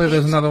out of here. Can't believe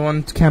there's another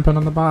one camping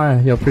on the buy.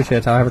 Yo, appreciate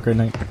it. Have a great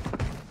night.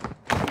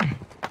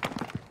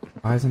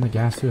 Eyes in the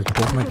gas too. It's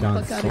both my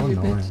guns. So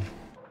annoying.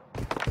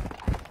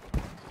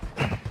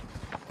 Can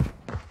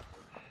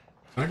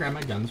I grab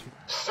my guns?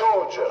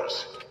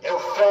 Soldiers, you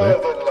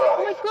failed in life.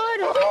 Oh my god!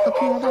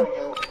 Okay, hold on. Oh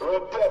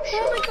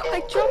my god, I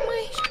dropped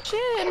my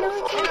shit. Now I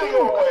can't Feel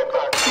your way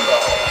back to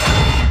life.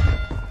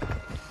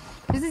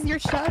 Is this your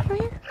shot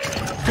right here?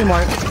 Hey,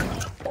 Mark.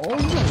 Oh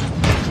my.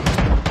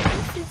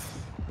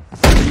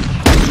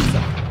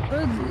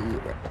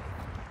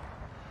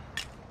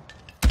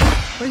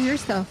 Where's your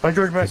stuff? By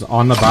George Bush. It's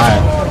on the buy.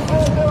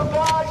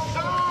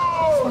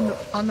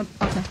 On the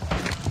okay.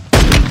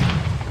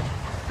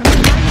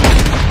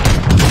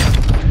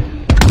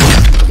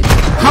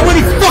 How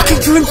many fucking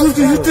times have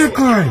you hit that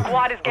guy?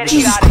 Squad is getting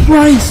Jesus out of here.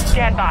 Christ!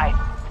 Stand by.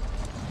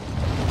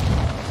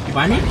 You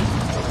buy me?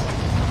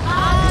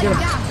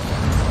 Yeah.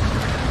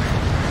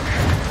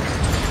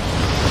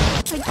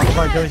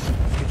 By George.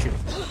 Get you.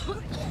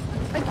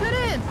 I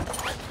couldn't.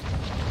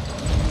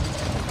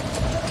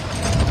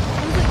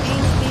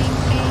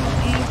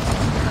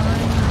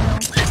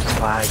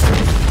 By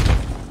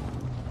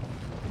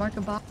Mark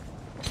a box.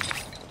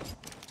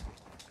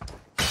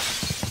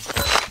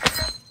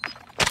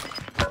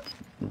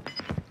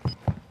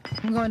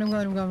 I'm going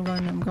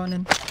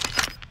in.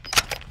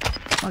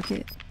 Fuck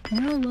it.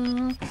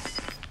 Hello.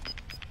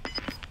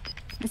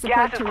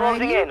 Gas is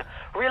closing in.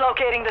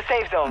 Relocating the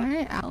safe zone.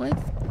 Alright, Alex.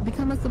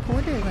 Become a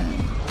supporter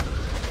then.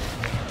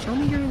 Show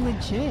me you're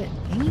legit.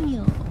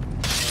 Damn.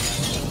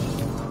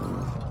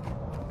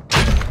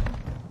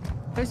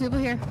 There's people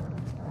here.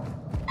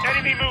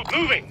 Enemy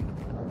moving!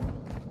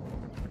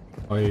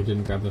 Oh, you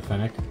didn't grab the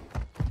Fennec?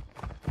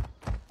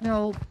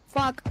 No.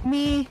 Fuck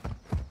me.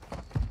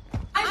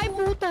 Ay,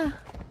 puta.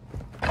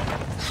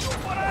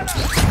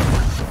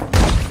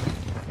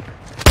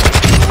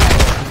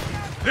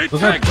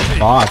 Those are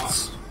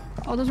bots.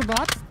 Oh, those are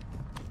bots?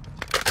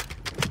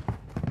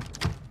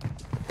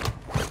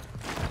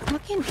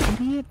 Fucking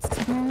idiots,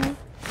 bro.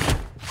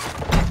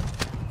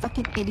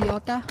 Fucking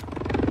idiota.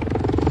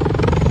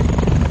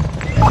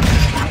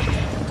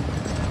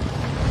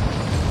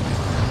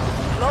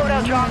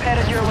 Loadout drop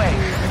headed your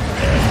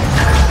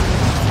way.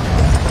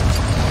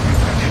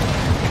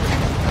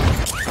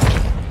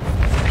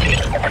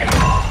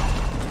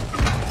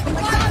 Oh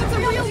my god, it's a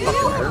real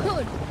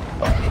dude!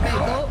 Okay,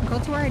 go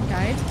to where I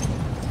died.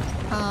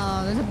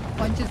 There's a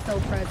bunch of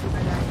soap press where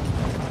I died.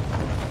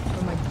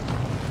 Oh my.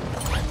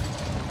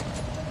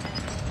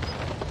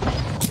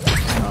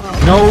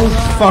 No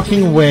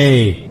fucking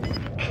way.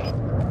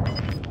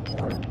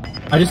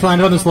 I just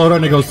landed on this loadout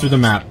and it goes through the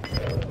map.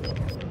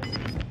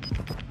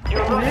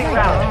 You're losing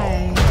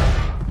ground.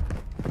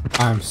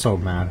 I'm so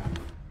mad.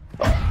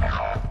 Oh,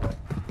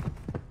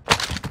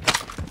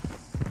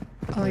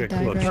 I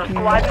died Your right here.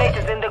 squad mate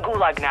is in the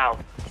Gulag now.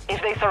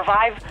 If they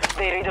survive,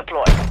 they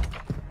redeploy.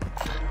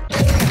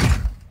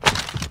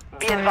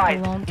 Be Sorry, I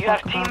advised, won't you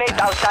have talk about teammates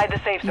that. outside the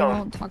safe You zone.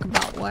 won't talk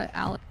about what,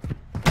 Alex?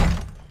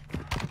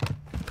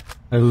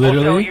 I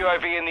literally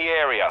UAV in the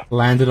area.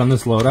 landed on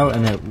this loadout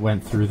and it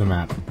went through the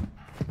map.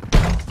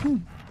 Oh,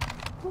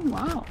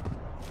 wow.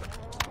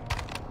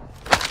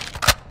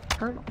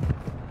 Turtle.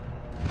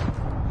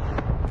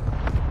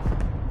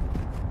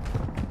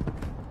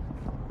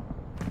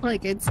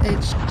 Like it's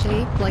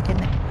shaped like a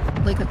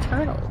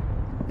turtle,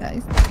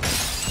 guys.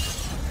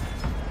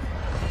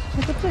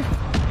 Look at this.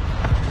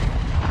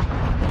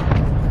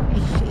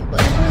 It's shaped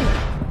like a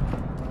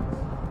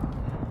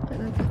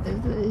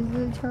is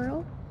it a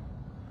turtle?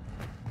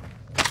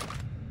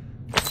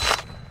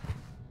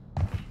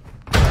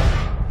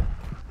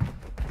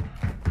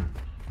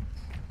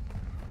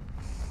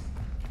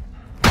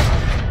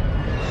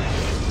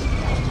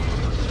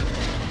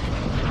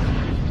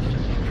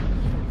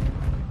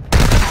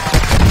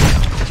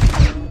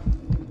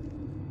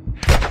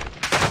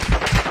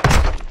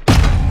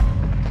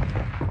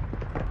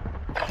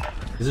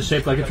 Is it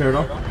shaped like a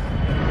turtle?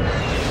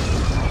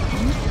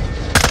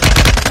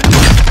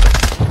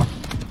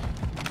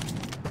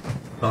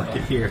 Oh, I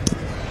can hear.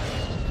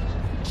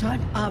 Shut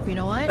up, you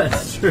know what?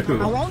 That's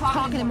true. I won't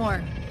talk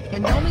anymore.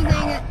 And don't be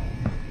saying it.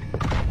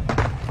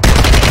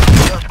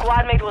 Your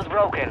squad mate was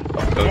broken.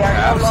 Those They are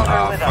tabs? no longer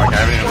Oh, with fuck, I us.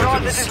 haven't even You're looked on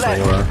at this the is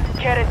left.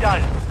 score. Get it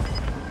done.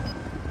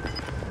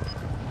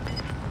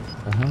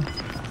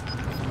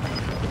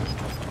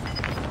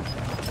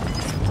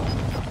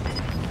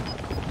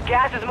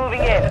 Gas is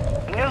moving in.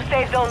 New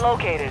safe zone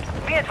located.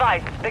 Be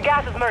advised, the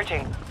gas is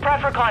merging.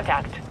 Prep for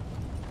contact.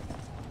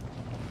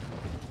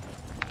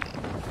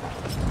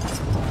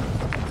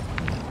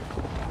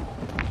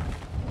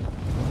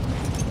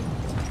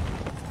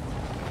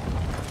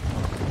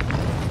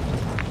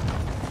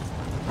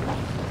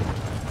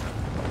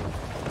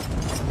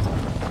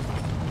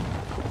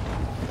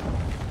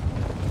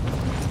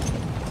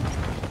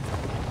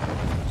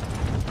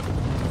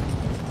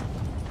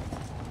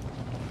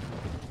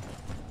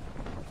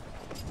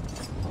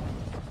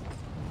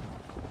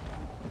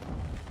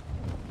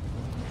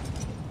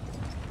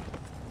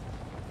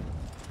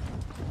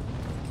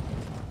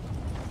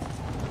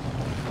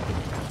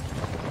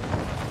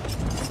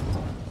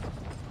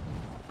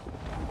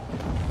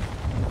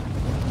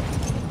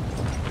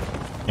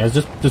 Yeah,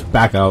 just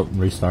back out and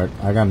restart.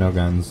 I got no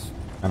guns.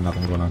 I got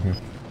nothing going on here.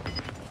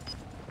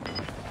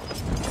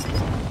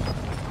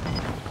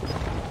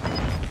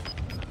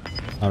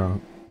 I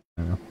don't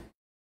know.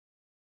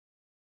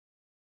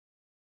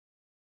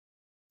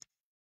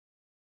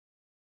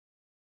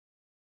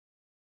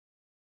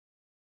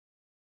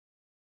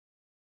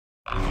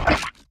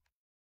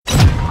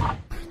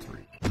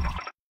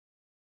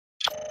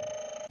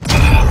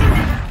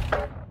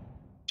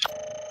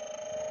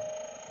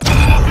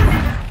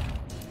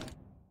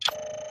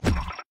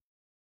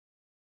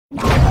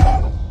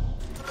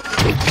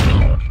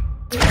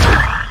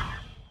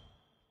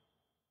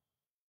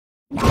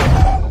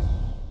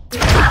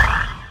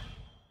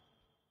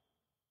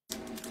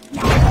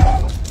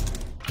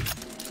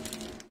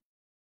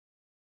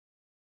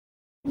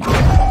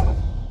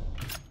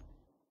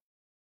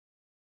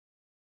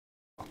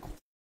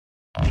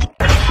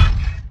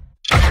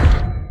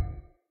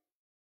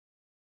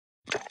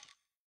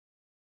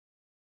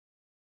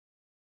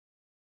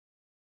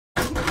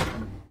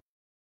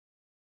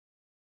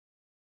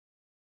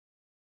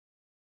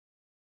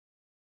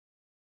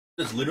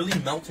 It's literally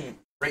melting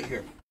right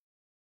here.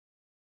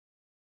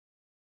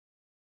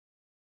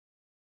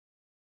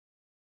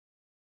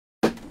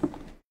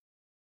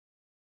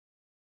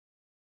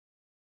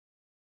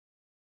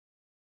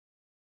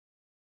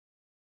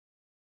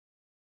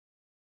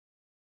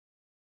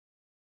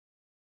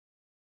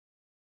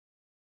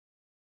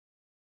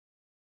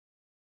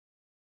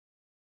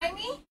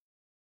 Me?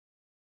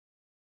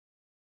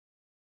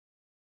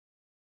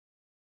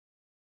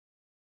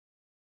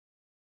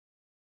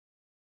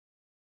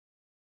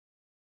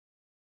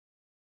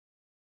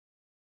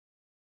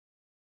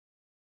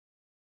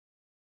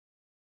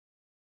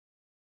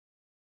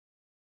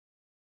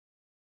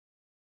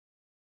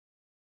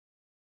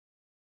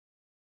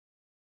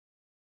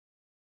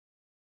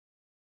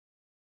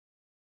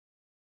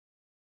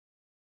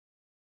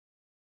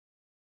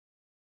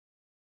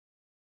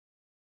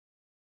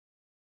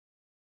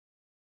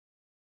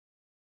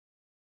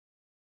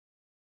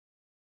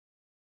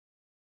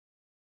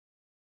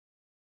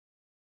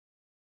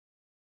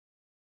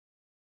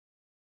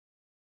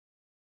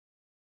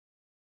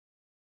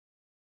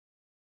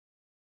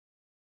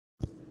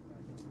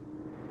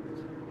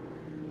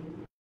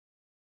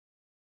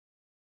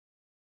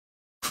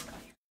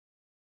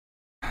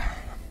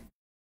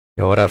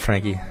 Yo, what up,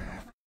 Frankie?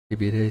 Happy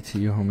B-Day to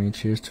you, homie.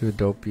 Cheers to a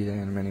dope B-Day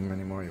and many,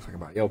 many more. You talking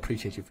about? Yo,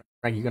 appreciate you,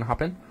 Frankie. You gonna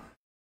hop in?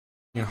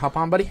 You gonna hop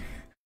on, buddy?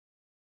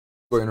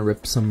 We're gonna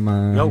rip some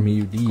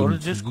MUD. Go to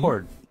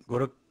Discord. Go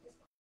to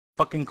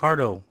fucking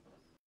Cardo.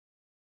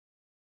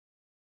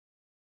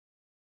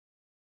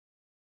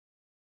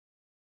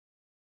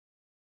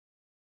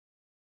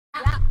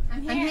 Yeah,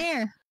 I'm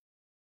here.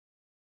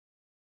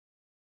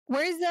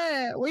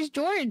 Where's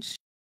George?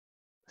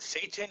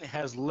 Satan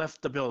has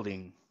left the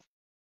building.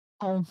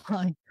 Oh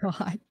my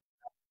god.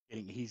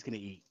 He's gonna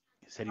eat.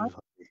 He said he was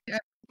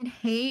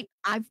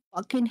I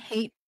fucking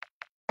hate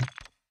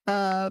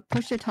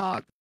push to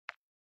talk.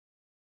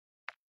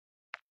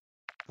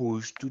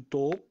 Push to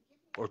talk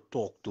or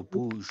talk to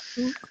push.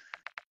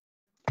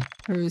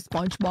 Or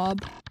SpongeBob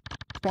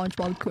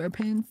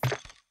SquarePants.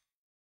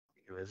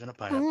 He lives in a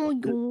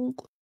pineapple.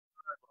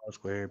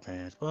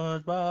 SquarePants,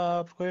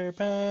 SpongeBob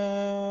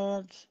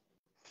SquarePants.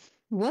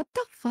 What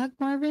the fuck,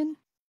 Marvin?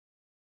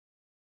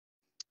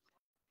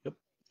 Yep,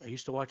 I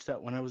used to watch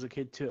that when I was a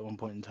kid too. At one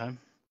point in time.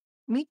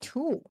 Me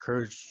too.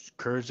 Courage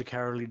the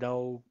Cowardly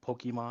Dog,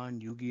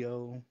 Pokemon,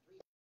 Yu-Gi-Oh,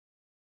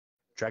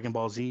 Dragon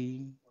Ball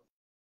Z.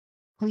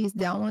 Please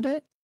download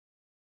it.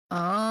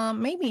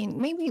 Maybe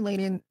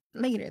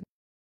later.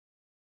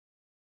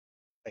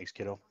 Thanks,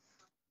 kiddo.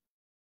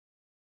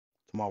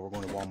 Tomorrow we're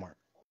going to Walmart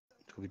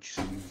to go get you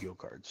some Yu-Gi-Oh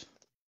cards.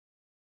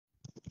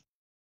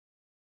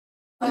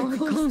 Oh,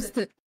 closed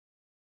it.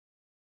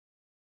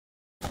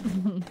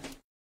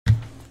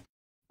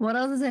 What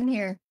else is in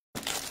here?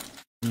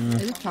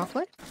 Is it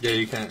chocolate? Yeah,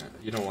 you can't.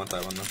 You don't want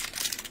that one though.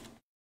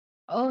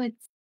 Oh,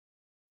 it's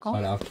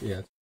Out,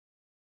 yeah.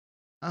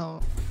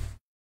 Oh.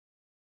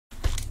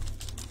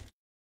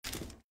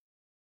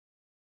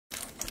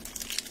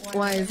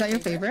 Why is that your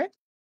favorite?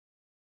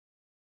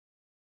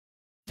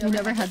 You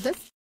never had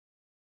this?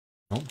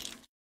 No.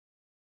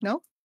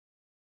 No?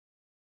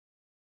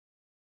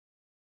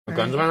 What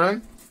guns am I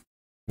running?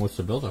 What's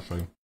the build? I'll show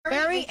you.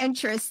 Very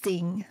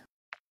interesting.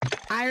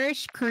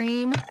 Irish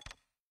cream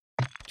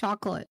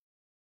chocolate.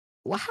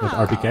 Wow. With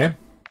RPK?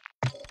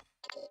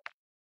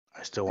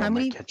 I still want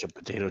my ketchup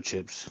potato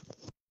chips.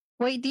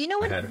 Wait, do you know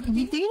what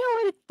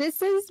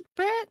this is,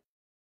 Brett?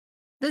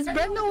 Does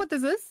Brett know what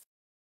this is?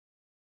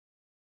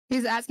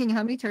 He's asking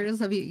how many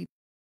turtles have you eaten?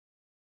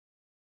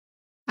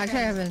 Actually,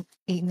 I haven't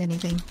eaten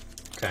anything.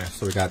 Okay,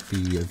 so we got the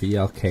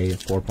VLK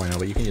 4.0,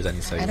 but you can use any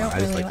set you want. I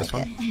just really like this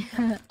one.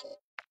 it.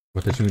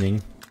 With the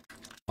tuning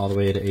all the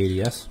way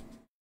to ADS.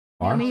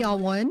 How many y'all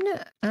won?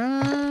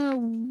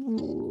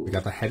 We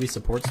got the heavy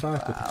support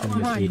stock with the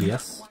tuning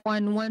ADS.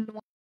 One.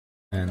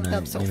 And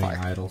then aiming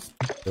idle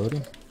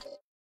stability.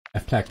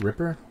 FTAC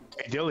Ripper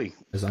Hey, Dilly.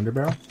 is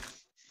underbarrel.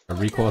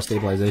 Recoil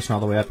stabilization all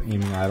the way up.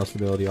 Aiming idle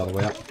stability all the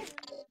way up.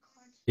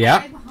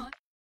 Yeah.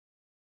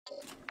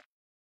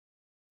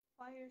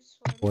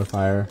 Four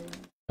fire.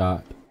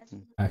 Got.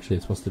 Actually,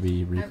 it's supposed to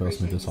be recoil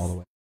smoothness all the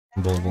way.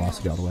 And bullet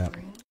velocity all the way up.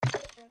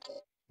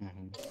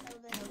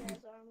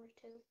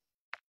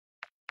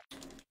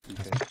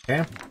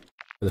 Okay.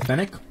 For the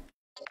Fennec.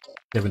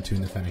 We haven't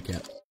tuned the Fennec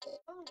yet.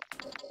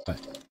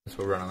 But That's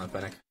what we're running on the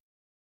Fennec.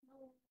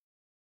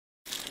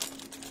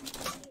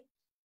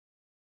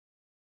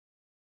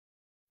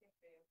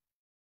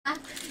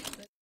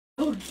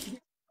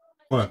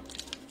 what?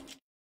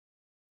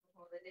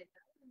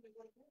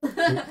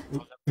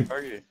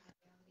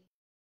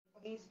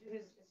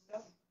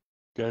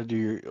 Gotta do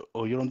your.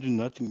 Oh, you don't do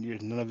nothing.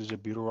 None of his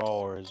albuterol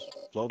or his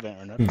flow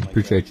vent or nothing. Like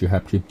Appreciate you,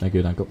 Hepchi. Thank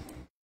you, Danko.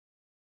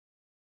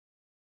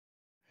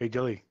 Hey,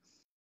 Dilly.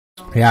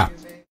 Yeah.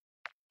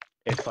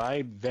 If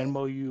I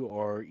Venmo you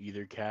or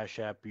either Cash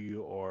App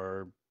you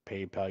or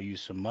PayPal you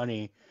some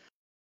money,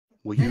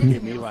 will you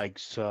give me like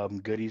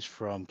some goodies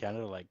from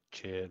Canada, like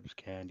chips,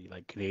 candy,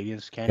 like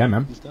Canadians candy Yeah,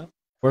 man. and stuff?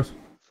 Of course.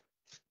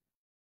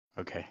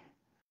 Okay.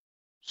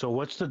 So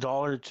what's the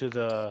dollar to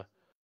the?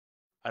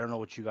 I don't know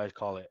what you guys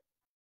call it.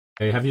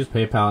 Yeah, you have to use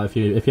PayPal. If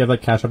you have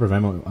like Cash App or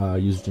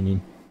Venmo, use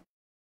Janine.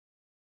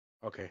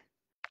 Okay.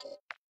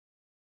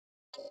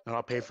 And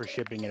I'll pay for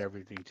shipping and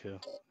everything too.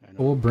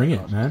 We'll bring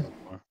it, man.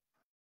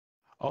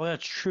 Oh,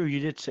 that's true. You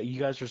did say you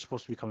guys are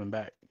supposed to be coming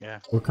back. Yeah.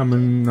 We're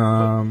coming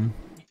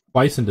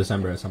twice in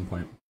December at some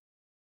point.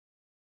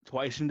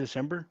 Twice in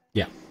December?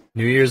 Yeah.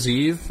 New Year's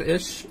Eve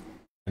ish,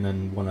 and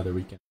then one other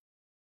weekend.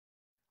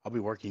 I'll be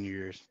working New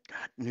Year's.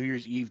 God, New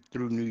Year's Eve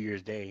through New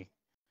Year's Day.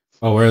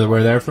 Oh,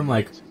 we're there from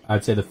like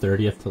I'd say the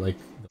 30th to like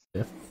the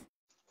 5th,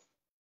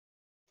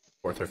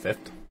 4th or 5th.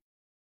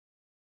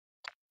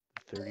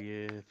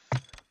 30th.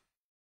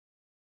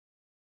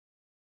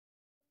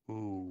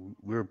 Ooh,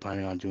 we were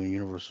planning on doing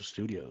Universal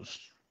Studios.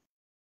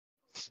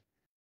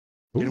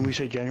 Ooh. Didn't we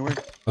say January?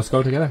 Let's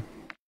go together.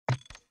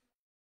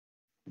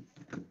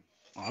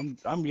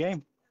 I'm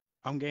game.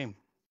 I'm game.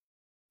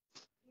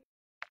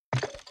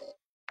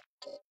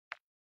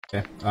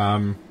 Okay.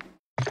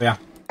 Yeah.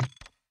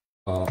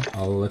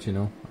 I'll let you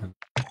know.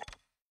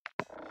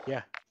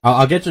 Yeah.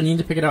 I'll get Janine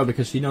to pick it out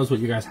because she knows what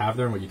you guys have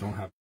there and what you don't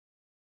have.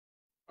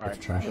 All right.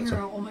 Trash it,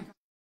 so. Oh my god.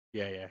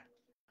 Yeah.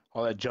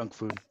 All that junk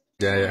food.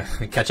 Yeah.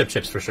 Ketchup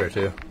chips for sure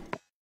too.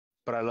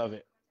 But I love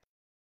it.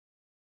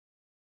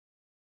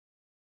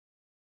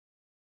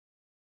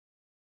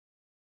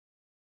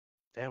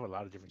 They have a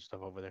lot of different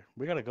stuff over there.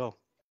 We gotta go.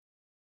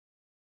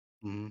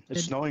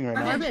 It's snowing right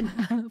now.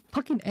 Marvin,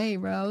 fucking A,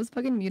 bro. I was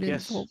fucking muted.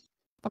 Yes. Whole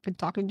fucking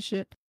talking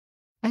shit.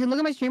 I can look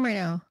at my stream right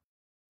now.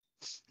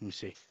 Let me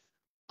see.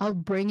 I'll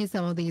bring you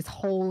some of these.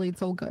 Holy, it's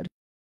so good.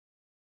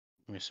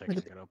 Give me a second.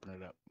 I gotta open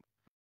it up.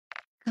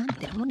 God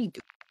damn, what do you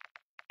do?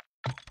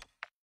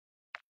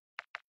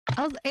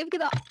 I was able to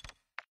get up.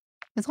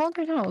 This whole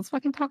entire time I was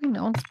fucking talking.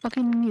 I was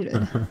fucking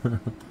muted.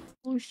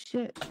 Oh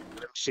shit.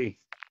 Let me see.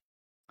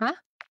 Huh?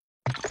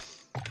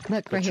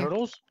 Look, The right here.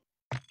 turtles?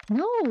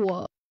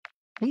 No.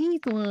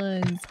 These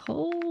ones.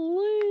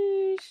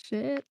 Holy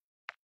shit.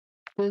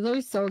 These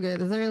are so good.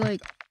 These are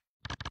like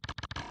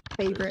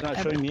favorite. It's not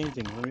ever. showing me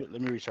anything.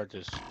 Let me restart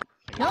this.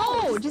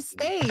 No, just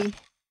stay.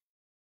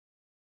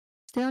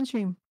 Stay on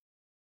stream.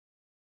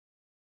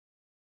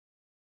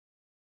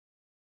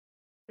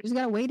 We just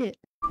gotta wait it.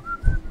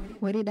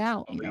 Wait it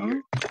out, you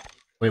know?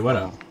 Wait, what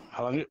up?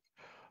 How long?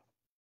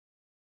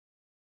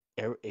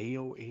 Arrow?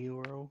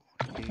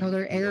 No,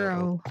 they're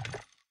arrow.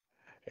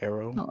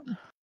 Arrow?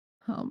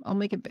 I'll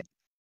make it big.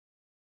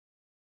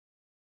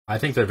 I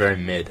think they're very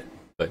mid,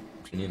 but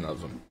Janine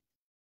loves them.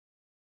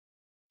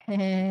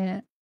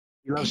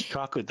 He loves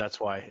chocolate, that's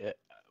why.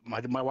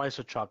 My wife's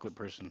a chocolate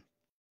person.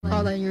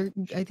 Oh, then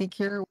I think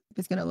your wife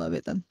is gonna love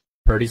it then.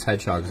 Purdy's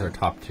hedgehogs are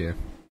top tier.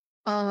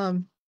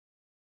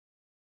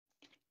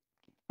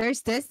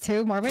 There's this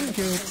too, Marvin, if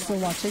you're still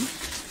watching.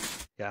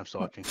 Yeah, I'm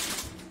still watching.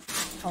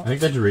 I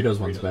think the Doritos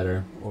one's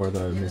better, or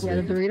the Miss Yeah,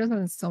 the Bacon. Doritos one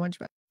is so much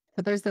better.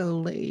 But there's the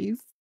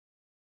Lay's.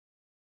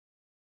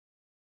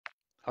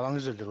 How long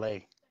is the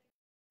delay?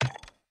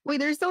 Wait,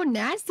 they're so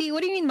nasty.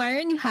 What do you mean,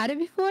 Myron? You had it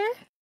before?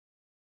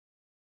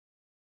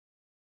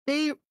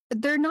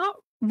 They're not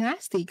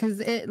nasty because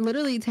it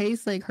literally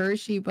tastes like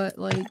Hershey, but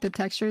like the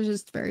texture is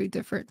just very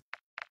different.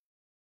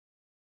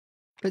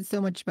 But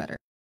so much better.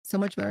 So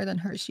much better than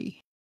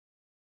Hershey.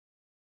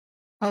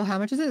 Oh, how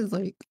much is it? It's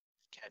like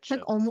Ketchup.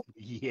 like almost.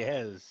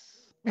 Yes.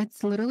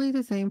 It's literally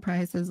the same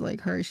price as like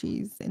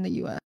Hershey's in the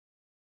US.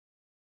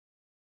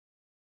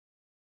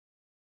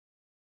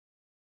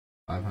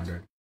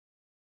 500.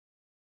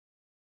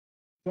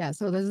 Yeah,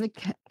 so there's the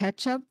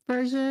ketchup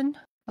version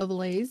of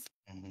Lay's,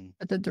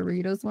 but the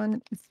Doritos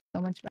one is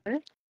so much better.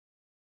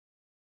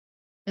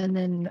 And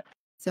then,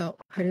 so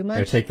pretty much.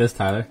 Here, take this,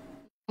 Tyler.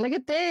 Look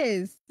at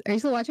this. Are you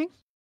still watching?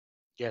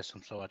 Yes,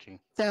 I'm still watching.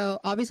 So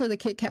obviously the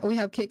Kit Kat, we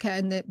have Kit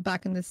Kat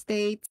back in the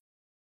States.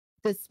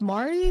 The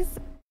Smarties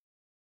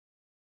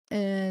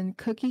and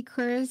Cookie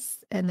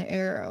Crisp and the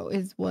Arrow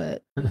is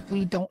what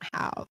we don't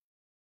have.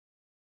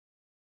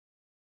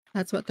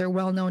 That's what they're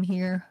well known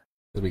here.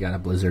 We got a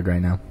blizzard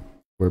right now.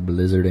 We're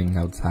blizzarding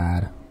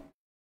outside.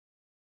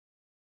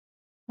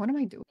 What am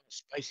I doing?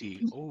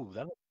 Spicy. Oh,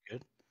 that looks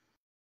good.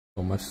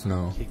 So much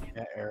snow. Kicking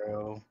that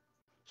arrow.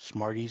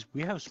 Smarties.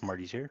 We have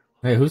Smarties here.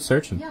 Hey, who's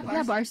searching? Yeah,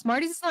 but our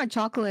Smarties is not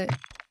chocolate.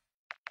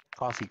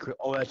 Coffee.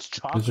 Oh, that's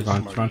chocolate. Is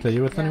Javante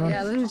you with anyone?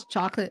 Yeah, this is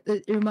chocolate.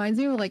 It reminds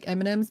me of like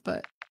M&M's,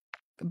 but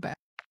bad.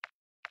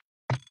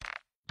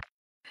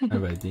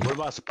 What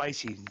about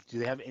spicy? Do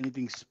they have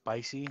anything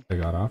spicy? They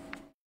got off.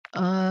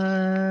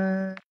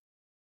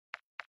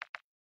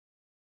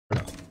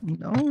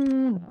 No,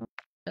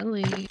 not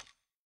really.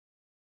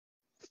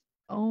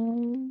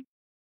 Oh.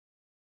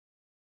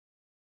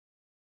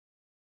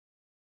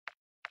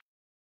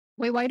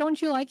 Wait, why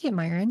don't you like it,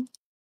 Myron?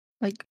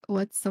 Like,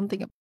 what's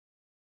something?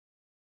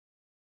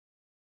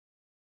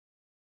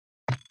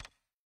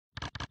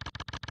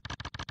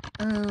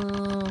 What's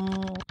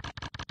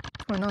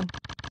going on?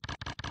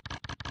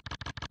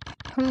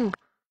 Who?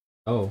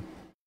 Oh.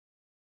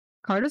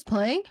 Carter's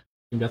playing?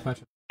 Team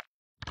deathmatch.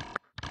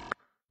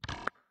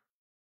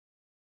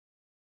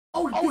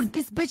 Oh,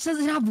 this bitch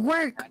doesn't have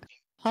work.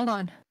 Hold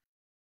on.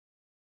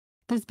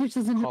 This bitch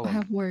doesn't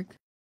have work.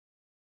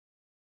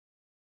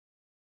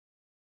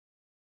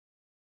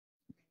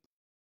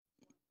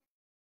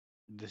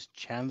 This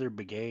Chandler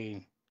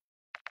Begay.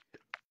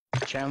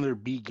 Chandler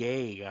B.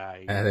 Gay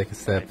guy. Yeah, they can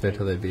stay up there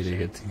till they beat a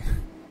good team.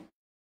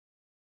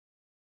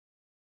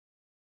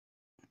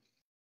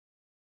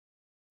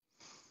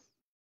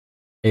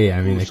 Hey,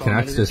 I mean, the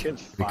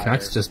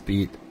Canucks just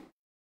beat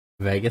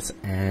Vegas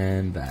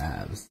and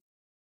Avs.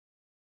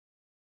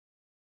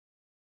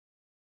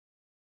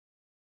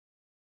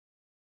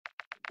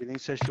 She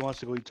says she wants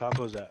to go eat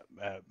tacos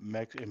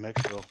in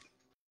Mexico.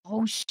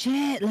 Oh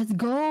shit! Let's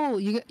go.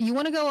 You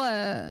want to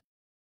go?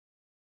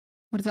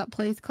 What is that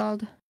place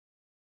called?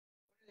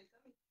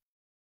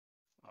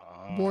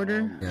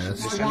 Border. Yeah,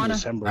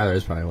 December.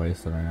 There's probably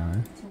wasted right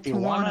now.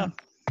 Tijuana.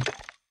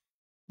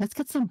 Let's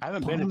get some. I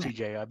haven't been to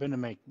TJ. I've been to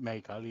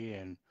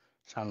Mexicali and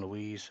San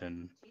Luis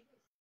and.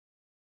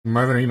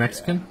 Marvin, are you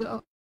Mexican?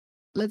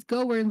 Let's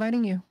go. We're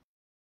inviting you.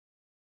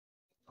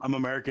 I'm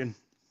American.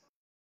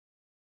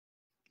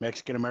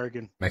 Mexican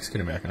American. Mexican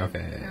American.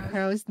 Okay. Yeah.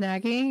 Pro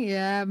snacking.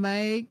 Yeah,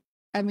 Mike.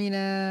 I mean,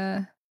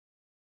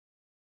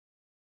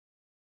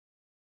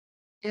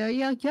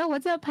 Yo,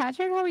 what's up,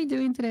 Patrick? How are we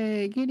doing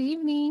today? Good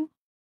evening.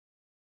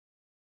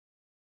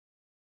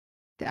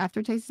 The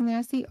aftertaste is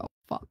nasty. Oh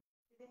fuck.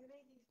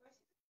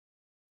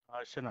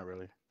 Shit, not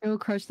really. It will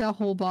crush that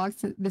whole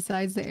box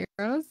besides the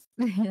arrows.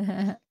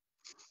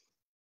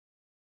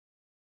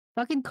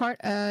 Fucking Cart.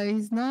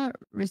 He's not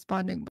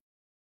responding.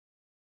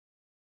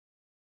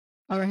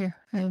 Oh, right here.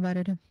 I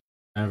invited him.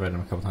 I invited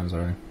him a couple times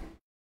already.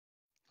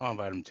 I'll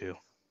invite him too.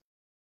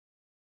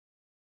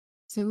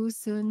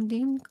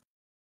 Susundin.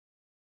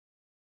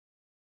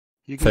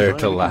 Third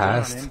to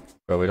last.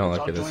 Bro, we don't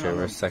look at this here.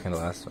 We're second to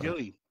last.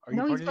 Gilly, are you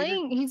No,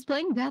 he's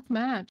playing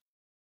deathmatch.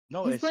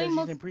 No, it says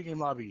he's in pregame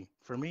lobby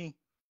for me.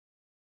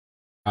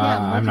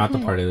 I'm not the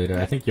party leader.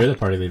 I think you're the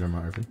party leader,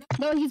 Marvin.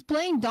 No, he's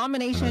playing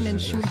domination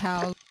and shoot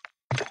house.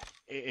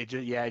 It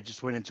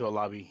just went into a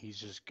lobby. He's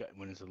just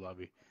went into the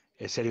lobby.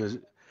 It said he was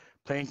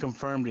playing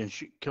confirmed and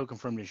kill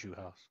confirmed in shoot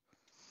house.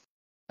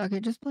 Okay,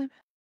 just play.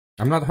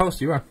 I'm not the host.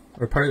 You are.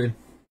 Or party leader.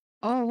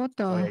 Oh, what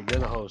the? Oh, yeah, you're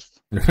the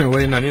host. I've been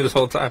waiting on you this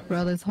whole time.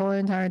 Bro, this whole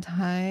entire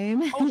time.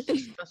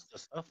 That's the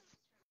stuff.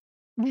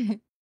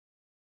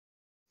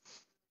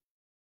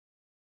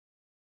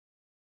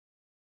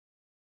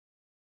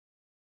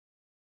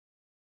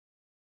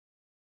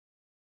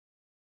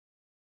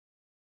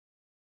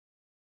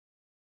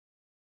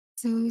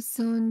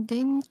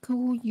 Susundin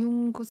ko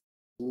yung gusto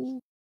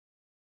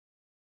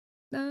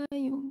na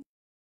yung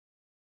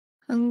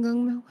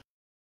hanggang na.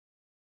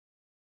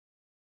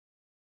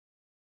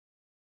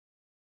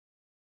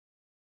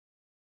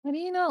 How do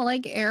you not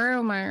like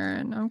Arrow,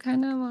 Myron? I'm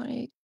kind of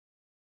like,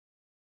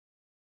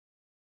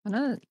 I'm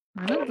not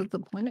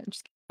disappointed.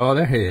 Oh,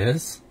 there he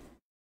is.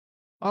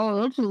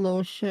 Oh, that's a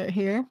little shit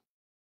here.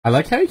 I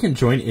like how you can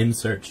join in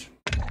search.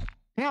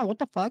 Yeah, what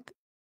the fuck?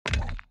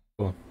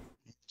 Cool.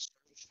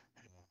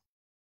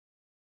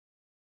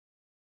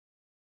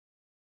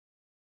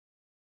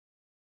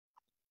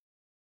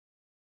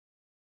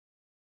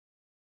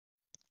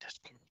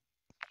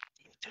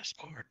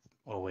 Discord.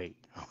 Oh wait,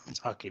 I'm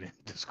talking in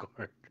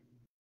Discord.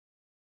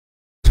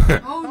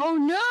 Oh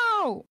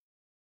no!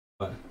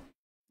 What?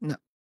 No.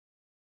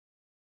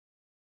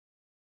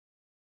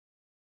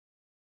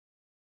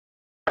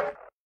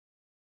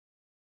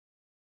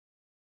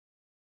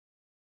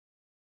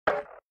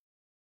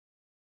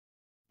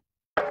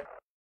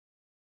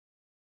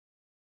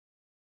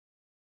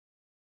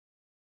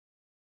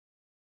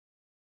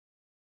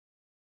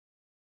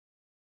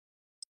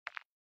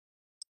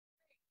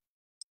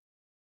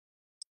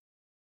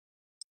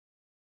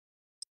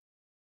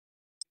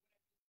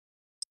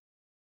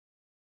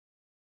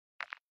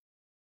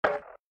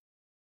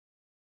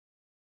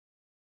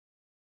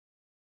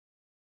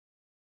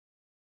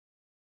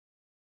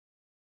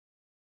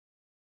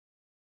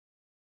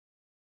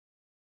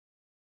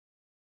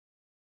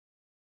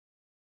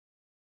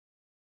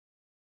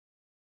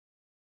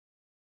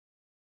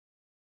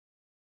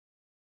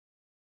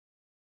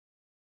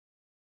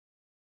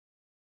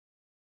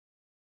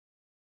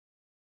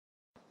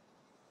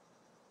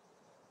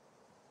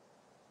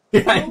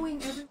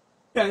 Following every.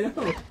 Yeah, I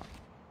know.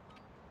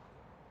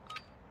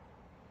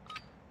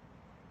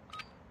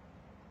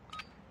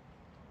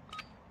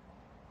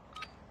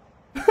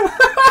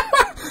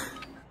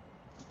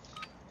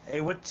 Hey,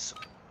 what's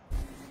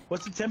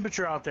the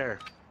temperature out there?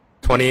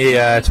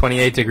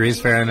 28 degrees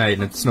Fahrenheit,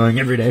 and it's snowing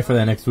every day for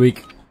the next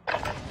week.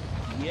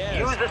 Yes.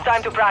 Use this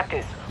time to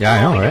practice. Yeah,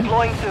 I know, We'll be right?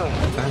 deploying soon.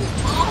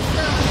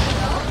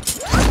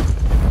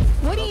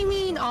 What do you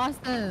mean,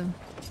 awesome?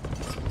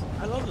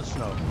 I love the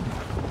snow.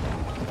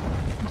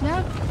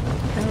 Yeah.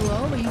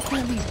 Hello, but you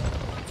can't be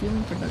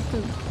feeling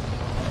productive.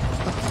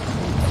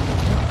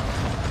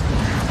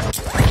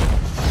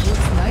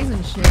 Looks nice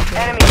and shit. But...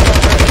 Enemy.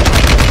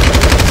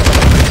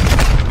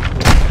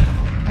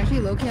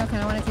 Actually, low-key, I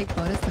kind of want to take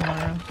photos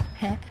tomorrow.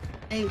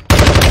 Hey,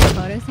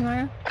 photos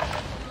tomorrow?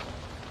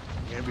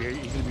 He's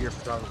gonna be your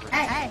photographer.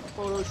 Hey.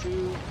 Photo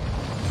shoot.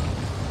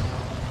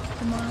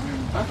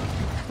 Tomorrow.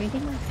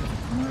 Waiting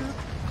tomorrow.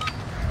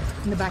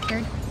 In the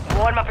backyard.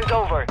 Warm-up is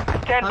over.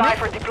 Stand by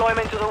for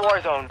deployment to the war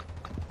zone.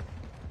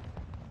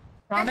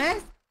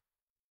 Promise?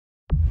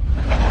 You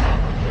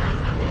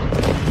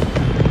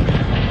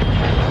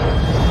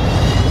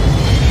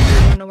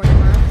wanna work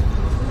tomorrow?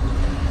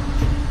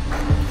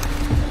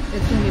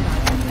 It's gonna be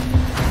bad.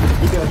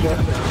 It's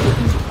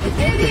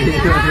gonna be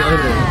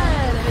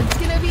bad! It's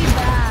gonna be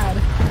bad!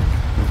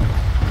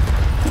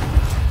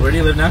 Where do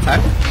you live now, Ty?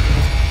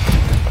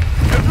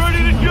 Get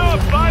ready to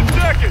jump! 5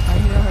 seconds! I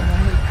know her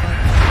mom is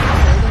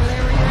over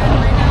there where you're at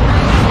right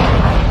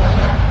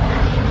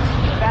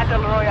now,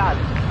 Battle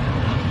Royale.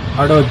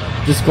 Ardo,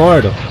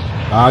 Discord.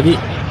 Doggy.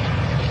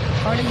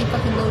 Ardo, you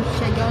fucking little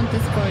shit. Go on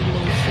Discord,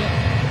 little shit.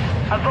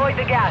 Avoid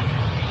the gas.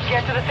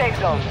 Get to the safe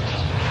zone.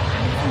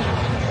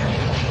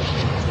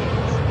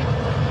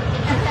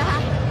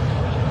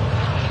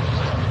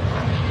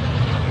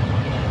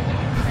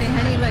 Hey,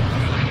 honey, look.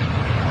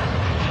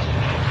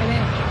 Hey,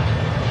 man.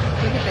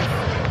 Look at this.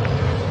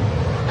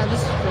 I have a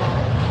straw.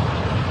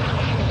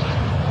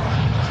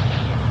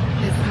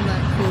 Isn't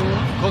that cool?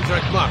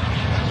 Contract mark.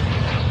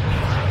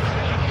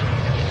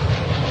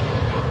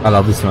 I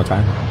love the snow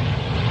time.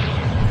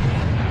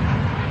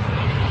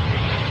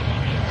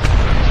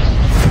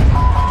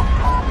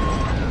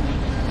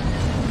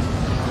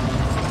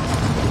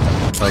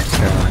 South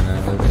Carolina, I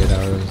live 8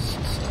 hours.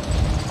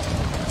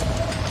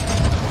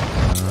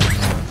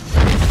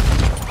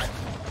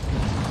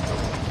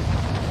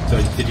 So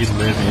did you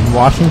live in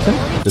Washington?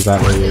 Is that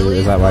where you?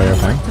 Is that why you're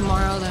saying?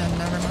 Tomorrow, then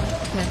never mind.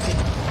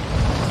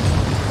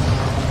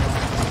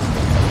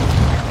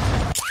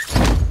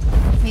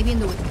 Maybe in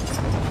the week.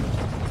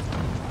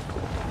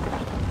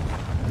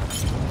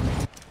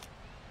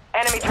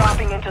 Enemy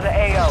dropping into the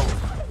AO.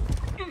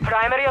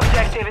 Primary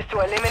objective is to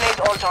eliminate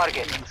all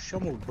targets.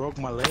 Someone broke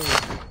my leg.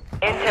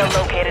 Intel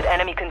located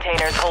enemy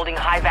containers holding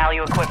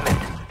high-value equipment.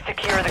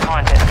 Secure the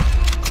contents.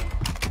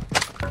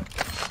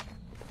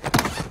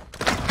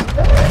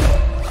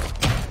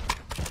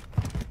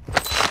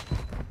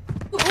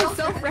 Oh,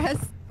 so fresh.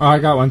 Oh, I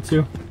got one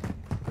too.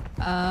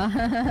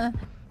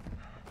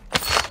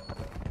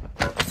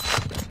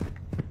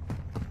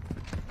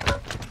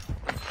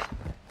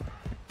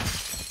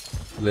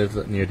 Live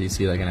near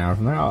DC, like an hour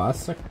from there. Oh, that's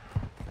sick.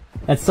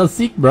 That's so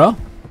sick, bro.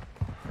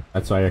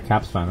 That's why you're a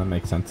Caps fan. That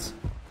makes sense.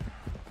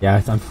 Yeah,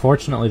 it's,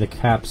 unfortunately the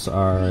Caps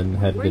are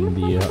headed in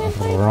the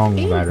wrong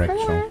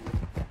direction.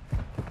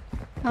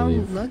 How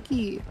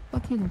lucky.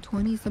 Fucking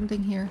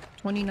 20-something here.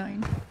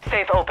 29.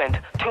 Safe opened.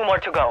 2 more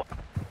to go.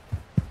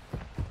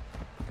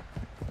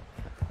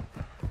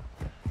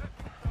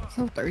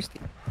 So thirsty.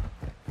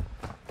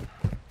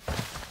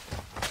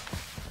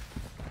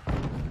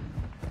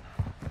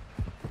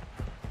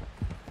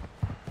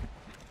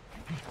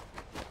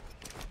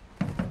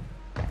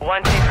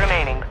 One safe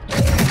remaining.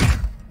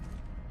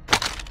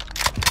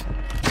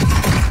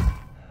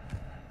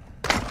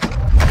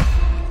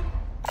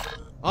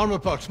 Armor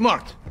box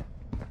marked.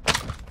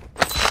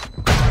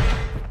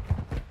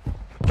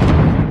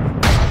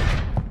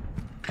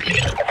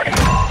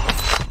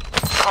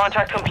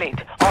 Contract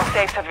complete. All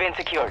safes have been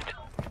secured.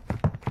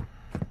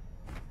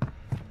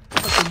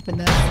 Fucking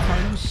finesse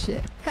kind of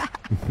shit.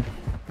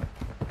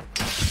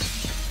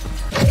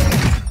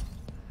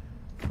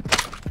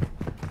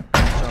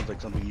 Sounds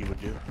like something you would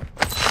do.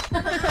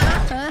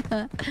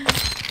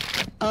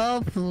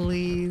 Oh,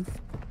 please.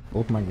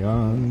 Both my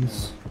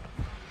guns.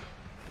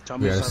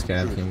 We got a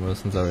scav team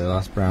Wilson's already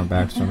lost. Brown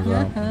Backstrom's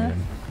out. Yeah.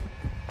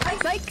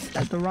 Psych!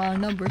 That's the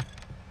wrong number.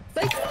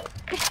 Psych!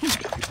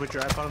 You put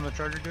your iPod on the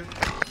charger, dude?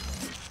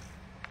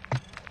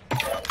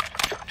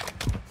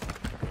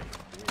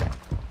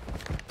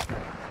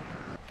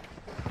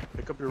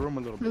 Pick up your room a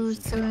little bit.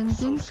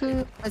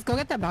 Let's go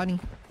get that bounty.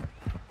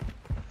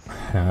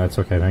 Yeah, that's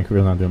okay.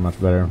 Vancouver's not doing much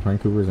better.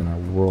 Vancouver's in a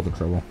world of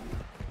trouble.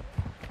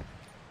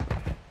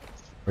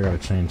 We gotta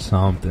change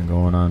something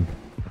going on.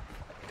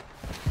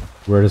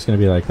 We're just gonna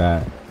be like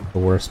that. The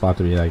worst spot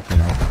to be like, you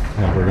know,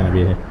 and we're gonna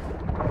be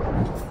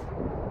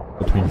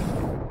between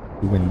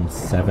 2 and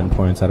 7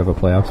 points out of a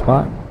playoff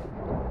spot.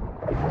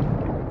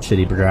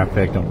 shitty draft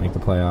pick, don't make the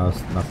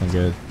playoffs, nothing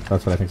good.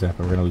 That's what I think's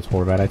happening. We're gonna lose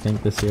Horvat, I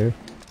think, this year.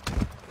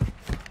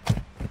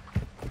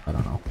 I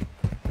don't know.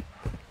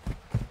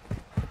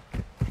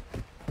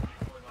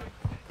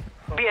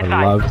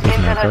 I love his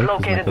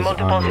network. His network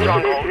is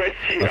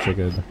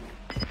unreal.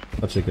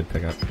 Such a good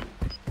pickup.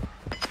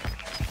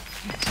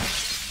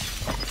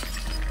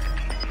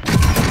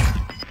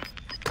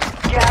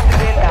 Gas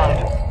is inbound.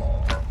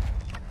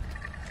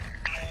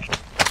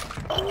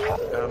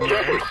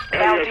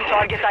 Bounty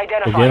targets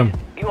identified. Get him.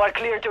 You are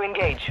clear to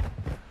engage.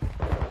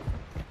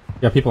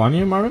 You got people on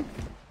you, Marvin?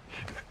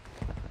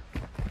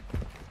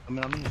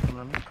 Coming on me, coming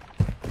on me.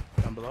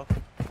 Down below.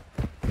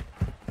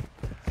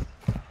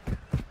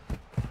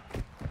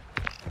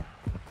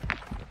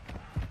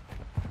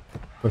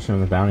 Pushing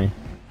him the bounty.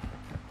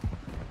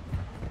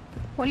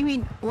 What do you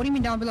mean? What do you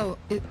mean down below?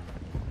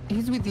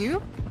 He's with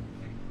you?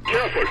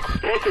 Careful!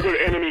 Possible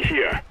enemy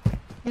here.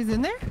 He's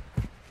in there?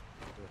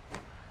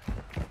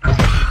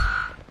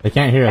 They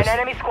can't hear us. An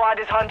enemy squad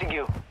is hunting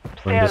you.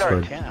 We're in Stay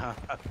alert. Discord.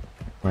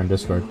 We're in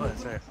Discord.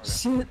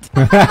 Shit.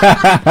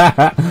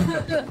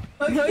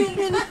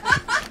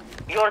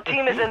 Your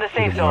team is in the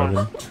safe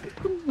zone.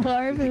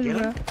 Marvin,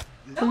 bro.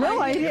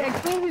 No, I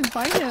couldn't even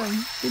find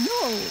him.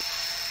 No,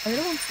 I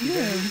don't see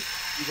him.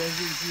 You guys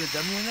didn't see a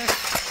dummy in there?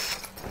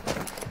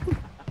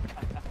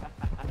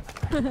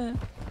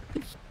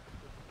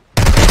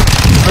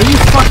 Are you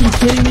fucking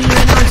kidding me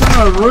right now? It's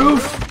on a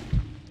roof?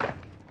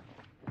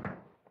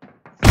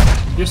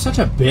 You're such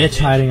a bitch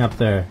hiding up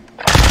there.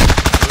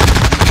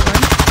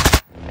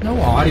 No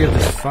audio of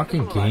this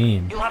fucking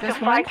game. You have to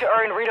fight to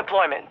earn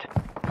redeployment.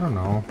 I don't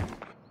know.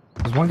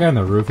 There's one guy on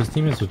the roof. His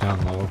teammates are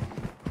down low.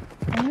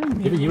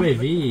 Get a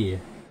UAV.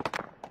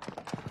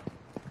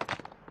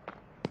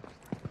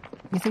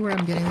 You see where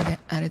I'm getting the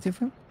attitude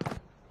from?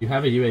 You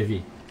have a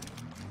UAV.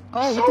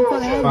 Oh, what the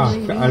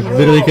fuck? Fuck, I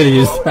literally could have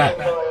used that.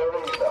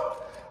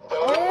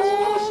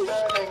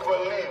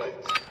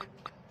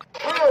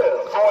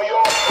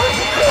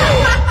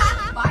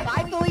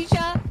 Bye,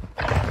 Felicia.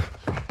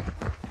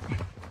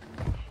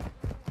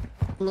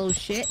 Little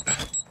shit.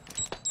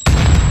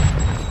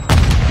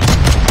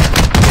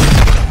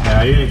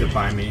 Yeah, you need to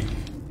find me.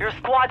 Your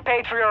squad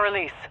paid for your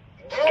release.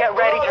 Get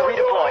ready to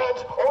redeploy.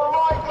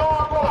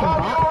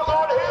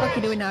 What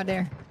you doing out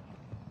there?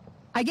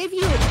 I gave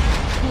you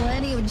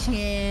plenty of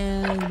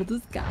chance with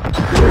this guy.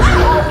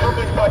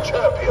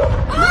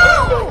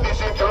 Oh!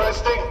 This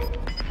interesting.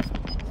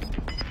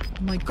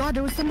 Oh my god,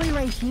 there was somebody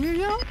right here,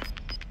 yo?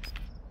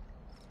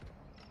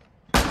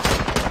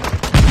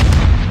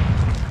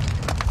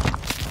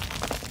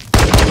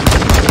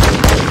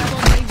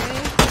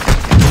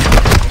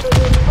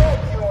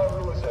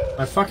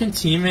 My fucking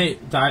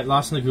teammate died,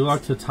 lost in the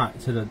gulag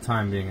to the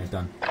time being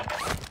done.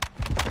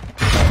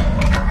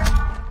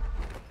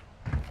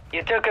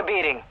 You took a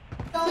beating.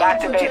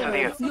 Back to base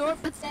with you. Your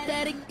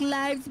pathetic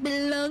lives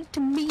belong to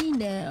me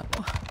now.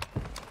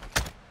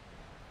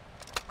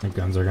 The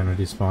guns are gonna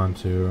despawn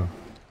too.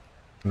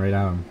 Right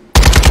at him.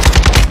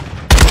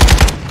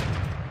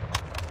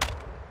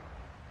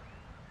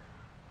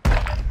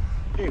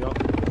 Here you go.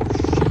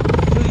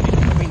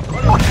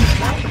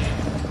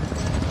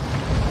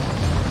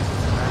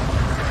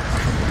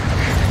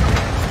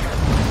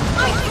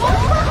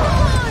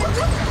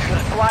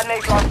 Squad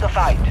mates lost the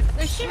fight.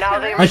 Now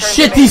they My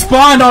shit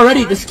despawned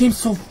already! This game's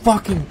so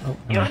fucking... Oh,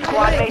 Your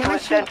squad mate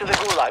was sent to the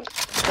gulag.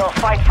 They'll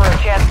fight for a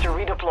chance to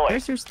redeploy.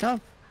 Where's your stuff?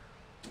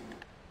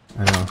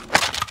 I know.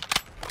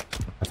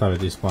 I thought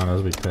it despawned, I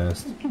was be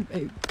pissed.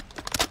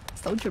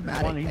 So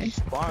dramatic. He's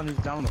spawned, he's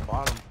down the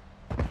bottom.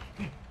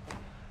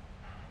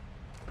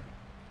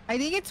 I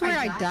think it's where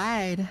I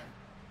died.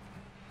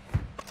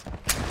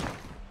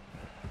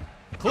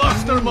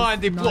 Cluster mine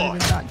Not deployed. even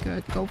that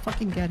good. Go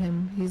fucking get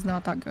him. He's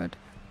not that good.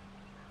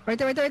 Right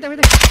there, right there, right there,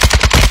 right there.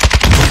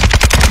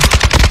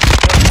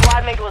 Your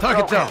squad mate was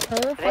Target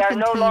broken. down. They are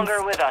no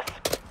longer with us.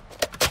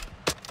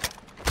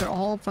 They're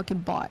all fucking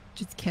bot,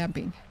 just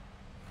camping.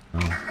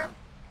 Oh.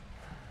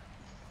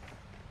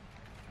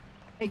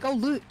 Hey, go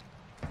loot.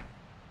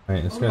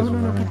 Wait, this Oh, guy's no,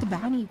 running. get the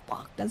bounty.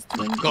 Fuck, that's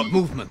 20. Got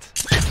movement.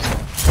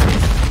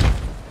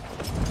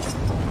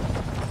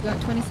 You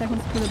got 20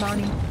 seconds for the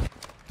bounty.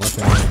 What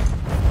the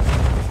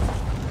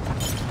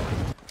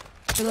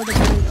Below the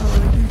bounty. Oh,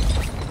 right here.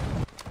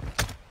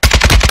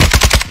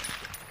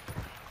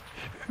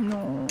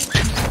 No.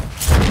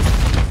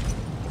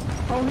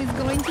 Oh, he's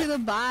going to the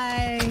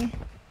buy.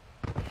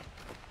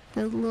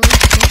 The little.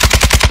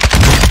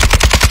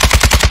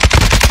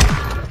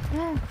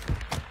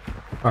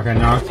 Fuck, I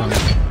knocked him.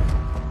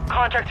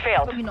 Contract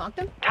failed. Oh, you knocked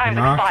him? I Time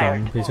knocked expired.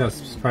 him.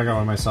 He's probably got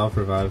one of my self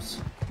revives.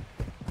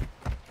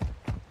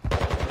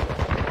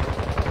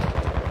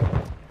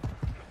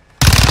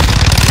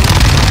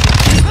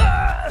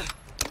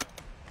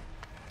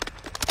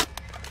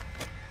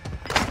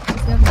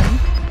 Does he have money?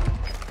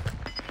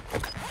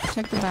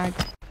 Check the bag.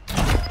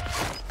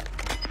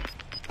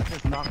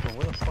 Just knocked him.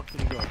 Where the fuck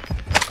did he go?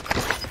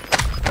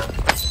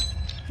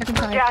 Check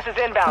inside. Gas is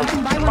inbound. You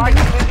can buy one, Mark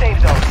baby. the new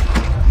safe zone.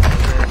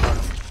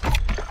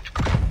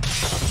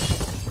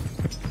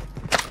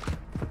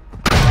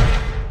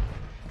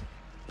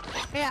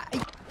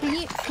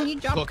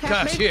 drop Got cap,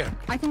 cash maybe? here.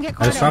 I can get I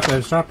caught just dropped it. up. I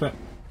just dropped it.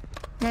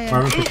 Yeah.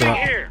 Marvin picked it up.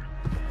 Here.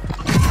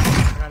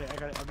 I got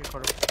it. I'll get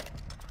quarter.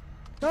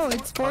 No,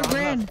 it's $4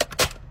 grand.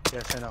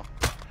 Yes, I know.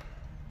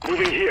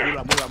 Moving here.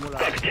 Mula.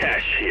 Got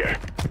cash here.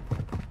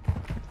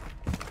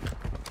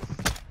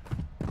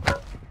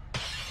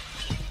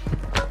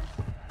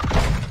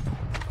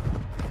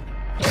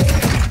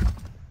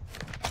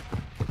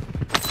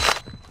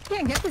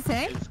 Can't get this,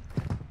 eh?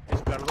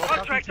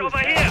 Contract over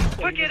here.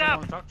 Pick it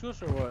up. Talk to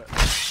us or what?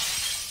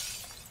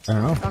 I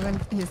don't know.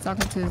 He's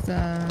talking to his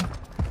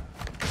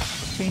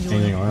change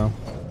Changing oil.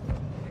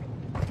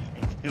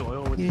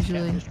 Oil with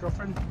Usually. his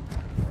girlfriend?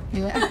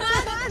 Yeah. Not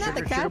the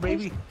Sugar catfish.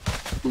 baby?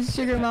 His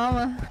sugar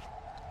mama.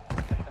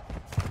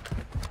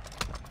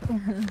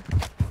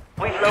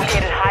 We've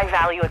located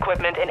high-value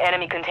equipment in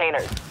enemy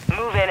containers.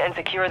 Move in and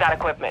secure that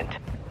equipment.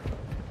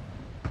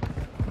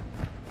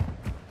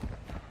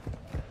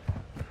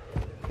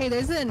 Hey,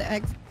 there's an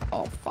X.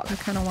 Oh fuck! I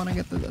kind of want to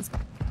get through this.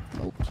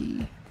 Low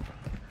key.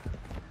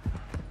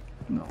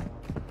 No.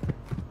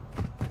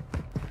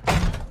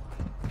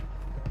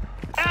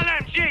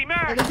 LMG,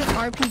 man. There's an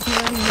RPG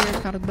over here,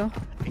 Cardo.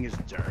 I think it's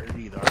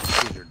dirty. The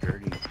RPGs are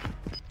dirty.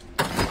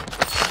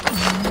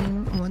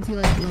 Once he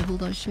like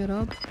leveled that shit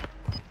up.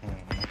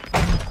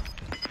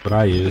 What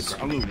I use.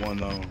 I only one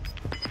though.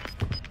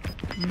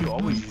 You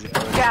always use it.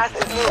 Gas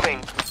is moving.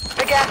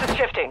 The gas is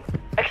shifting.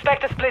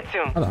 Expect a split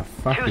soon. How the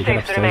fuck do 2 you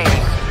get safes upstairs?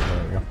 remaining.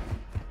 There we go.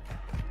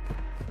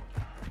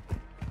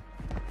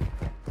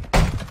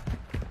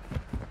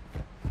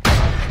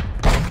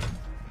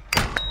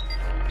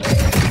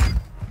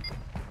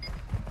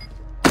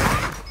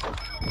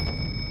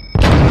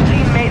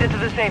 Team made it to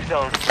the safe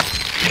zone.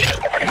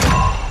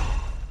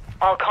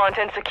 All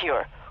content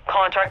secure.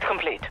 Contract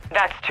complete.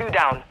 That's 2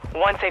 down.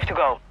 1 safe to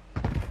go.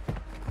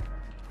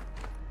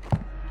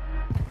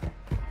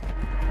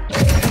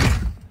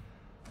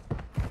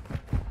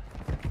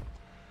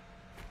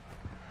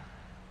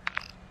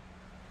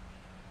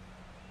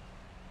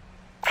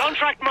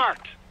 Contract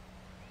marked.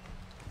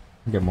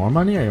 Get more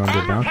money, or you want to do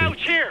a Armor bounty?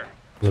 pouch here.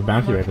 There's a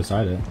bounty right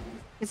beside it.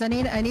 Cause I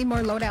need more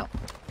loadout.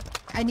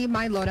 I need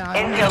my loadout.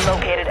 Intel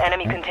located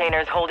enemy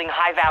containers holding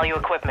high-value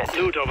equipment.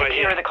 Loot over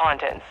Secure here. the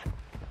contents.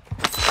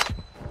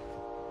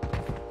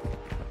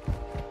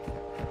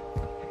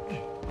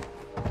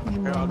 Need Here,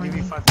 more I'll give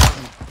you money.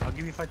 5,000. I'll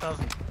give you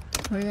 5,000.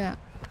 Where you at?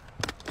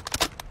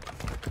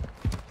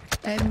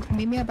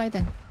 Meet me at by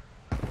then.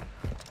 Okay,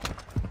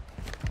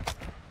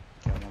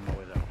 I'm on my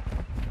way there.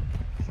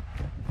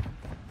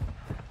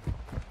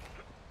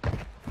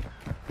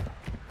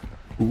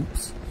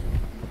 Oops.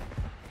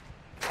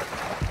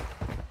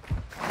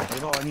 There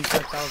you go, I need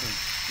 5,000.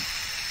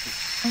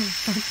 Oh,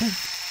 fuck.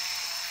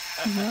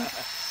 What?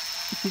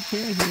 If you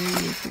can't hear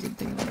you, freaking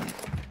thing about it.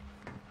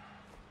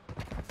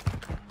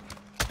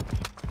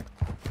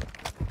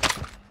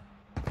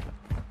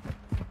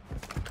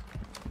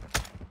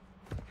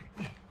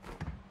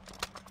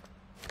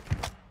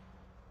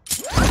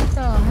 Oh,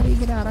 how do you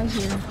get out of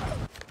here?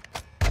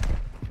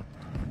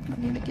 I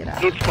need to get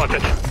out. Loot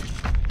spotted.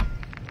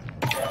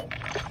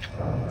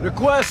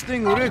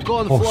 Requesting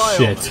recon Oh flyover.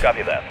 shit.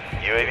 Copy that.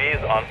 UAV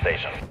is on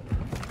station.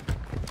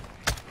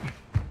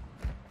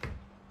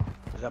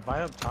 Is that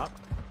buy up top?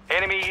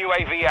 Enemy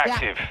UAV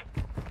active.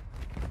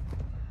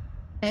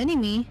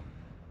 Enemy?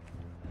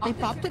 They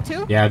popped it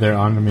too? Yeah, they're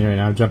on me right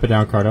now. Jump it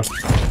down, Cardo.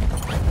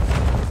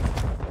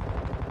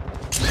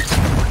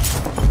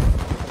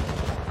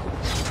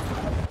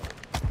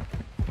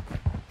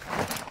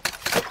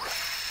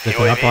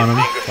 Lifting up on him.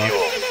 Fuck.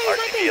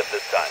 RTB at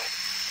this time.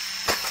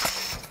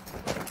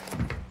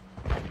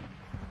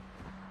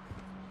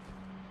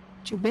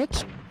 You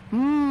bitch.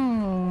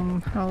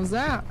 How's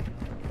that?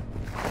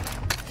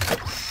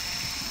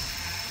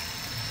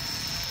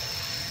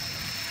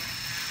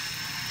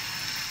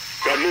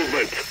 Got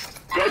movement.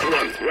 Got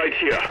one right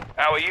here.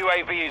 Our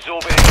UAV is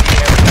orbiting the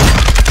area.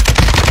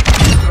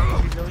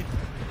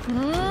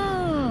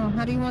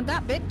 How do you want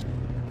that, bitch?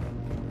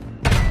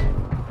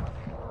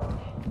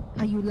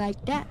 How you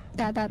like that?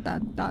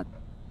 That.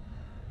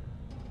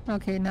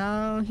 Okay,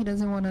 now he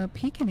doesn't want to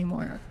peek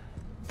anymore.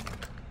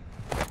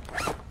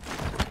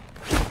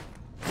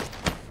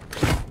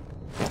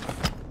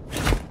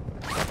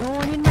 Oh,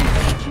 I didn't know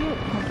shit.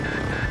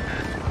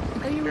 I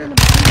thought you were gonna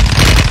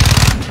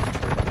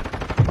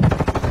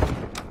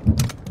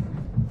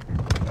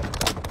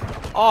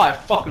Oh, I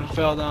fucking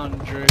fell down,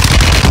 Drake.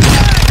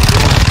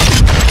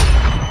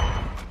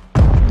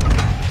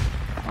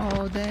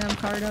 Oh, damn,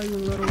 Cardo, you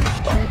little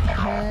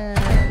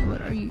shithead.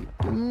 What are you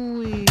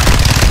doing?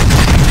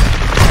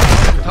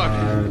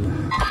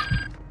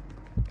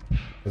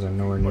 Because I'm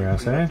nowhere near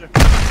SA.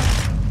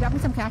 Grab me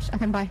some cash. I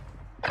can buy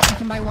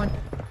one.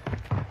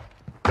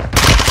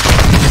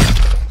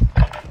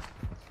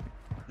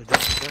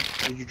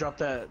 Did you drop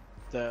that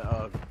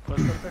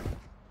cluster up there?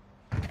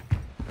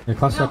 Yeah,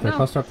 cluster up there,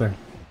 cluster up there.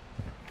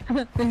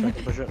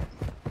 Push up.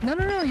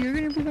 No, you're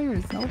gonna be by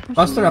yourself.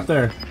 Cluster up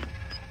there.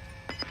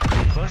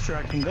 Cluster,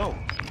 I can go.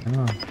 I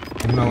know.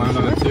 I'm gonna land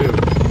on it too.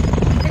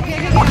 Okay,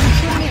 I'm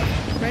shooting it.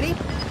 Ready?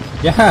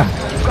 Yeah.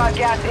 You've got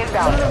gas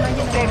inbound.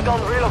 Safe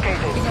zone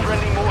relocated.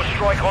 Friendly more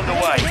strike on the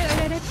way.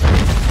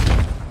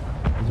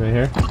 He's right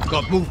here.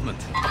 Got movement.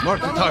 Mark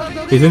the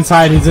target. He's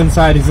inside, he's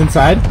inside, he's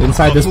inside.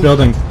 Inside this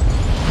building.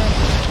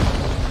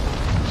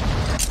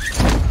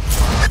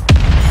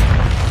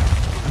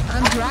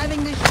 I'm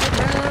driving this shit,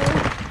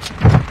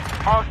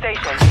 bro. All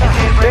stations.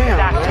 Jailbreak is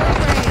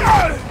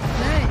active.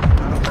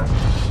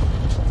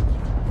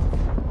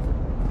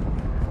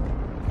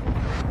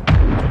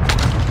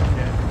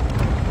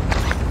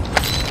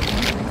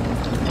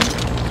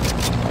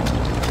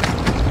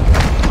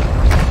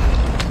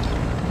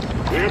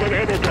 We have an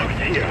ammo box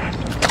here.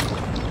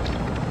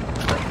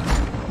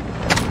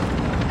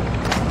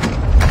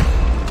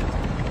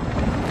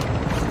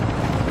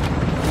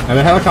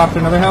 Another helicopter,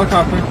 another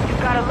helicopter. You've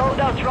got a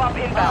loadout drop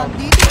inbound.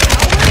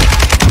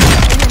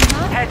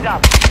 Heads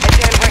up. A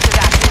jailbreak is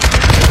active.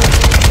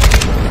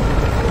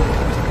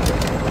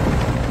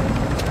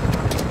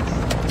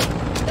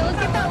 Let's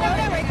get that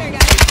loadout right there,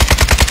 guys.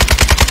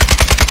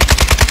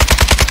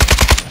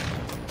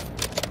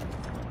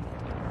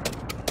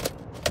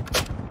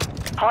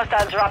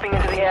 Hostiles dropping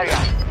into the area.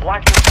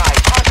 Watch the side.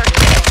 Contact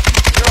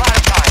you're out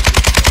of time.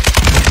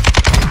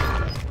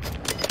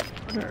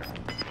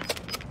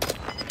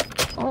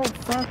 Oh,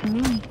 fuck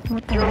me.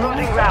 What the You're hell?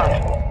 losing round.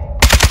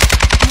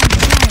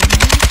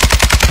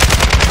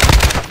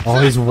 Oh,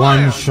 he's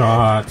one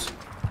shot.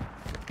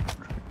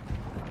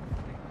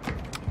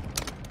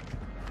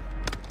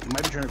 You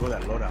might be trying to go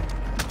that loadout.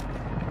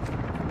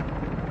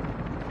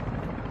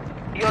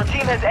 Your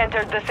team has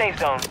entered the safe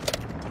zone.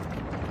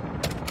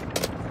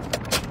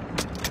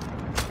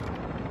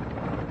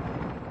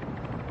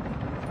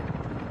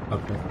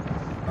 Okay.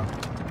 Oh.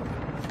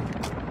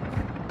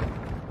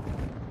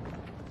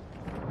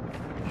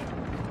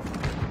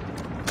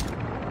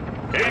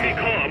 Enemy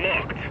car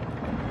marked.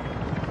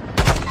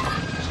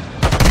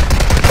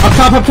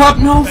 Up top,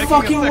 no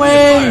fucking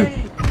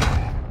way!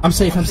 I'm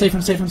safe, I'm safe,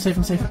 I'm safe, I'm safe,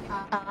 I'm safe.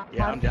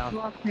 Yeah, I'm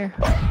down. Here.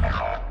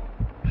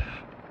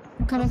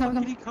 I'm coming, Where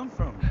did he come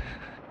from?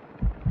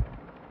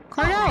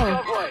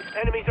 Cardo! Convoy.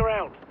 Enemies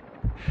around.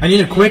 I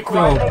need a quick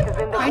though.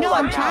 I know,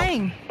 I'm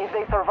trying. If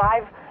they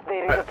survive,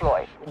 they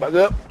redeploy. Back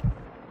up.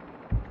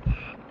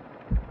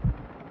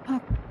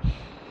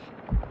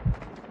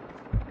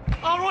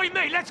 Alright,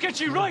 mate, let's get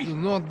you right. Do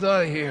not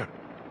die here.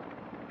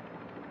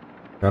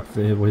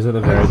 He's at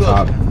the very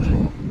top.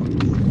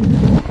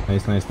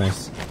 Nice, nice,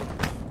 nice.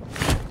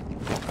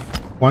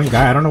 One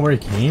guy, I don't know where he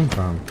came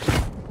from.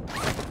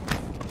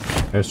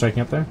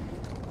 Airstriking up there?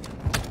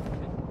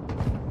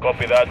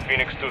 Copy that.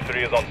 Phoenix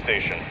 2-3 is on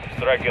station.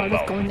 Strike Cardo's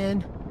inbound. going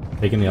in.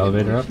 Taking the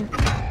elevator up?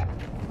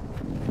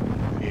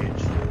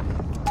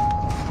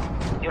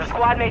 Your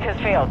squad mate has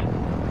failed.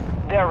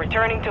 They are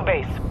returning to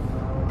base.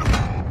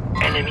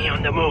 Enemy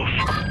on the move.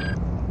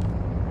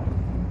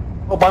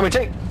 Oh, buy me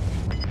take.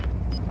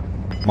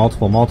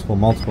 Multiple, multiple,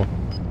 multiple.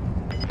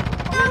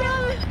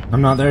 I'm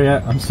not there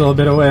yet. I'm still a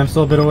bit away. I'm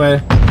still a bit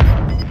away.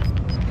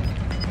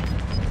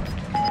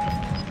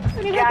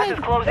 Gas is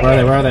closing Where are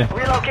they? in. Where are they?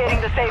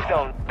 Relocating the safe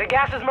zone. The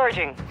gas is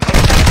merging.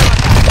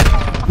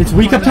 It's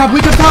weak up top,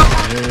 weak up top!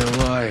 They're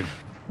alive.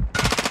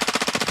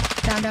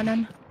 Down, down,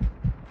 down.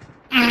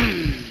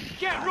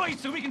 Get right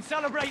so we can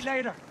celebrate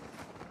later.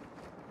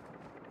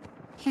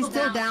 He's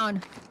still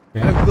down.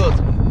 Yeah. I'm good. I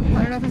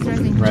don't know if he's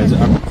resing. Res,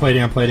 I'm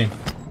plating, I'm plating.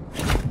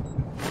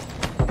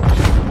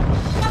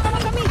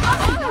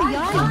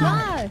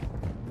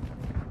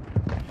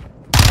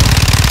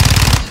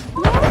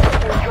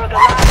 You're the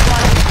last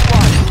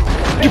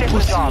one in the squad. Finish the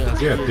job.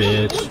 You're a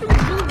bitch.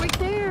 Right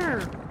there.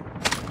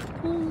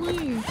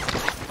 Holy.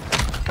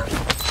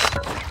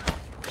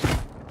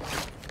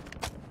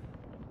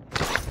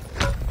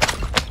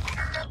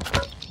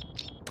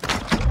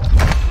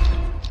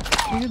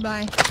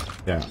 Goodbye.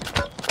 Yeah.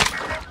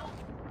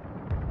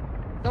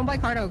 Don't buy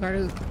Cardo.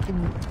 Cardo,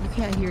 you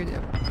can't hear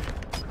them.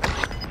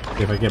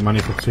 If I get money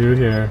for 2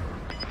 here.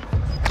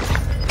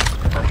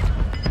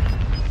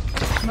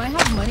 Might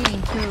have money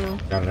too.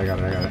 Got it, I got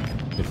it, I got it.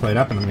 You play it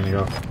up and I'm gonna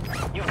go.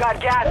 You've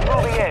got gas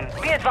moving in.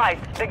 Be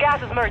advised, the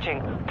gas is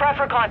merging. Prep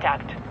for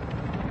contact.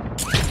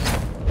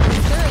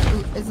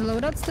 Is the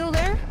loadout still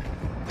there?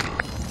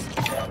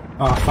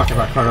 Oh fuck, I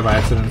got Carter by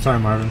accident. Sorry,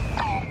 Marvin.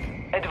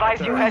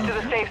 Advise you head to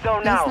the safe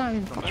zone now.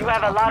 You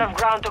have a lot of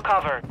ground to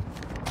cover.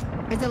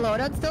 Is the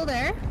loadout still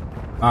there?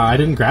 I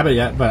didn't grab it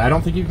yet, but I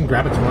don't think you can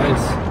grab it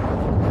twice.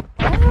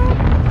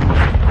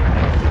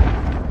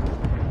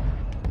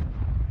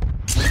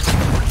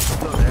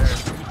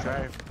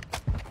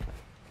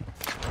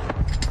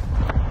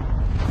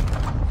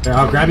 Okay,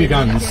 I'll grab you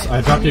guns.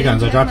 I dropped you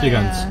guns. I dropped you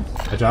guns.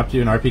 I dropped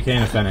you an RPK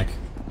and a Fennec.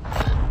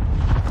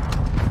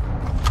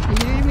 You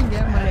didn't even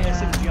get my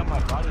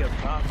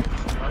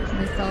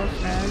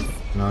self-res.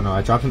 No, no,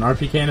 I dropped an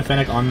RPK and a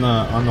Fennec on the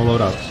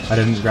loadout. I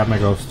didn't grab my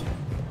ghost.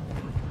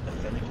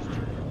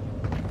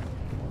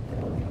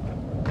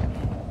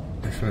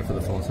 I should have for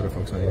the full set of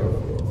folks on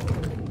you.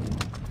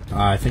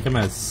 I think I'm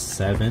at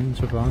 7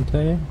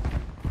 Javante.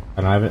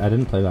 And I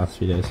didn't play the last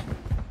few days.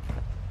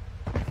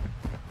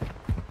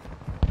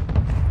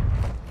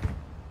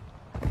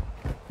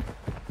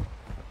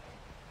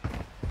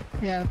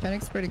 Yeah,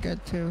 Fennec's pretty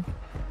good too.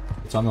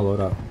 It's on the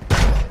loadout.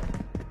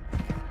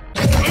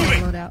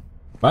 Loadout.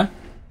 What?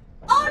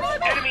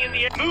 Enemy in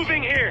the air.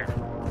 Moving here.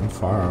 I'm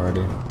far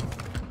already.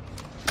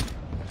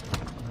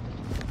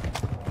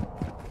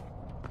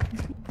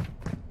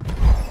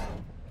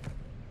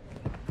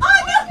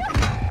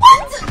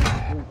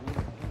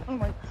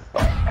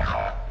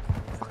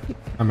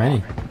 How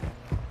many?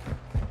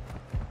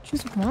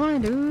 Just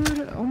one,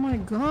 dude. Oh my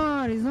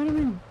god, he's not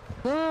even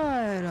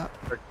good.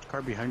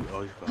 Car behind you.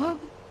 Oh, he's Huh?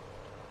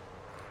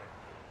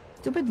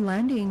 Stupid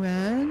landing,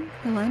 man.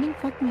 The landing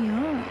fucked me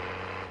up.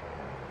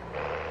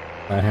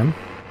 Him?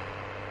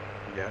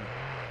 Yeah.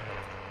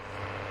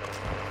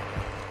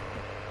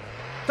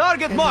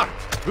 Target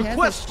marked.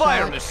 Request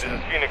fire. This is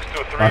Phoenix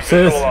 2-3. Watch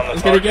this. Visual on the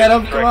He's gonna get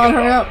him. Come on,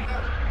 hurry up.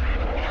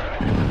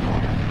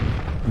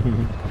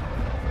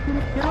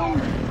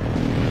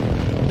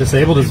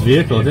 Disabled his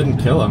vehicle. It didn't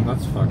kill him.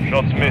 That's fucking.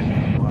 Shots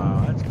missed.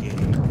 Wow, that's gay.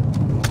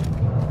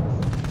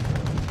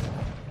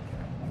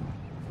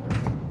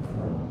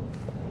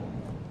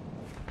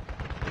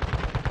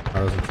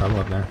 I was in trouble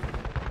up there.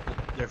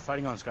 They're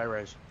fighting on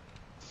Skyrise.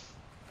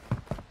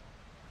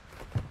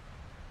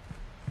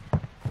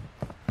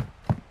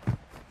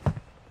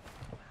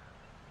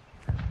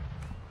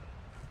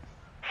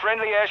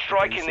 Friendly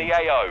airstrike in the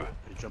AO.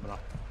 He's jumping off.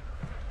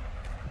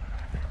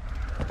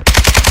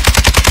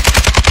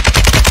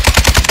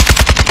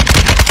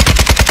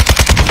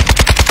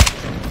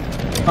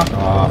 Fuck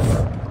off.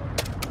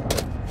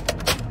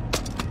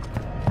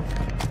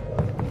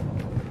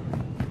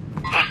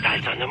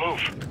 Hostiles on the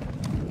move.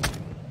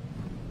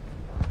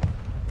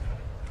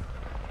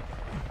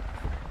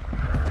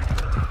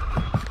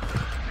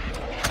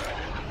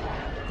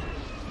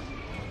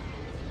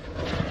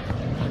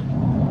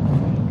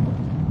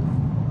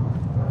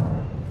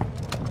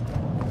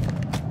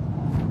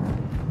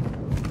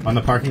 On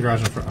the parking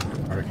garage in front. Oh,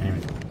 Carter can't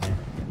even.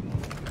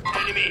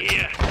 Enemy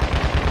here.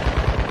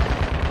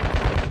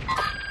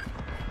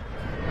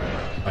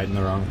 Fighting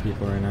the wrong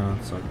people right now.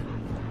 It's like.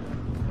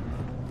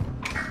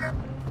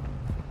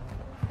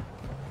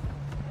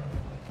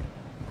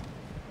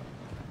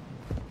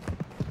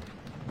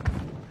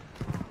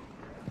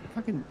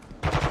 Fucking.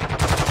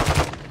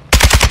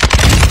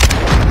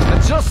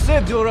 I just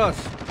said you're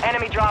us.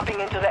 Enemy dropping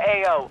into the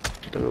AO.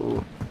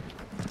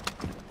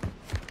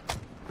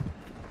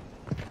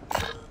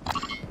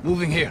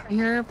 Moving here. I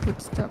hear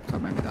footsteps. Oh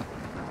my god.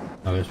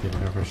 Oh, there's people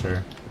here for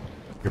sure.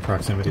 Your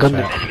proximity Gun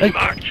chat. Enemy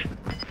marked.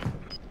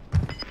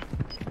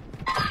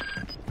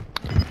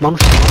 Mom.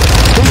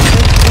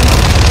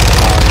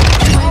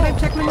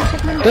 Check me.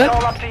 It's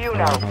all up to you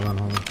now. Hold on.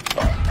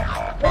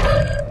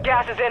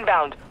 Gas is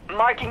inbound.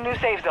 Marking new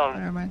safe zone.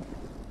 Never mind.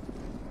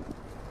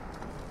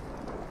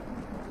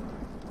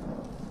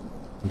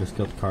 I just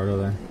killed Cardo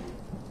there.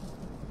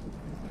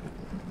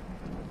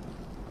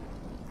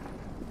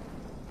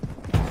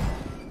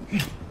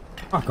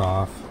 Fuck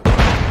off.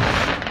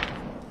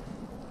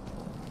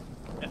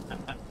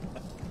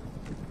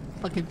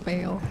 Fucking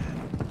fail.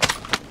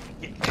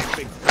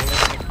 Epic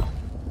fail.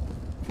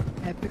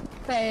 Epic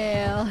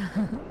fail.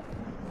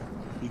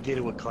 He did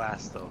it with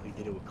class, though. He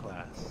did it with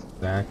class.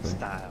 Exactly.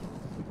 Style.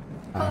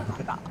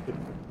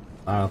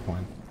 Style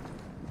point.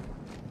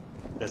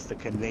 That's the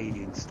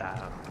Canadian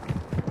style.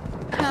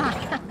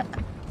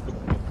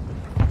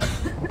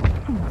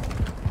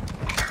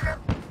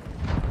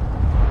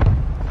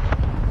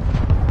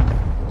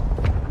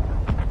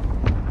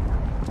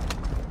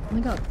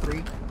 Only got 3.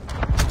 I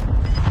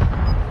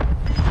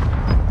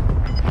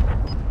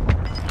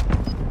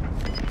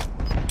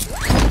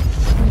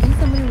think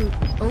somebody was.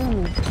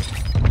 Oh.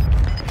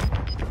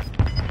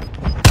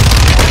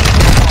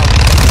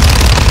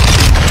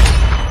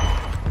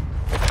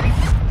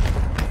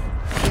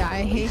 Yeah,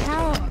 I hate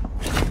how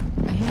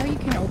you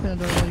can't open a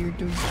door while you're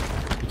doing.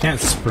 You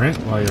can't sprint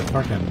while you're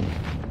fucking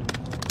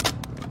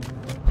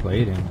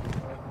plating.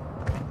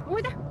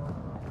 Over there.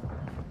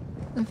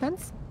 The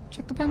fence.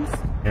 Check the fence.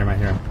 Here, am I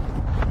here?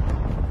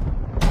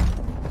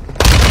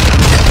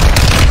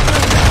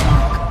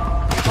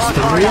 Front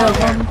There's 3 of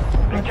them.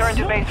 Return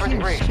to base for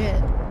debrief.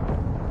 Shit.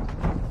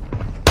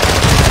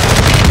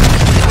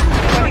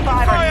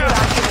 25 are still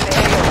active in the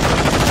AO.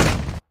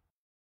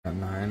 Got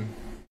 9.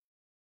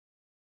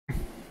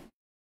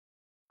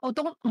 Oh,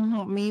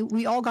 don't me.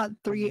 We all got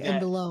 3 and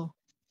below.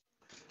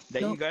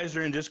 That Nope. you guys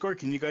are in Discord,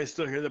 can you guys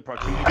still hear the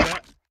proximity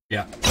chat?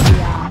 Yeah.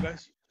 Yeah. You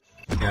guys?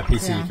 Yeah,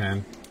 PC Yeah. you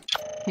can.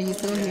 Are you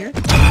still here?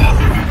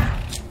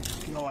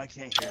 No, I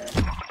can't hear.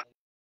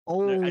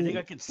 Oh. I think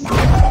I could see.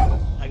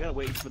 I gotta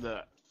wait for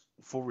the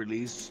full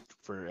release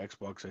for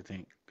Xbox, I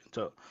think.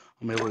 So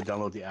I'm able to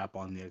download the app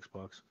on the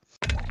Xbox.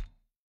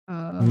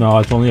 No,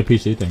 it's only a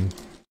PC thing.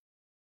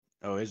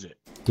 Oh, is it?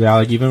 Yeah,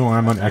 like even when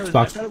I'm on I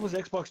Xbox. thought it was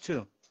Xbox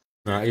too.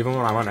 Even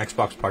when I'm on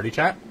Xbox Party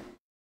Chat,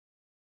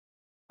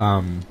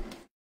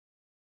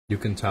 you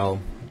can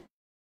tell.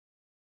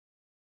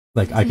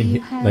 Like I can,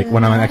 like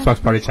when I'm on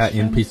Xbox Party Chat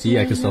in PC,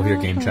 I can still hear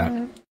game chat.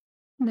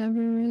 Never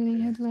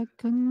really had luck,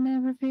 could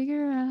never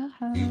figure out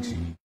how.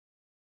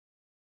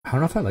 I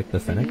don't know if I like the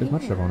Fennec as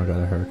much. Or I want to go to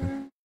the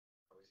Hurricane.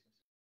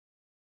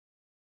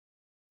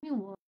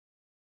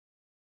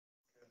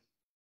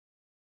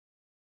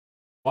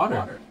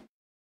 Water.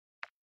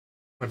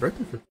 My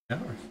birthday for 3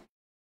 hours.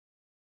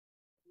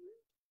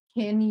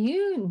 Can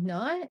you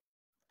not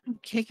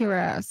kick your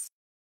ass?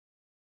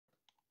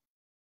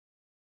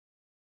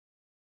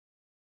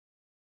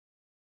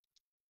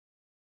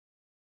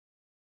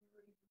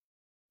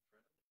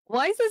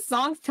 Why is this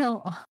song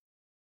still?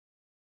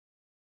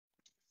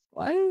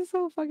 Why is it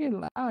so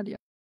fucking loud, yo?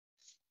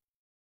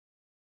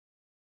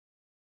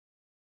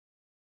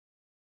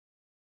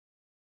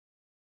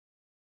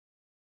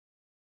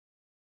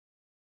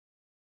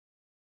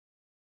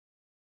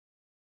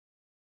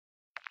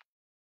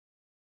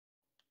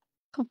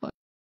 Oh, fuck.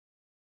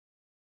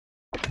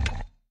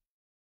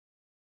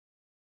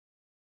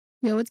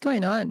 Yo, what's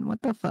going on?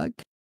 What the fuck?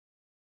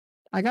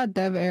 I got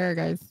dev air,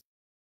 guys.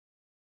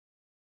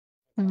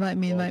 Invite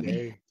me, invite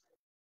me.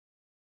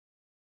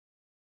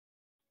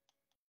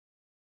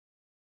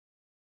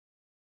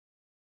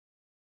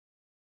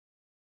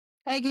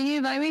 Hey, can you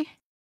invite me?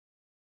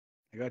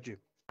 I got you.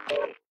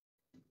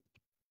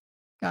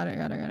 Got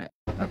it.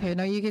 Okay,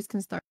 now you guys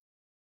can start.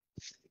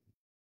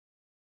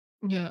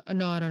 Yeah,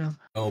 no, I don't know.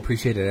 Oh,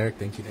 appreciate it, Eric.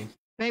 Thank you.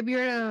 Babe,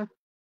 you're the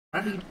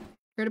lead.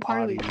 You're the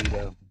party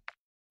leader.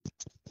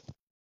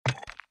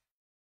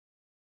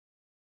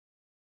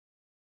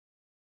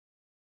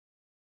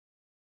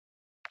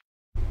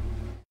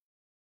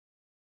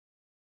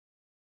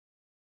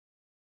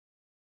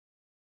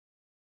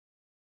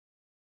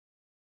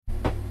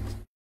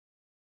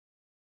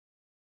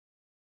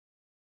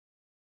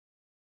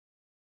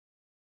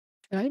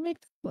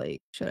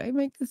 Should I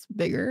make this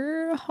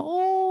bigger?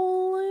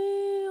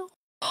 Holy.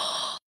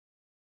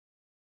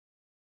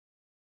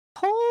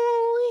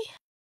 Holy.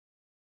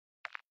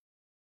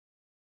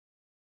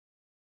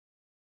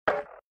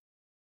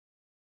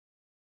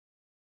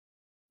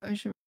 I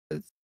should.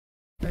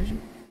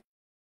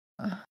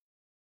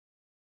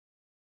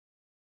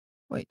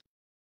 Wait.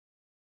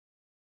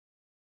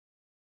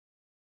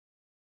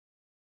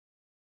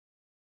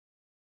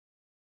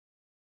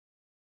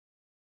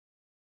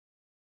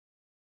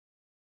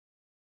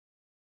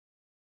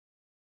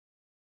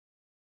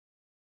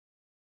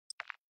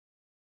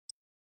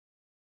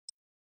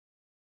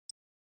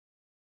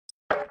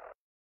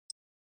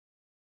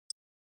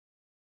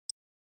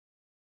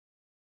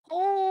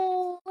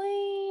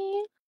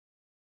 Holy.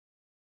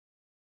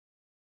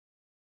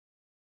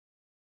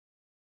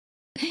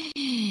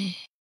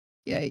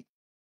 Yikes.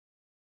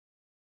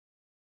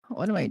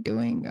 What am I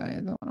doing,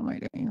 guys? What am I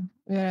doing?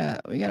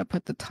 We gotta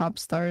put the top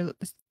star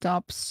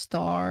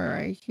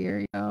right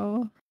here,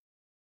 yo.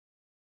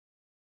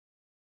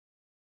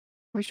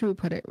 Where should we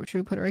put it? Should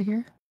we put it right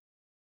here?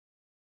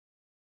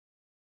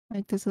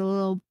 Make this a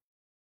little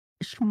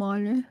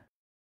smaller.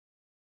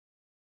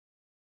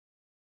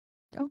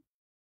 Oh.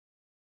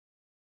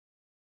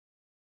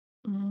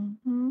 I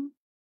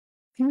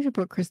think we should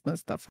put Christmas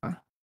stuff, huh?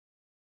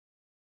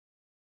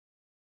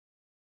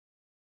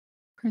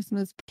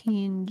 Christmas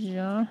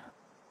pinja.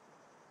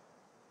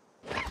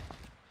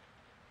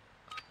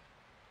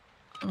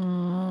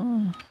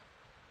 Warm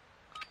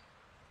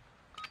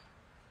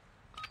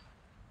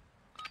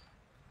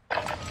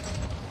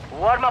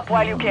up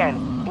while you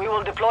can. We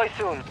will deploy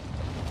soon.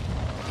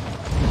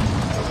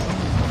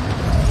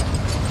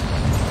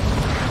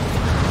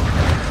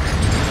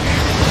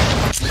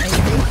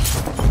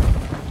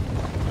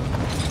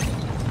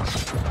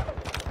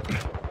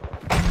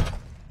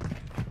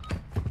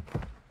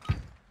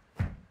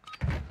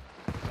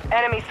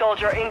 Enemy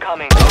soldier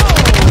incoming.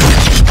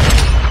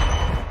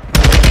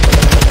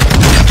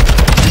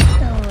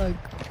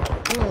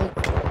 Look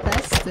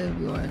festive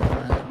going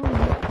on.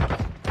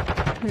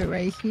 Put it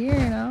right here,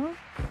 you know?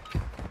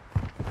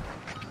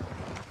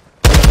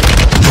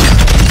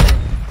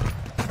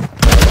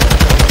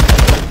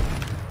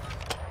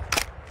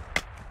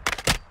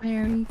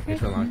 Merry Christmas.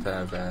 It's a long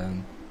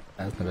time,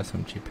 as the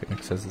SMG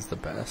picnic says is the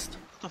best.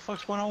 What the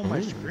fuck's going on with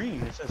my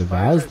screen? It says The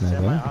fire Vaz, type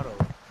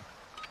semi-auto.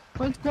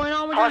 What's going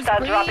on with your Hostiles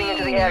screen? dropping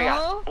into the area.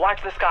 Yo?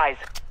 Watch the skies.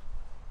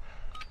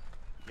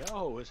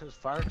 Yo, it says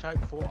fire type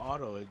full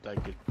auto. It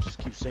just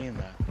keeps saying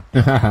that.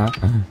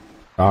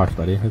 Gosh,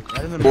 buddy.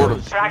 Right in the middle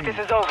of the Practice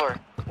is over.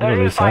 The It'll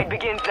real reset. fight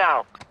begins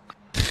now.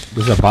 This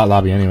is a bot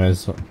lobby anyways,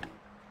 so.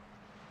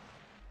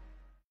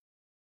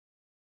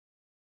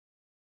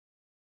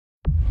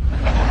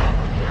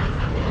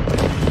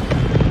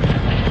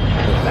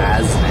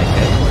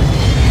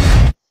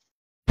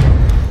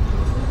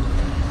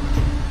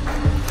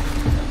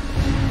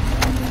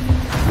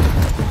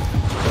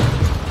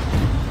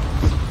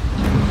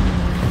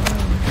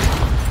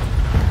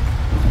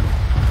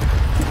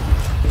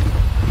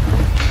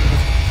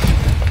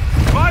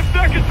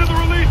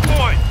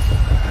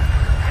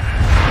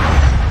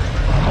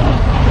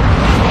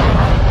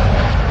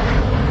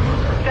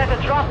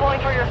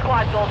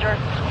 soldiers.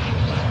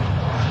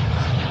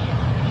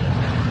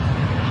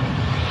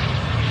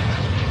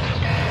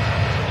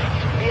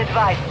 Be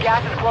advised,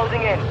 gas is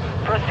closing in.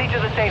 Proceed to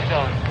the safe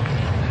zone.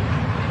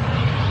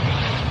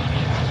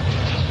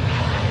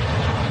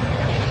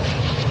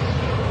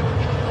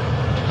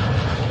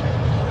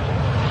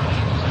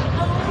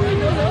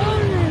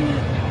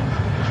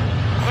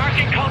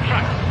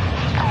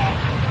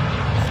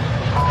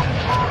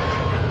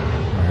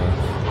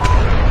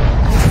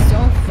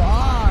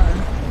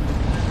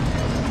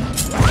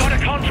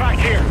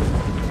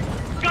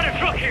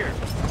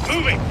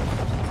 Moving!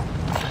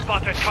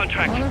 Spotted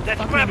contract.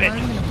 Let's grab it!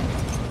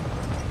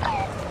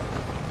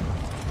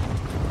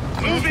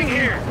 Moving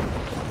here!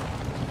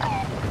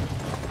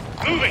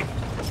 Moving!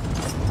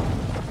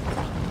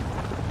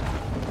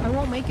 I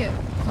won't make it.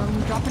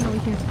 I'm dropping over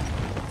here.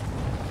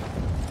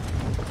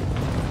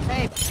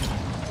 Hey.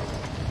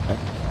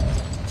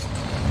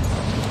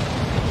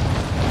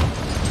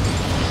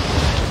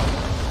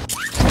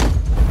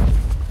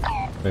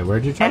 Wait,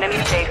 where'd you drop?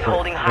 Enemy safes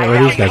holding high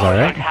where these guys are,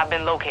 contracts right? have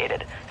been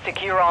located.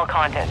 Secure all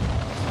content.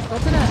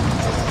 Open it.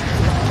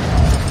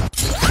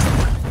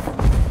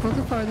 Go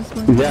too far this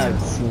way. Yeah,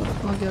 it's...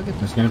 I'll get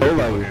There's gonna be Oh,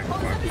 people like-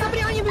 here.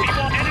 somebody on you, bitch.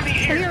 Enemy Right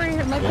here! here, right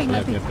here. Left ping,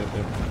 left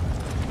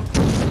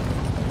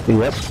ping.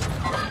 Yep.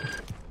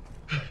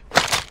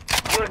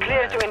 You're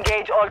clear to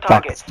engage all Fuck,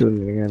 targets. it's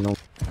doing it again. No.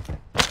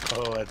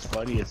 Oh, that's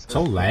funny. It's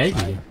So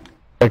laggy.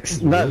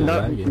 It's not, really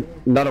not, laggy.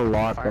 not a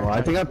lot though.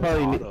 I think I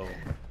probably need... Auto,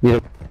 need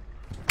a...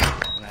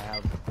 and I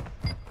have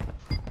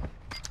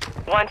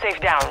One safe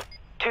down.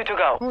 2 to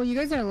go. Oh, you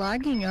guys are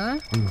lagging, huh?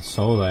 I'm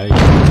so laggy.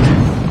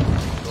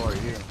 door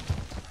here.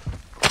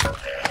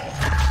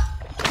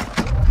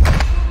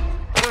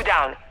 2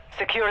 down.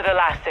 Secure the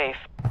last safe.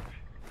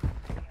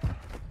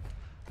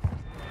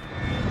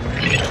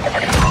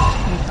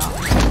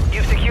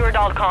 You've secured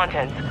all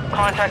content.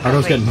 Contract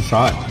Ardo's complete. getting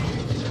shot.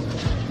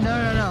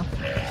 No.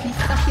 He's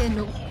stuck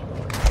in.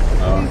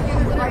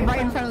 Right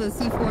in front of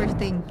the C4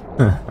 thing.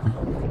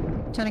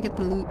 Trying to get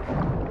the loot.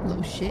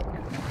 Little shit.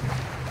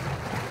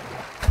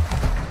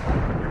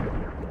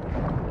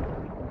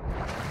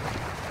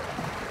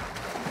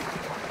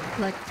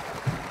 Like,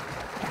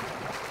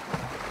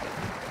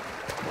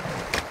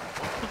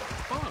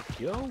 Fuck,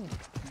 yo.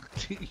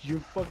 You're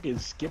fucking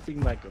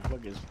skipping like a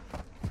fucking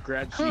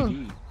scratch Huh.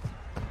 CD.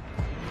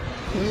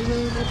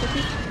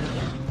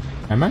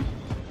 Am I? yeah,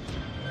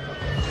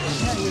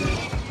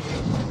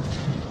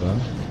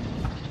 Well.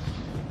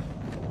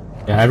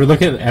 Yeah, I would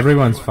look at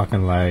everyone's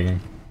fucking lagging.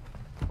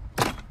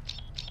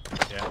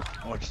 Yeah.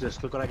 Watch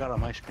this. Look what I got on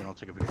my screen. I'll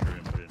take a picture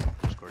and put it in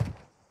Discord.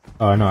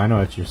 Oh, I know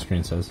what your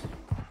screen says.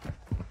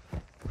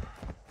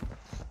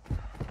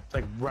 It's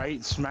like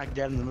right smack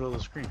dab in the middle of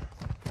the screen.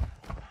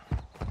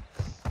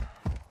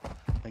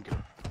 Thank you.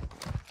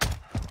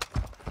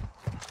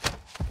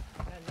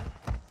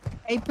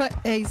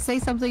 hey, say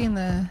something in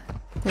the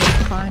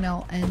fine,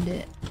 I'll end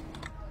it.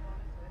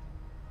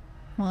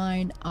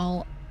 Fine,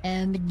 I'll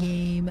end the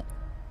game.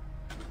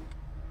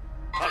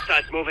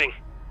 Hostiles moving.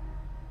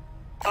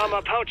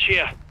 Armor pouch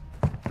here.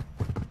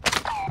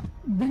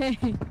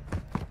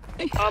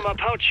 Armor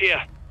pouch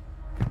here.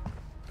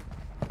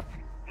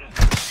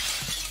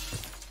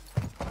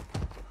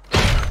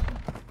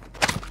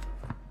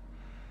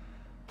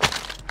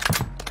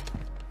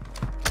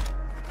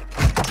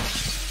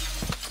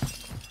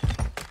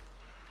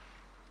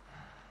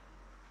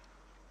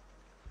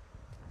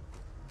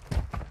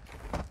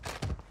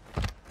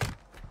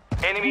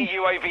 Enemy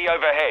UAV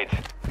overhead.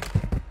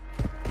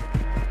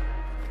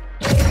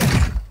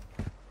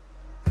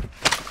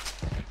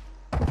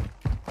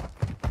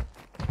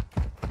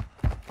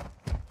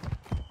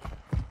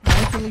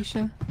 Bye,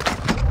 Felicia.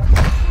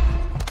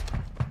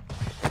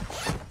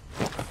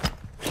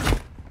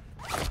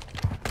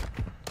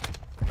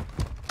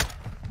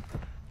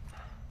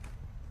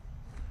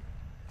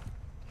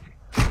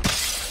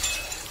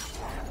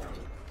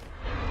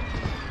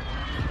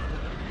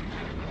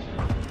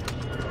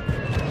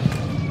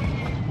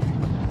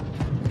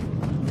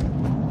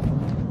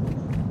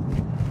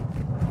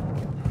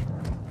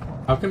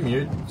 How come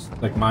you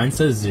like mine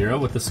says 0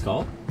 with the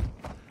skull?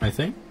 I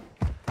think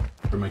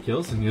for my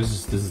kills, and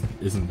yours just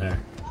isn't there.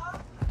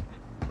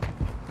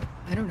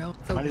 I don't know.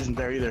 So Mine isn't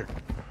there either.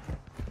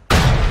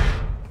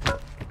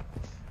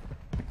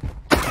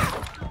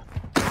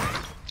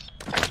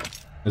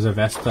 There's a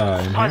vest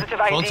in here. Positive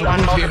ID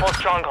on multiple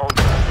strongholds.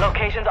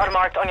 Locations are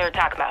marked on your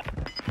attack map.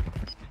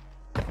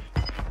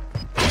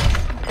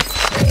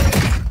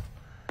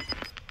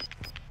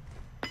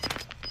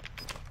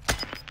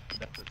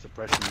 That's a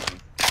suppression mission.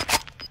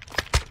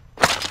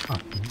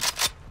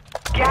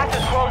 Gas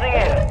is closing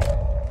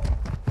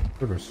in.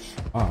 There was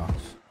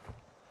shots.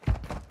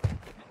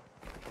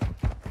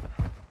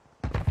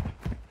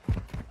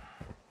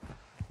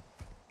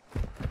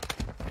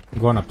 I'm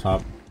going up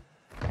top.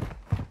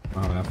 Oh,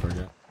 I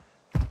forget.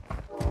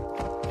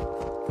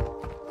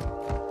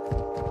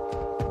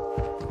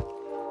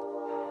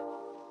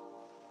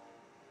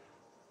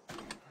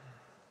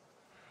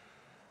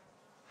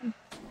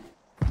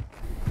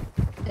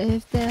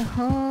 if the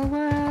whole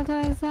world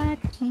was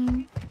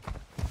watching.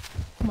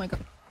 Oh my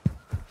god.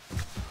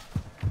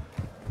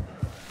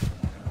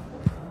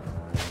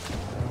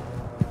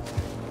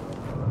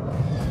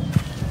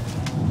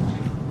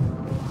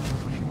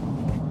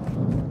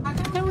 How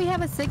can we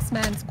have a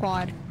 6-man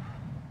squad?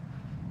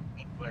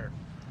 Where?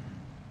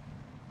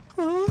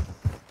 Huh?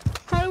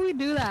 How do we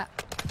do that?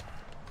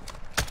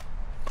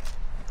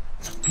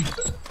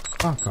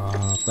 Fuck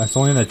off. That's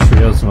only in the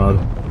trios mode.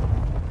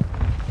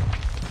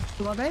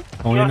 What, babe?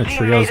 Only in the Your team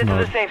trios made it to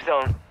mode. the safe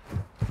zone.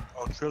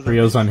 Oh,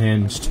 Trios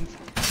unhinged.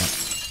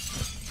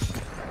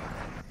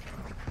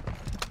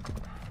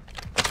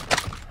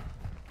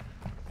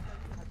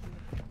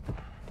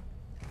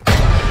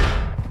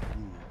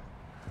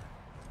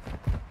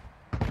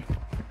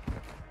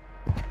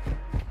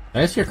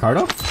 Is your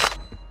Cardo?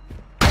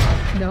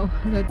 No,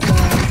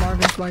 that's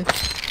Marvin's wife.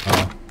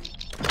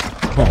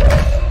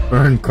 Oh,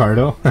 burn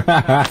Cardo.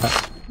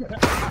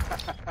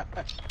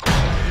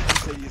 You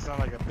said you sound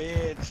like a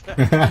bitch.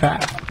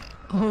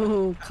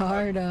 Oh,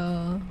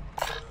 Cardo.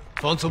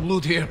 Found some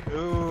loot here.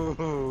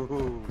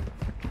 Ooh.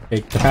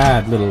 Take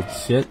that, little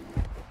shit.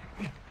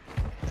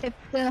 If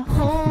the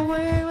whole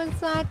world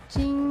was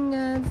watching,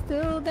 I'd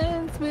still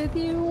dance with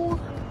you.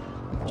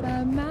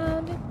 Try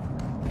mountain.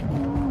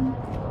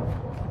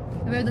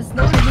 Where the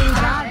snow is really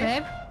bad,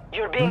 babe.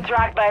 You're being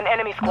tracked by an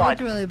enemy squad. No,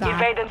 it's really bad.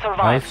 Evade and I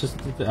survive.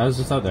 was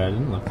just out there. I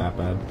didn't look that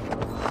bad.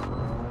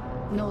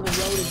 No, the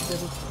road is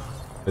good.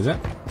 Is it?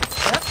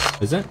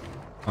 Yep. Is it?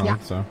 I don't Yeah.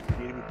 think so.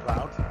 Need to be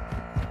plowed.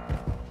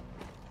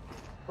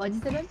 What'd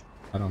you say, babe?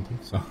 I don't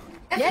think so.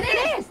 Yeah,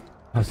 it is!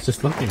 I was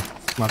just looking.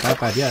 It's not that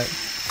bad yet.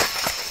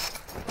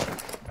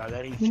 Oh,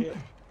 that ain't shit.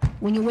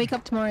 When you wake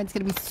up tomorrow, it's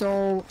gonna be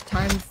so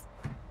times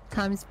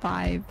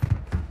 5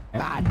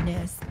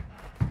 badness.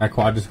 That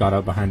quad just got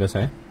out behind us,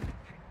 eh?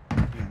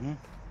 Mm-hmm.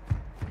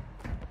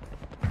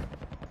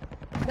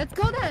 Let's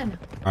go then!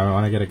 I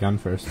want to get a gun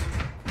first.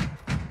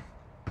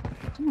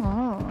 Come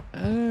on.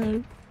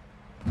 I'm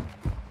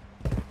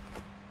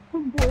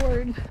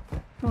bored.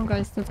 Come on,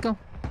 guys, let's go.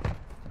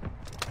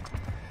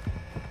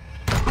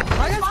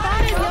 I got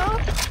spotted, yo!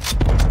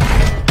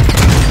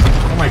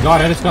 Oh my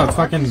god, I just got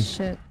fucking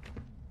Shit.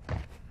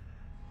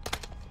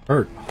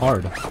 hurt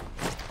hard.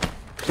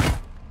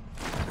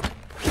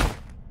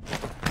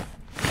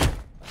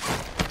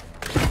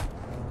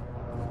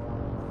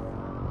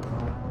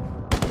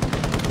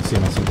 I see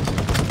him.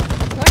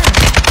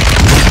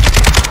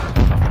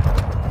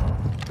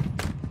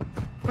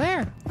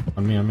 Where?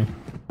 On me.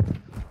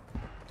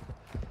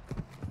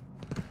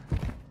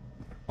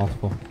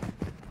 Multiple.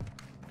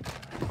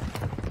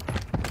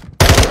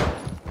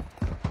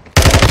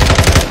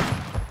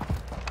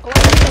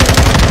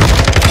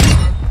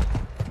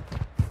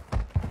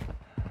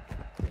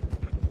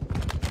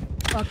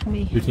 Fuck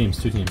me. Two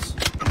teams.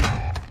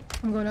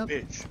 I'm going up.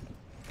 Bitch.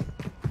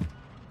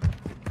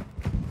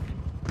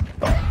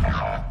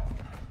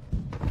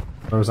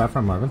 Where was that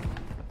from, Marvin?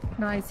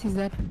 Nice, he's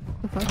dead.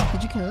 The fuck?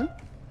 Did you kill him?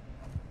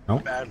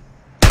 Nope. Bad.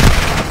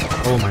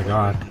 Oh my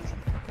god.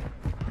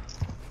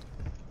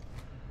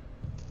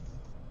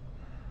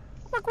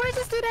 Look, why did you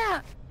just do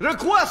that?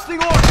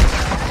 Requesting orders!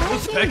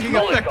 Who's taking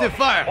effective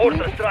fire?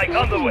 Mortar strike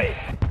on the way.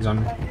 He's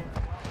on me.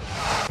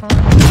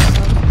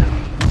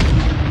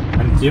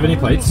 And do you have any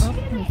plates?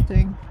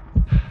 Interesting.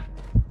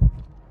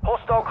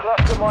 Hostile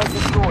cluster mine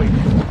destroyed. Do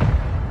you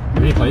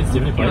have any plates?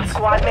 Your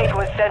squad mate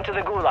was sent to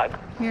the gulag.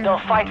 Here. They'll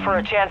fight for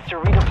a chance to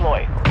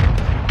redeploy.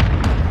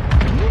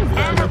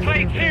 Armor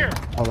plates here.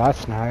 Oh,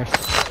 that's nice.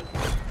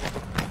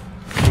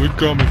 We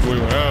coming for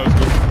your ass.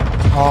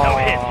 No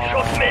hits,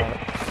 just miss.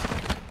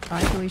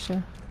 Bye,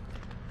 Felicia.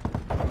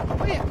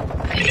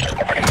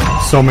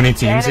 So many The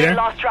teams enemy here.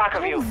 lost track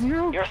of you.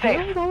 Zero You're kill?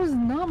 safe. That was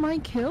not my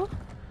kill.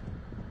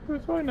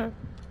 Why not?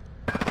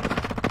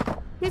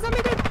 He's on me,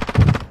 dude.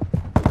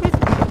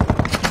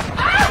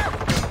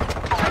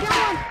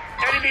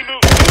 Enemy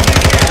move.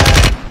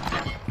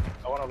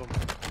 One of them.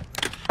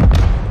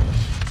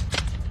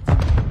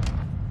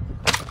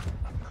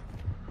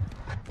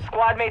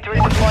 Squad mates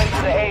redeploying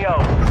to the AO.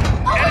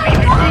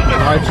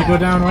 Why'd you go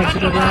down? Got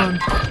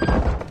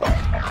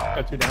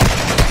you down.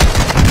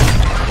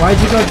 Why'd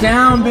you go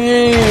down,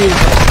 babe?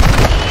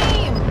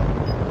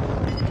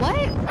 What?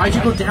 Why'd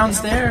you go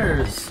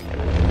downstairs?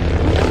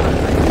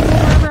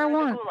 Wherever I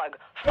want. Gulag.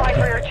 Fight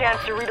for your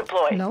chance to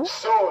redeploy. No?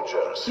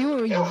 Soldiers,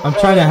 I'm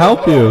trying to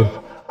help you.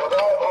 but I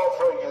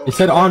offer you You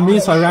said on me,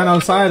 so I ran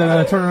outside, and then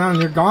I turned around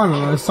and you're gone,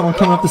 and there's someone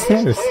coming up the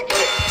stairs. to kill.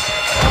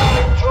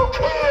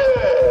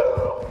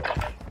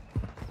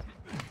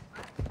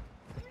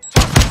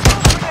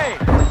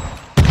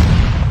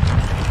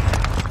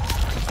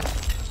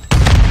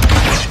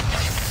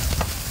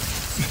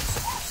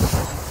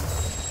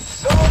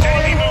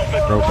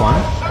 Broke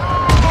one.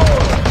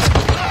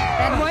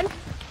 Dead one?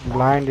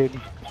 Blinded.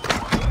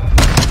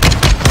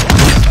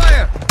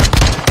 Fire!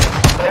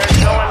 There's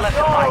no one left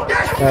to fight.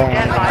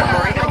 Stand by for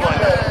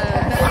redeployment.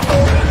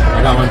 I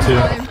got one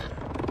too.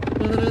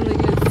 Literally,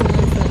 as soon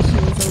as that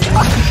shit was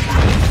over.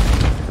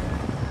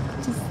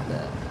 Just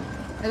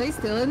are they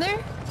still in there?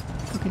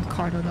 Fucking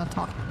Cardo, not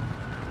talk.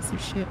 Some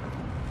shit.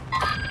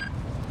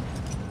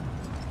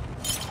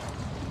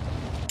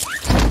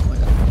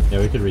 Yeah,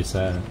 we could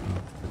reset.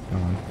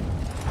 Come on.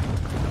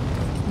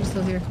 I'm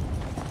still here.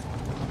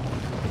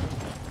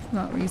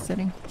 Not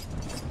resetting.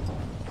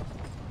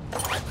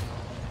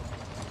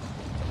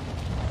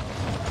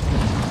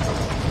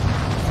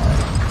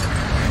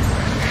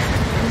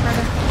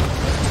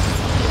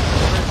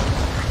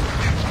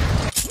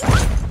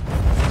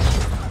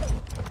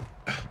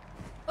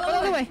 Oh, the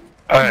other way.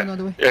 Alright. No,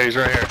 the way. Yeah, he's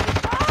right here.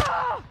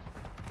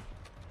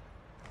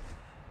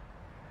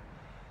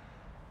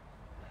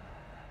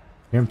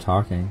 Hear him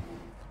talking.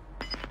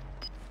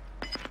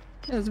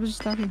 Yeah, I was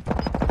just talking.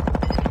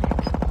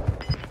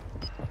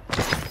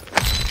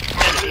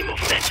 Enemy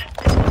movement.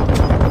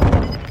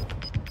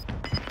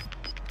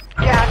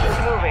 Gas is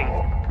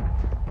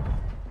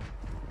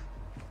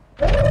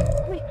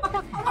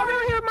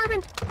up,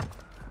 Marvin!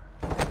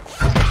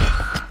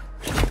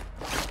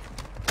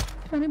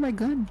 I need my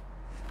gun.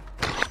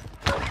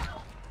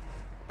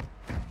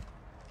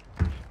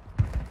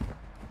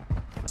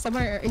 He's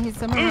somewhere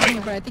around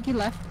here, but I think he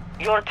left.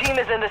 Your team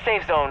is in the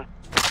safe zone.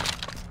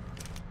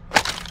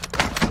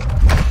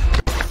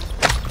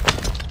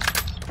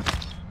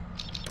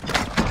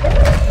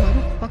 Why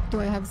the fuck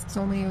do I have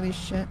so many of these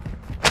shit?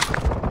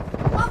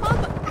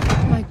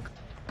 Like...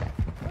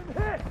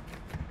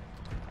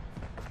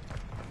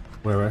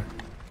 Where?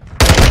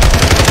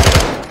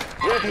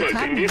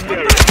 Movement in this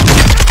area.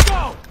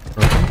 Go!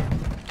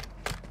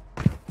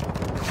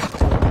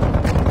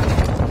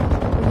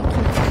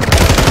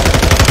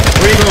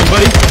 Where you going,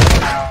 buddy?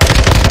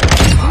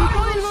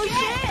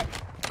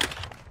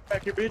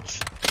 Back here, bitch.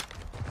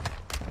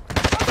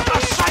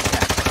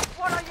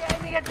 What are you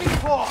aiming at me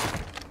for?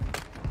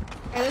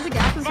 Hey, there's a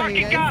gas in front of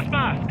you Marking guys. gas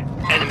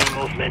mask. Enemy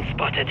movement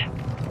spotted.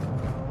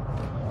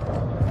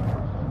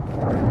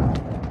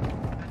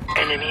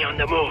 Enemy on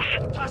the move.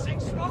 Tossing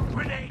smoke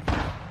grenade.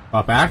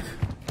 Pop back.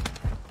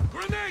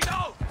 Grenade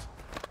out.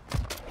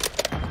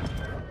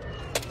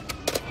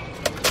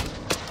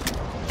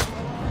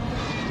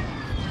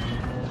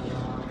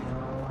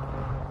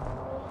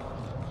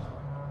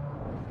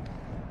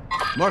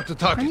 Mark the I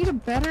target. need a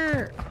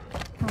better...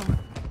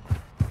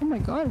 Oh my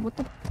god, what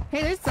the...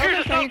 Hey, there's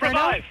Here's a self-rest right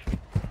now. self-revive.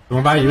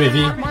 Going by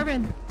UAV.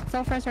 Marvin,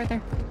 self-rest right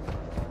there.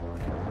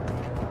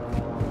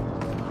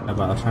 I'll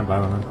try and buy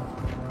one then.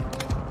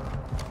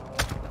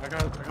 I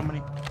got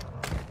money.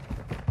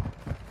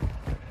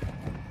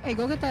 Hey,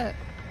 go get that.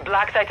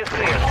 Black site is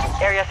clear.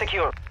 Area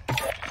secure.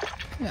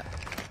 Yeah.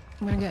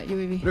 I'm gonna get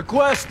UAV.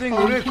 Requesting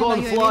Oh,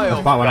 recon you can't buy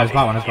UAV? flyover. I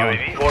bought one.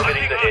 UAV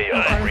orbiting the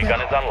AO.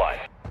 Recon is online.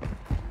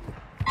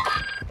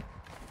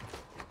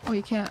 Oh,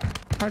 you can't.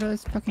 Part of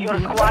this fucking Your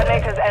gulag. squad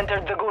mate has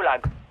entered the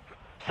gulag.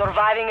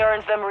 Surviving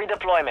earns them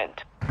redeployment.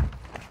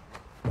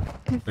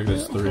 I think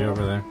there's 3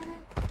 over there.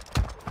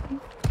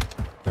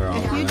 They're all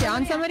If you over there.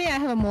 down somebody, I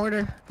have a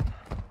mortar.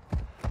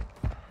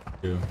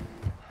 2.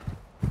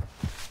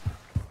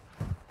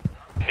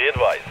 Be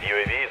advised,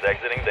 UAV is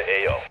exiting the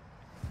AO.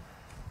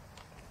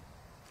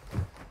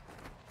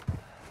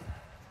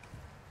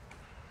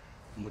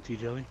 What's he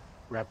doing?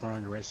 Wrap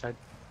around the right side.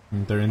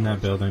 They're in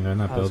that building. They're in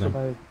that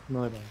building.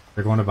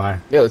 They're going to buy.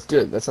 Yeah, let's do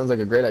it. That sounds like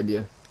a great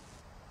idea.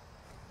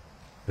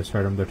 Just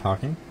heard them. They're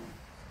talking.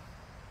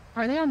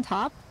 Are they on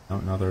top?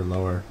 No, they're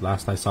lower.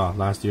 Last I saw.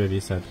 Last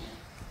UAV said.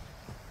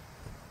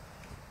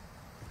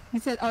 He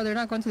said, oh, they're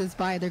not going to this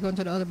buy. They're going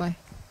to the other buy.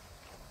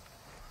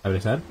 That what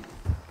he said?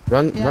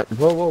 Run, Yeah. run.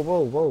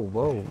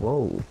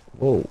 Whoa.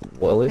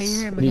 Willis, Hey, you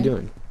hear him what are you again?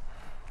 doing?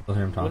 Still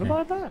hear him talking.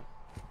 What about that?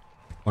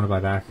 Want to buy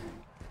back?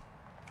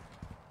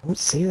 Don't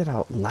say that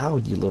out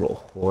loud, you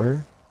little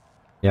whore.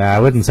 Yeah, I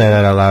wouldn't say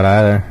that out loud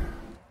either.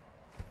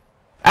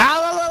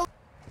 Ow!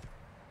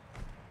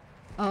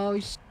 Oh,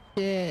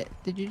 shit.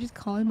 Did you just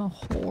call him a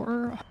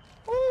whore?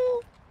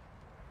 Oh.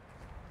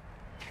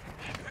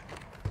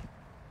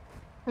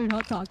 They're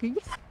not talking.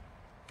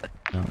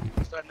 No.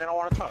 They don't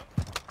want to talk.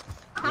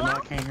 You know, I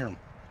can't hear them.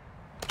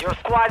 Your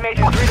squad mate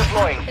is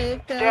redeploying.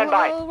 If the Stand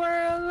by. whole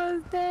world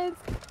was dead.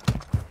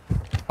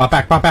 Pop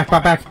back.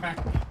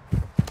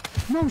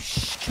 No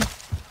shit.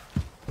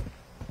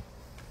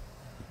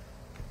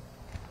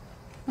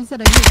 I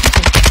said I knew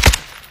people.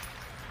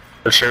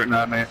 They're shooting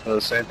at me for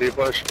the safety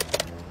push.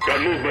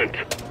 Got movement.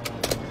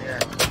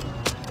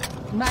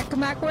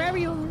 Mac, wherever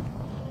you are.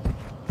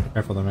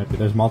 Careful, there might be.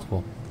 There's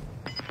multiple.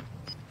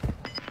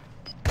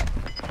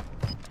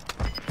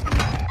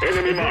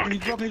 Enemy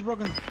marked. He's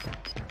broken.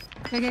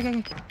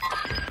 Okay.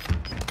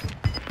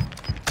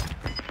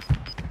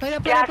 Wait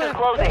up. Gas is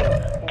closing.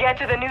 Get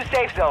to the new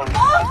safe zone.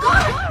 Oh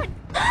god!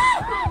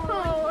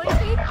 Oh, I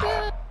hate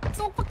that. It's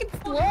so fucking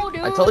slow,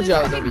 dude. I told you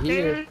I was over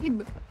here.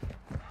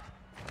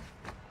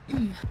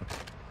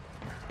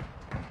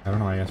 I don't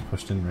know why you guys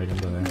pushed in right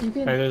into there. You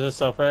can. Hey, there's a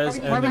self-res.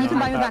 Marvin, you can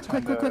buy me back.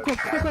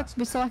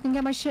 Quick, so I can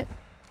get my shit.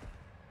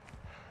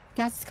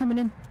 Gas is coming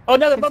in. Oh,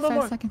 no,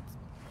 55 seconds.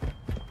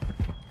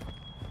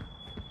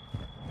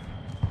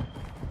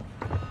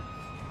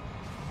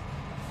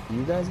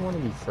 You guys want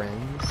to be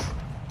friends?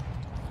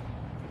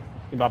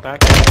 You bought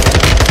back?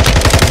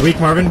 Weak,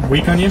 Marvin.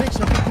 Weak on you. Bitch,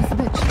 look at this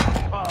bitch.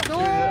 Oh, dude, the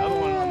other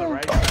one on the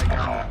right side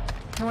got me.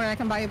 Don't worry, I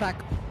can buy you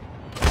back.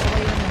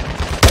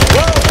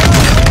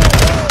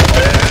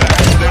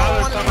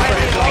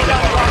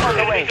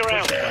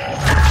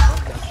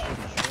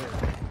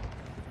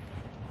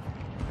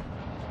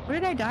 Where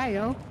did I die,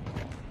 yo?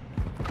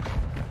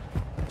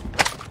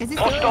 Is this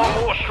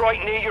Hostile mortar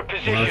strike near your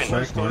position.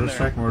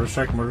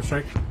 Mortar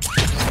strike.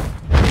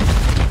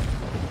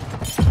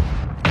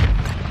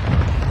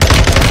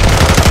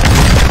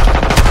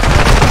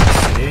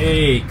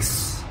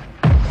 Sakes.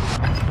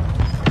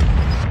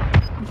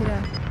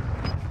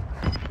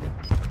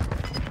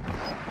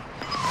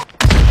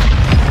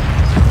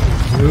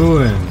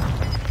 Doing.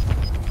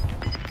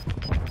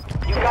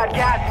 You got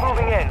gas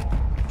moving in.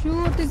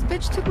 Dude, this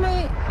bitch took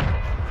my...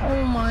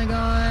 Oh my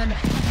god.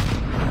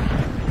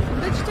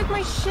 Bitch took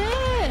my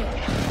shit.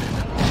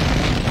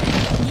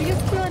 you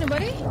guys kill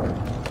anybody?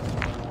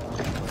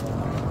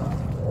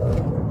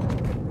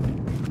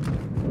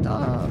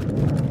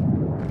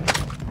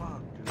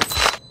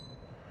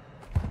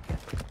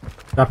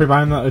 Drop your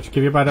buy in the.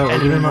 Give your buy to.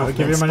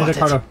 Give your money to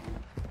Carter.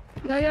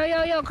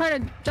 Yo, Carter,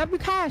 drop your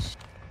cash.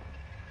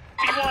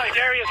 Be wide,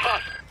 area's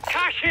hot.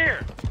 Cash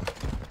here.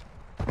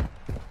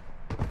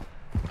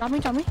 Drop me.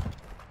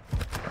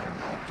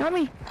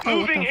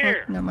 Moving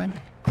here. Never mind.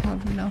 Oh,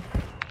 no.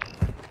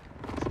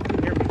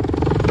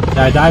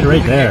 Yeah, I died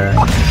right there.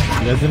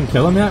 You guys didn't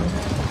kill him yet?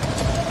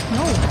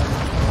 No.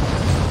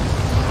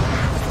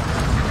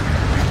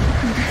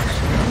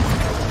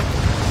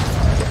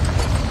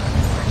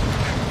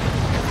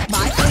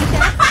 Bye,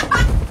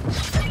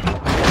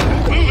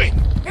 Moving.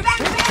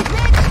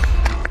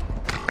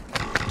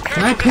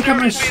 Can I pick up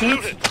my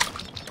shit?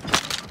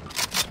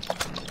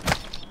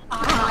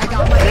 I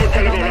got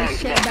my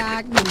shit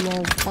back, you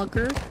little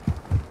fucker.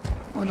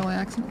 Oh no, I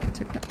accidentally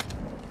took that.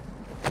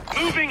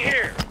 Moving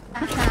here.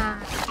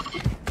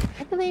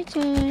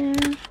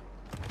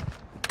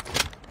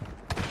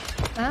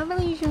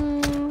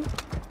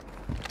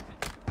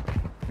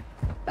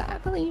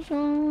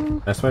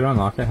 Best way to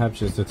unlock it, have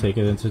just to take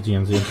it into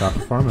GMZ and drop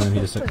it for him, and then he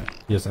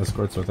just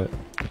escorts with it.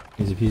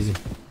 Easy peasy.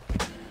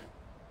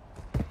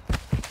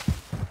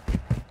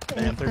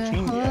 Man,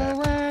 13 the whole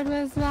world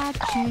was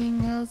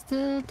watching, I'll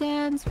still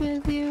dance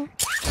with you.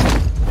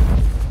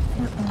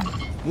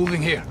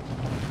 Moving here.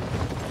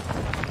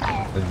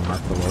 Didn't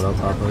mark the loadout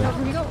properly.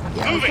 Where'd you go?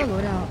 Yeah, it's the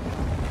loadout.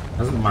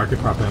 Doesn't mark it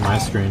properly on my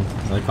screen.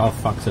 It, like all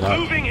fucks it up.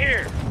 Moving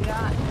here.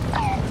 Yeah.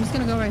 I'm just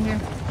gonna go right here.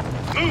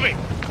 Moving.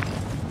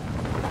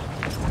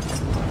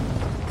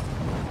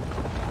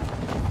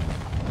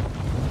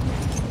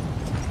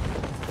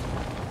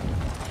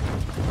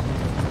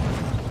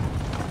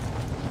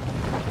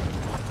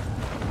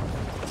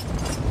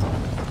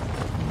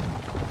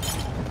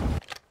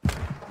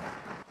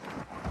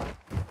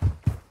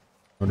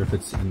 Wonder if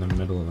it's in the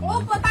middle of the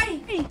map.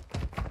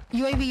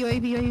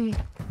 UAV.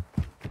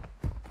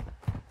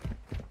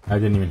 I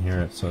didn't even hear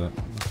it, so that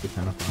must be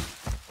kind of fun.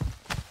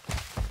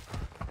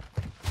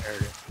 There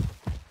it is.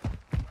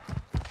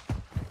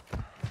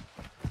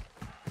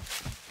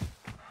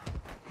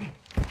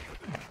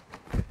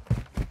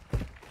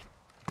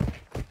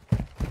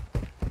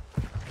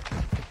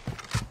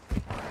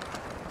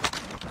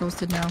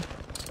 Ghosted now.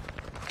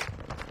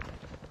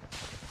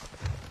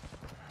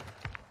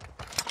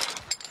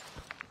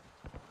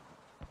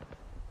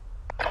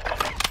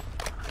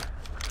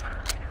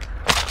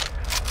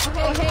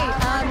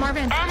 Hey,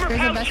 Marvin,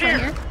 there's a vest right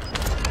here.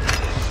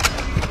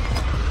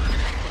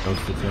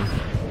 Ghosted too.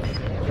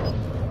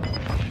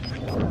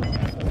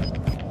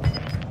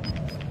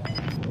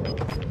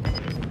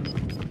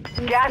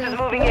 Gas is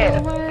moving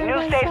in. New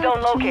safe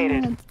zone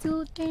located. I'd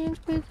still dance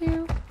with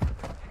you.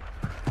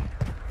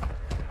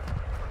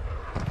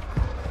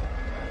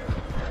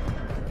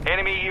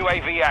 Enemy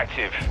UAV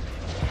active.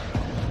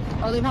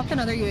 Oh, they popped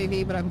another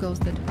UAV, but I'm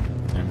ghosted.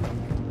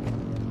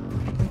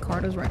 And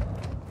Carter's right.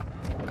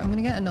 I'm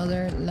gonna get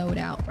another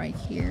loadout right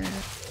here.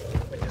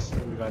 Yes,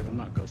 you guys, I'm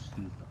not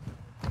ghosting.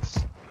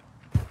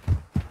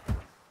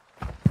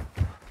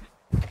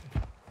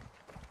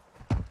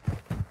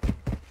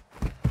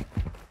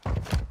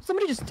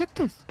 Somebody just took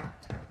this.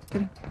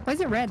 Why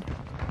is it red?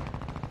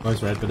 Oh,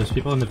 it's red, but there's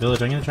people in the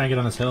village. I'm gonna try and get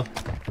on this hill.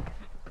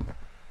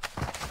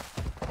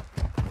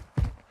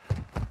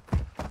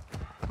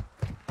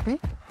 Okay.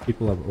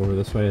 People up over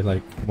this way,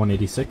 like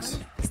 186.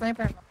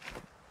 Sniper ammo.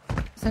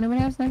 Does anybody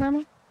have sniper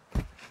ammo?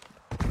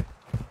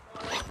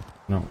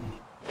 No.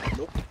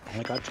 Nope.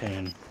 I got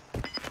 10.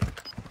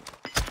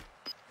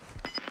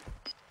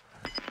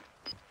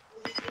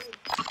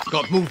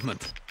 Got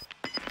movement.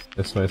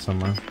 This way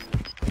somewhere.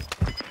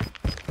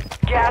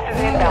 Gas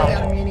is I inbound.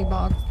 got a mini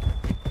box.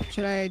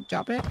 Should I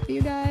drop it for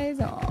you guys,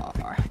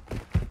 or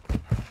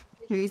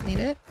do you guys need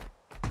it?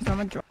 So I'm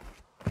gonna drop.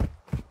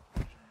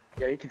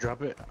 Yeah, you can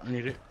drop it. I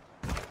need it.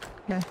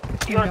 Okay.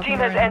 Your team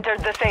has entered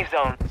the safe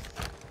zone.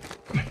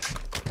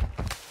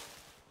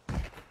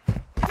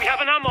 We have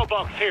an ammo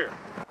box here.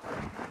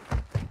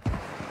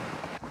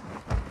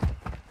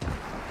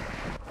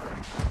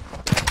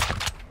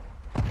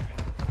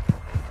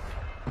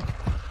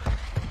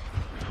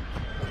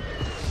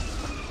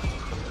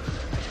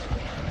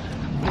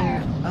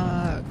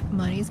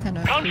 Money's kind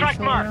of Contract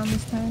crucial marked. around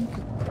this time.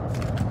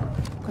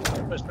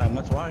 First time,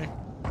 that's why.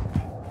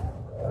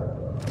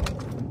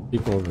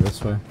 People over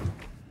this way.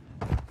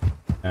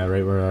 Yeah,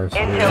 right where our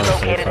Intel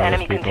located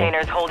enemy people.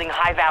 containers holding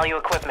high-value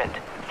equipment.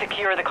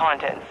 Secure the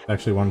contents.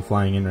 Actually, one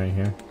flying in right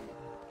here.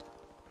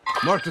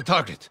 Mark the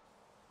target.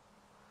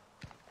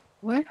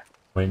 Where?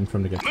 Waiting for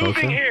him to get Moving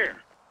closer. here.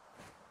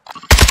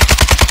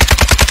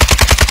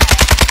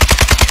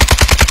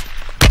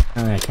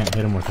 I can't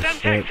hit him with a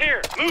shit. Semtex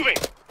here. Moving.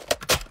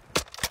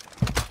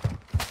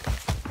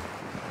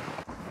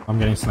 I'm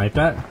getting sniped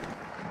at.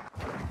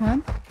 Huh?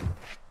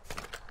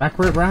 Back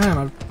where it ran.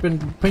 I've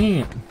been pinging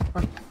it.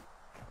 Fuck.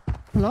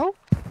 Hello?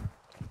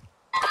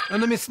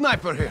 Enemy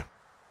sniper here.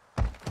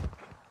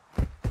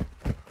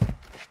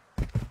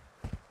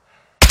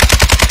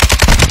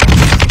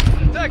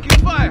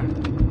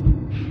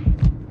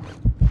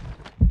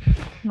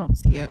 don't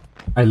see it.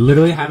 I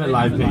literally have it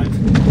live pinged.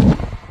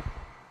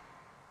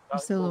 I'm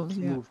still over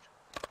here. Moved.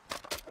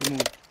 He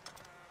moved.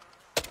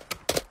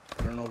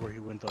 I don't know where he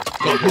went though.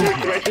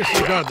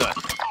 Disregard that.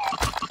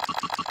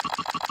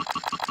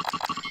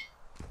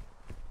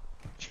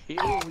 Chill,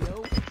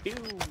 yo,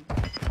 chill.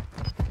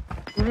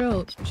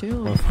 Real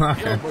chill. Well,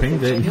 fuck, I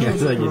pinged it and you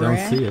guys like you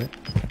don't see it.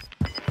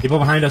 People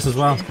behind us as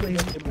well.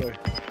 You've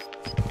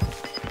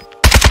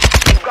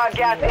got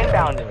gas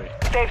inbound.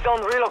 Safe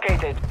zone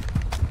relocated.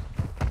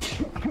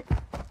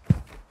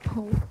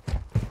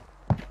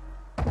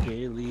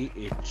 Kaylee,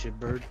 it's your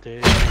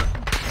birthday.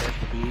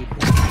 Happy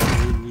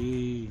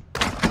birthday.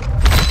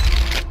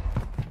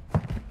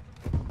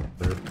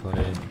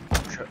 Birthday.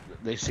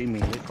 They see me.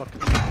 They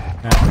fucking see me.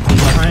 Yeah,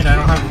 behind, I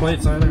don't have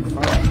plates either.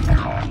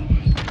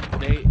 Fuck.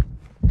 They.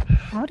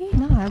 How do you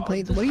not have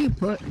plates? Where do you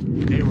put?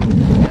 They were.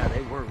 Yeah,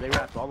 they were. They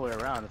wrapped all the way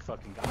around and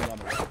fucking got me on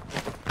the way.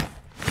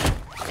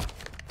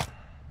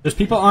 There's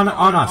people on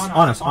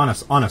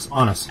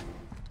us.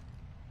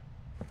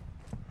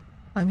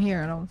 I'm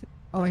here. I don't.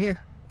 Oh,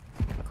 here.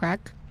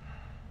 Cracked.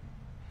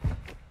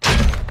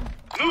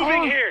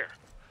 Moving here.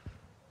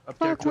 Up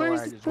there, Fuck,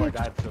 where's I the just one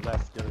guy to the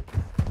left. The other.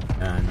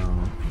 Yeah, I know.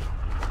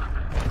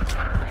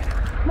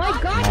 My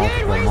God,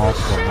 dude, where's the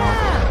shit at?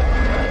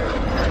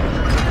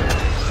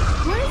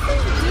 Where's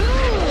this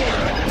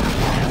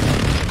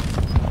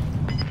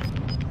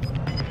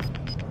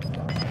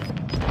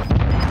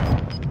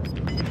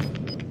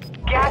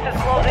Gas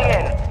is closing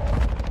in.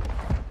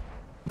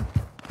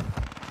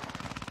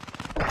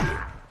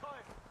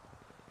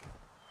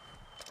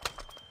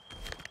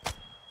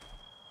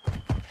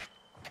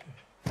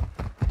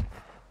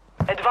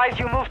 Advise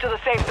you move to the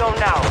safe zone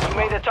now. You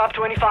made the top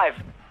 25.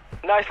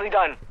 Nicely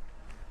done.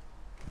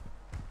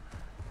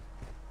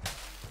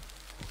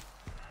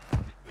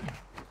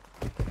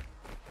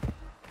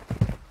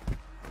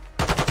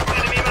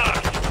 Enemy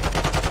marked.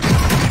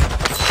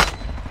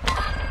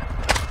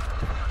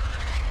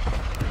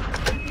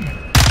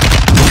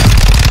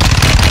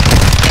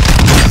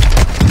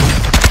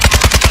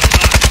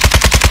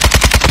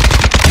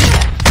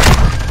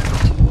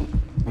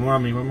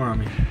 One more on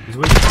me. He's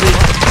waiting.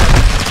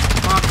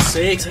 Fuck's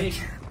sake.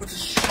 What the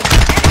shit?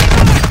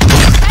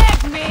 Back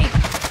me!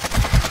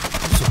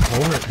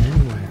 Support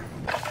anyway.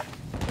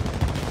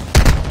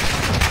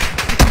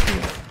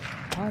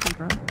 Body,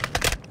 bro.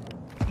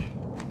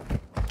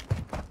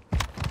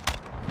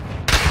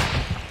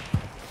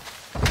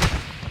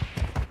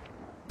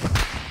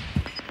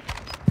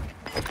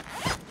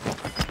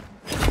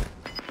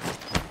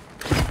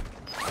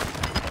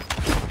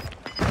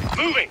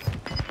 Moving.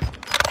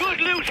 Good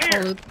loot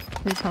here. Oh,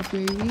 they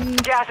copy.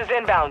 Gas is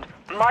inbound.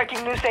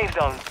 Marking new safe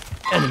zone.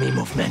 Enemy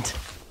movement.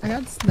 I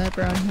got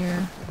sniper on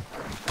here.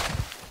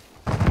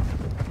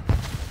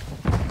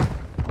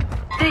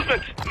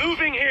 Movement.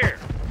 Moving here.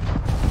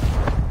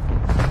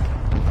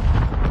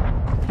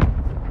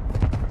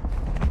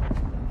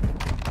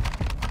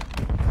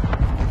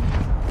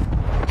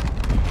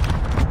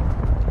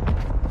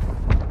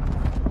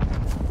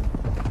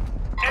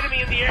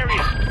 Enemy in the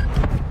area.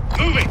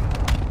 Moving.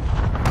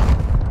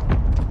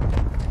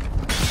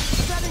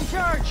 Setting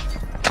charge.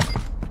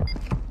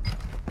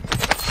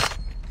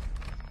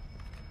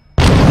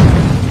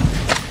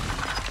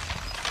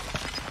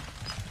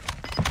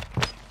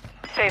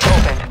 Safe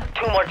opened.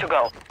 2 more to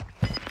go.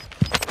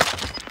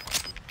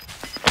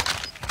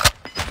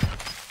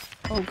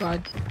 Oh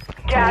God.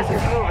 Gas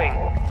is moving.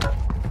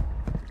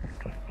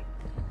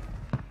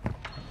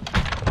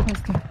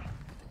 Let's go.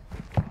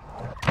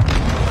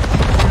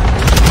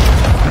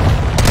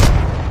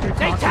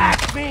 They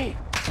tagged me.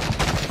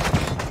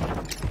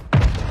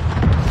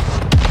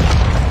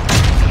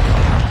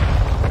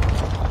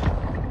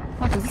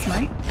 Fuck, is this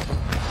mine?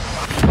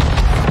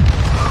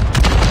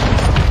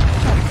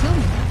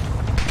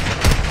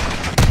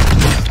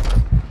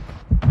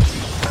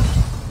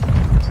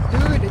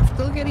 Dude, it's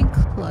still getting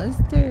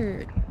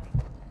clustered.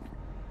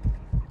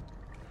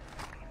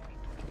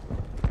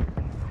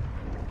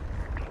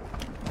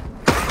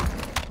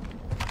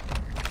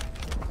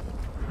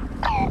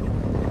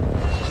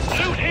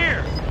 Loot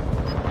here.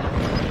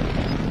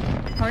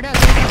 Hard out.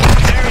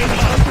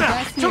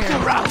 Took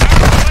him round.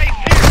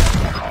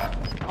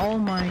 Oh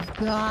my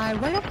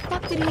God. Why the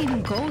fuck did he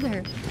even go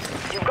there?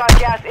 You've got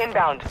gas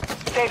inbound.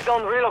 Safe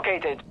zone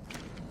relocated.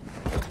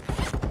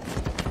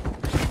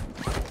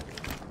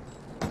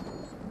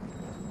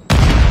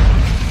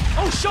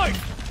 Oh shit!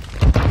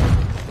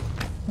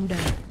 I'm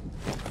dead.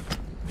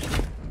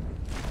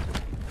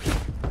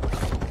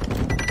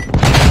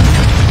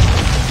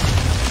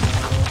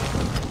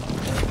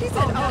 He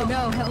said, oh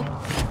no, help.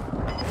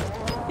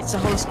 It's a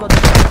whole squad.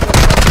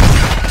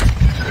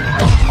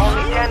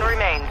 Only 10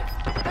 remain.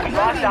 We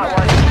lost that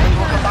one.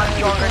 We'll come back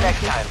stronger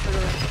next time.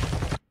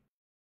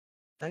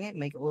 Tangin,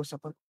 may kausap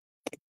ako.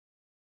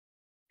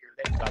 You're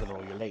late,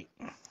 Carlo. You're late.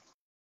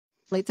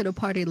 Late to the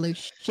party,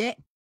 loose shit.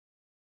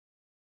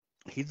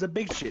 He's the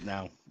big shit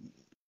now.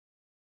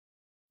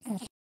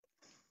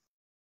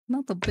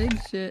 Not the big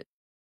shit.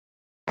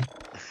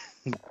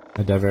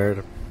 I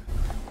diverted.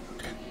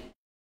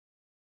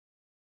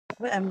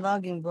 Wait, I'm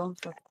logging, bro.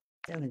 Fuck.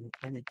 Damn it,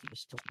 energy is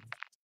stupid.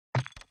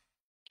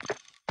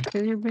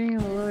 Cause you're being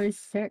a little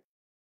sick.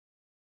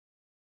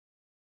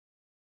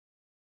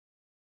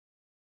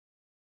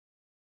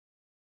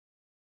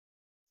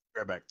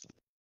 Right back.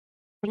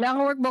 Wala kang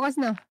work bukas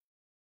na.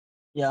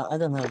 Yeah, I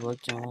don't have work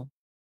tomorrow.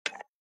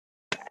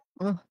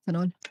 Oh,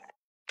 ganon.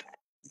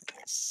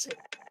 Yes.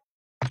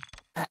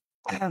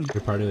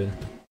 You're part of it.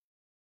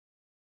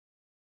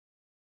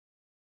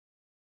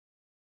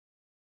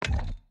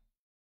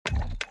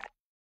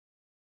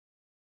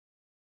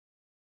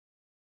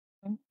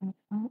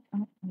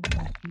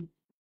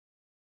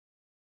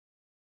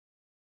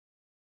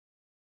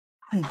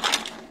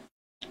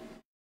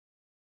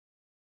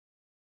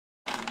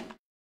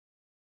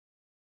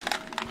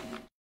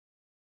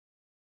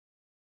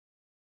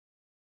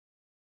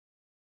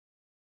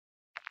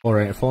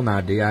 Alright, full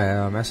now, D.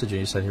 I messaged you.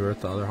 You said you were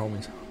with the other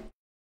homies.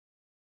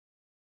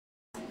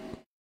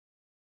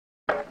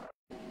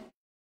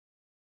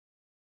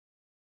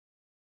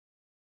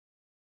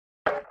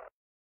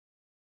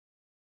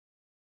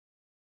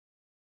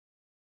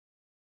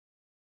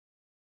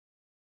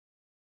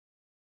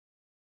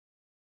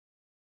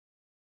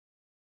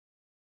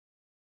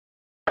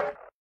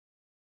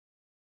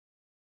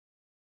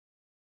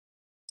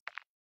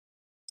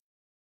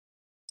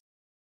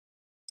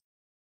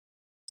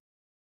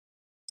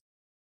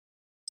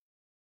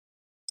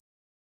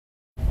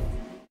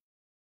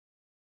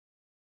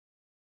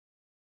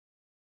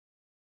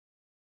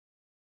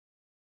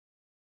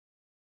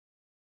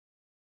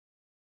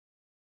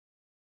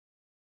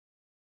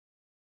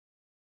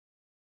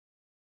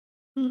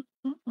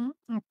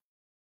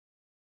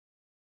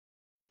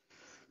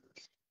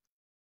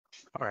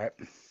 All right.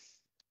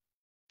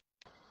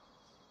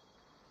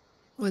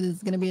 What is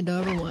this gonna be a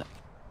dub or what?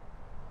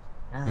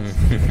 I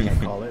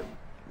can't call it.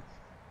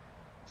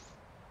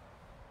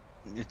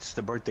 It's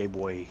the birthday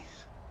boy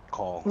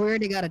call. We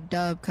already got a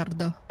dub,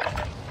 Cardo.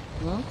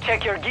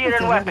 Check your gear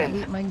and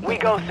weapons. We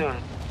go soon.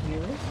 Yeah,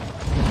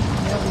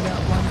 we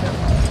got one dub.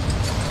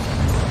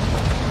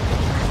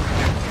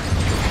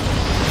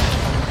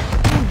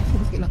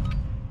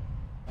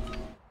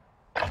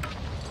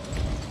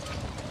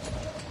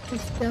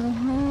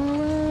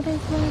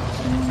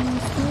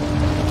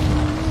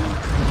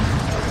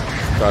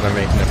 Gotta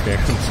make an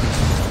appearance.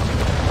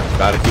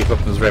 Gotta keep up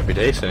his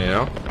reputation, you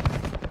know?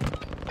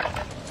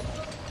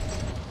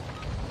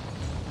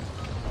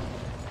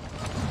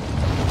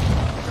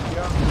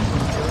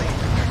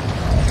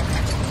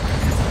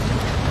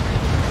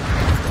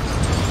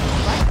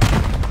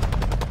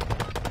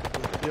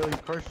 Really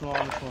personal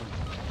on this one.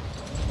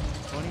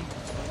 20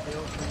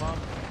 kills for mom.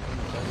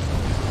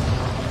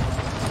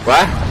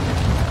 What?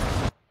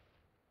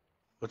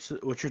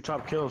 What's your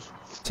top kills?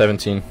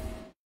 17.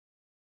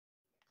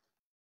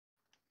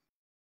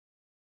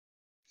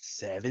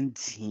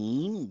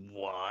 17?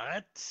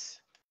 What?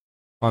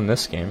 On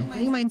this game. I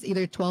think mine's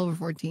either 12 or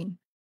 14.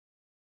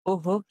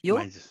 Oh, yo.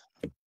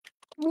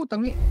 Oh,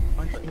 tami.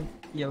 Mine's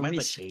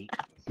like 8.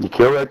 You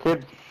kill that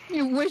kid?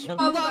 You wish pa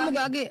ba mo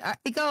gagi?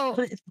 Ikaw,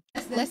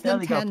 less than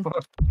 10.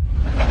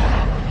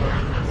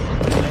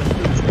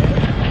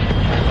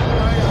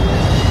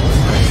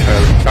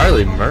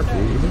 Charlie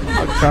Murphy.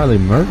 Fuck Charlie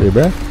Murphy,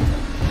 bruh.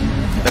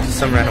 That's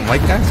some random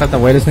white guy? Is that the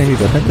weirdest name you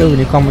could think of when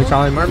you call me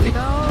Charlie Murphy?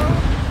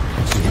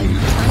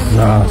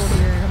 Jesus.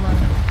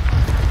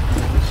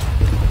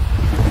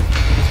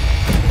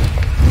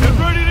 Get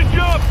ready to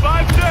jump!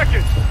 5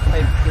 seconds!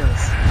 5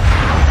 kills.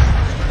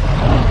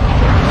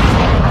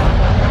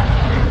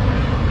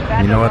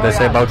 You know what they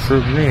say about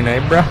True Green,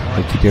 eh, bruh?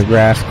 They keep your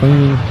grass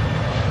clean.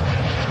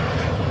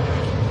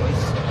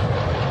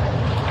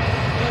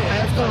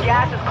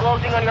 Gas is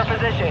closing on your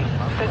position.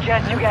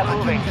 Suggest you get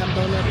moving.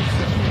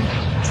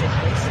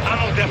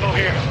 Ammo depot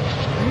here.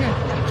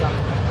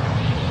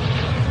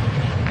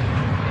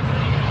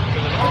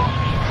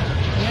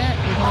 Yeah,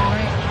 you're going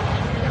right.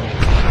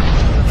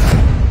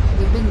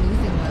 We've been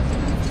losing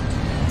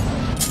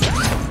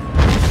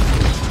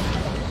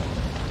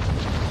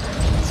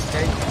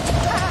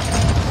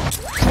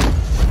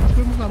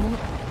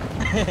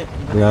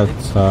We got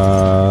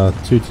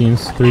 2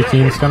 teams, 3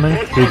 teams coming?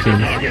 3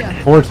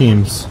 teams. 4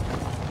 teams.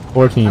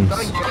 4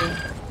 teams.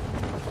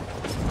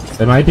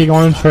 They might be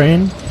going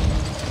train,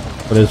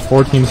 but there's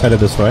 4 teams headed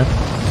this way.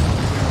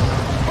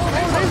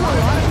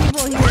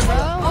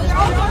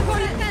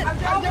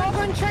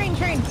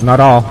 Not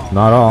all.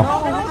 Not all.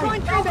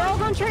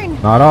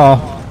 Not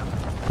all.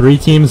 3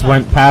 teams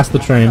went past the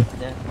train.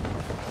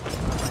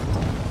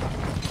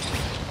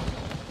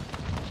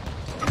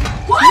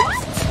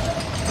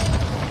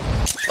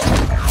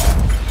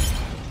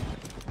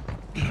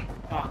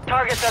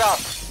 Target set up.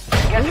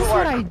 Get This to is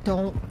what work. I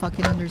don't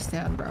fucking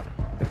understand, bro.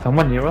 Is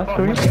someone near us,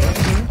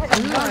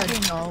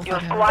 Your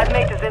squad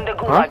mate is in the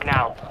gulag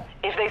now.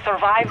 If they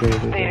survive,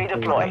 they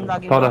redeploy.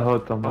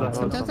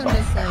 Sometimes I'm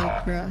just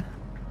like, bruh.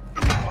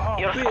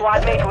 Your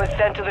squad mate was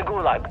sent to the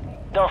gulag.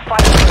 They'll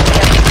fight.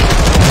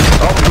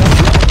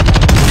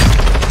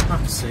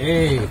 Fuck's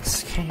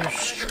sakes.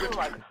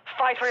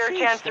 Fight for your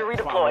chance to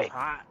redeploy.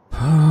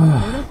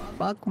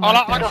 fuck, The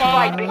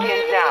fight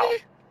begins now.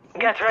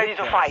 Get ready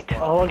to fight.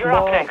 You're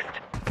up next.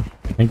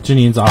 I think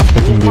Janine's off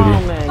picking duty.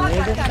 Fuck,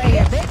 I got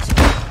here, bitch.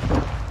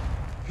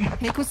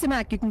 Hey,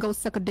 Kusimak, you can go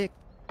suck a dick.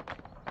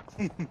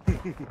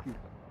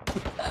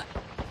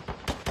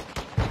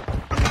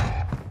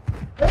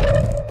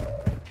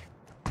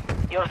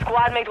 Your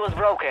squad mate was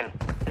broken.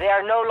 They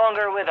are no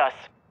longer with us.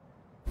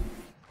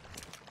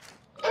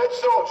 Dead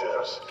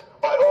soldiers,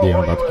 I Yeah,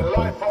 I'm offer about to you a complete.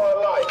 life for a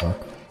life.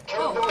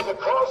 Kill those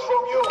across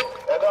from you,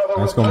 and I will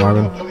Let's go, return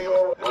Marvin. to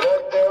your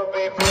let there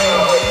be blood.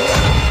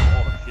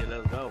 Oh shit,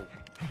 let's go.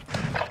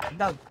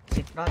 Dog,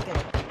 safe rocket.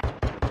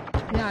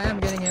 Yeah, I am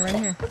getting it right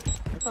here.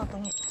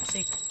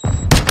 Safe.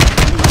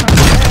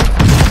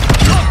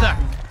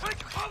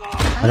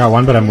 I got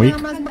one, but I'm weak.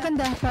 There is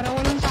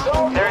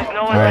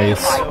no one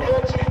Nice. left to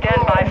fight.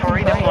 Stand by for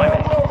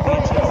redeployment.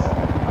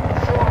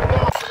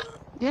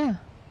 Yeah.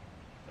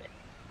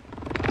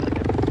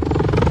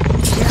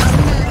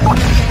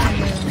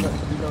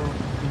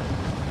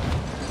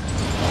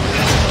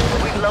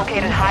 We've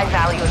located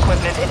high-value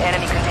equipment in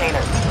enemy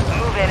containers.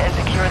 Move in and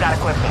secure that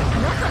equipment.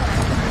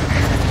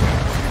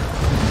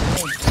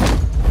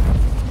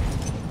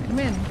 Come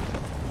in.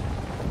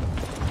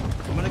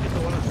 I'm gonna get the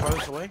one that's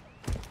farthest away.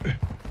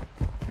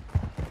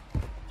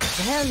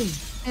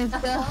 If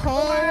the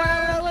whole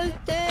world was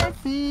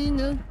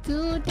dancing up to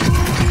the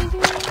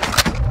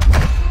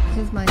This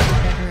is my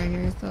safecracker right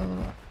here, so...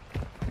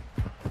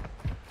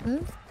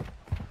 This?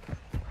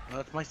 No,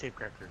 that's my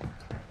safecracker.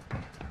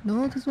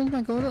 No, this one's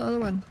my go, the other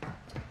one.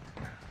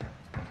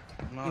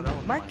 No, that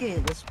was Mark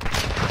it. This.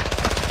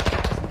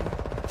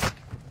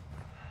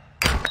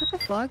 What the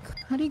fuck?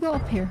 How do you go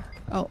up here?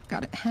 Oh,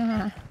 got it.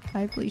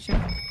 Hi, Felicia.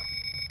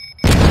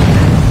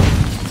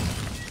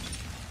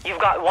 You've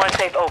got one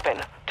safe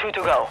open. 2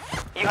 to go.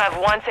 You have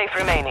one safe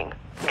remaining.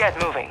 Get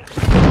moving.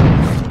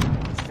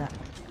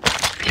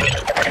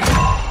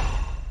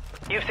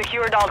 You've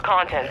secured all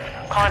contents.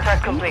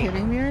 Contract Are you complete.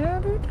 kidding me right now,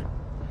 dude?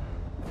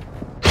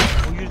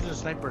 Who uses a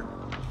sniper?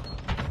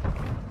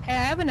 Hey,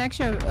 I have an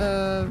extra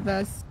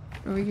vest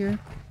over here.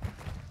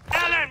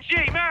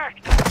 LMG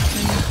marked!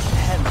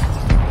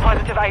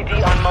 Positive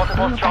ID on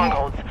multiple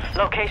strongholds.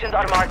 Locations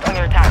are marked on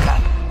your attack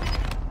map.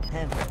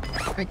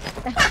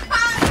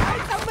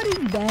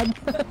 Somebody's dead.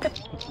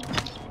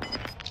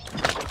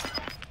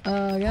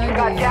 Yeah, You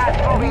got gas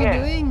what are moving you in.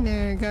 doing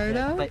there,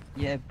 Garda?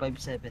 Yeah,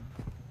 5-7.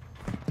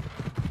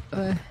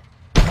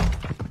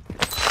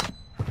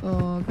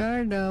 Oh,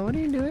 Garda, what are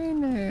you doing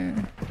there?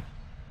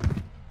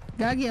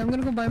 Gaggy, I'm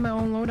gonna go buy my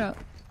own loadout.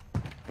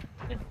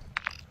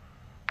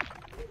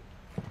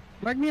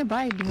 Mark me a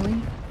buy,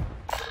 Dingley.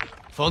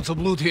 Found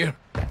some loot here.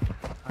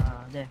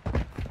 There.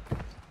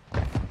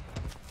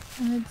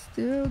 I'd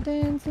still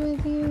dance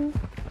with you.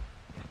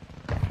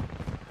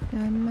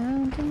 That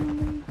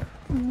mountain.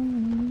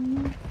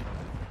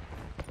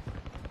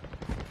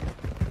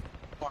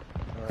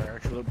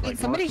 Wait,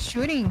 somebody's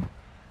shooting.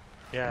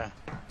 Yeah.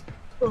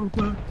 From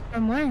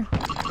where?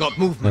 Got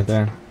movement. Right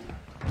there.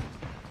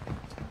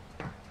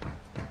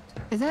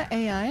 Is that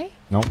AI?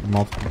 Nope,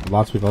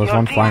 lots of people. There's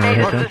one flying right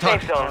here too.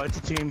 Oh, it's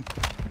a team.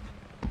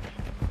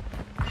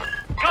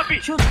 Copy!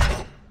 Shoot!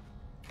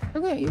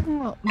 Okay, you can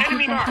go.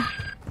 Enemy marked!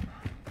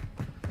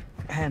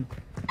 Hand.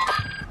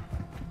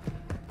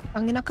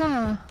 Angina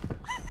ka.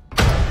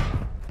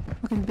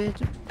 Fucking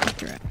bitch.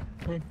 Fuck your ass.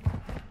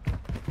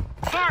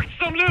 Marked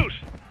some loot!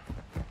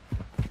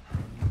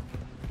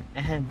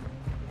 Hand.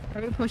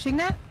 Are we pushing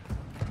that?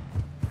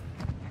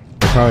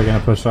 They're probably gonna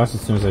push us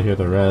as soon as I hear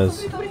the res.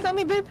 Somebody tell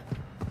me, babe.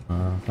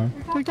 Okay.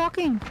 We're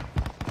talking.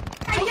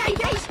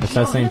 It's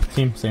that same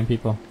team, same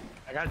people.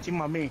 I got a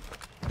team on me.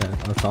 Yeah,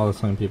 that's all the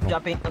same people.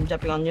 I'm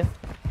jumping on you.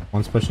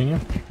 One's pushing you,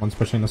 one's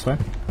pushing this way.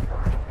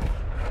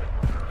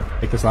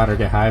 Take this ladder,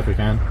 get high if we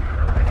can.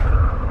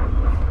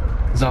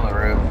 He's on the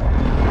roof.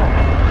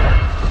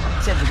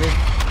 Set the grid.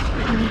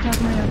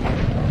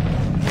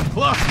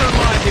 Cluster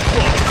line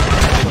deployed.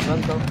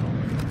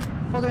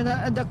 Hold on,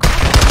 the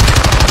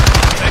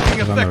Taking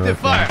He's on the effective roof,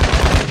 fire.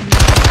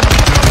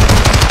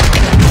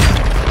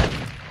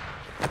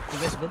 You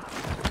guys good?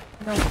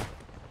 No.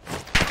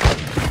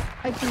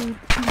 I do.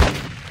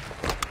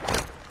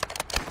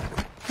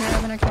 Here, I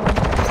have an extra one.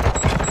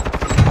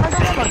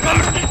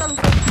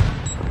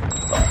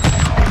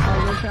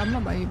 Oh, I'm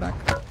not buying you back.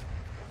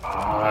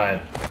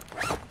 God.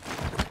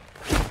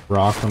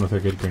 Rock one with a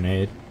good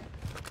grenade.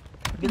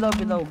 Below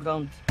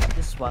ground.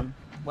 This one.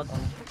 What?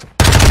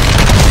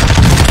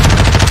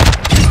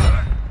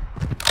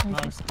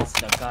 Nice, that's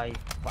the guy.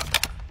 Fuck.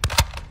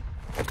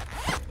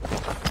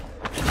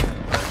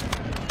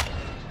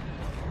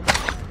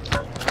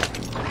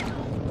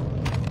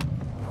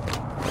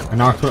 I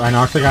knocked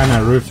the guy on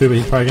that roof too, but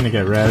he's probably gonna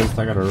get rezzed.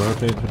 I gotta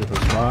rotate to a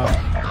different spot.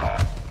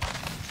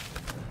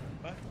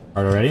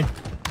 Alright, ready?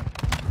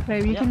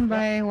 Babe, you can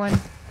buy one.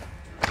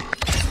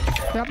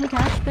 Drop me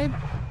cash, babe.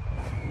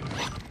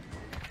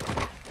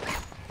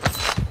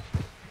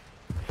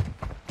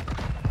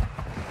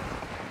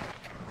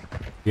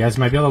 You guys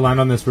might be able to land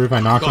on this roof. I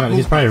knocked him out.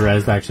 He's probably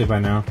rezzed actually by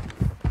now.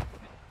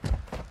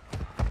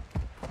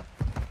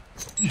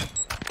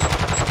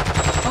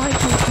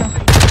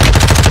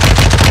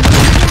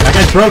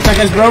 broke. That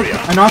guy's broke.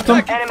 I knocked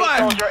him. Enemy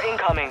soldier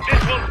incoming.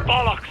 This one's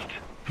bollocks.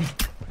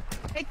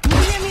 Hey, can you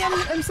hear me?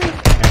 I'm safe.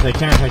 Yes, I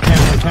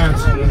can't.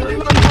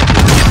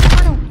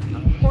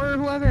 Or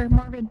whoever,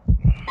 Marvin.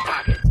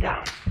 Target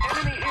down.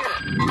 Enemy here.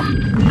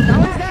 That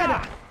was dead.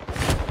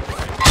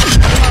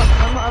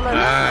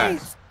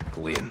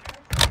 Glenn.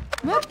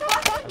 What the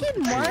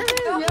fucking Marvin?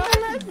 Yo,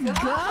 let's go.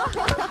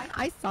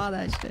 I saw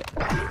that shit. I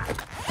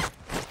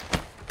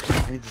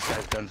need this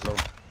guy's guns though.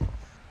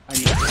 I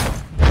need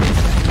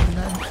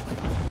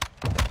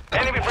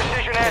Enemy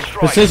precision airstrike.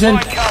 Precision.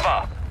 Find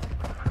cover.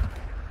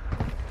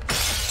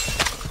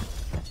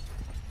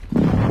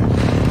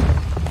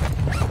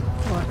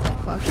 What the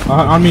fuck?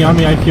 On me.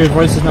 I hear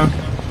voices now.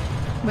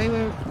 Wait.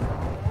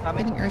 I'm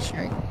getting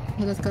airstrike.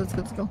 Okay, let's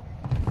go.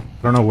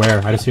 I don't know where.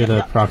 I just hear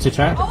the proxy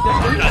chat.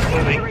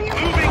 Moving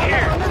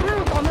here.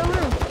 On the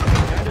roof.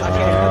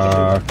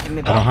 I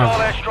don't have.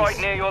 Hostile airstrike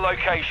near your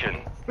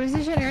location.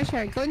 Precision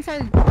airstrike. Go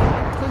inside.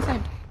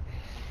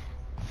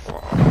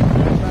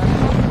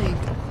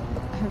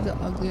 I have the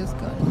ugliest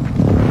gun.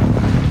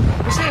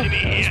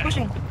 He's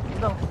pushing.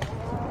 Go.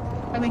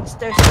 I mean,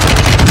 stairs.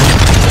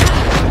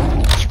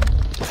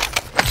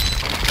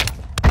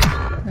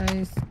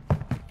 Nice.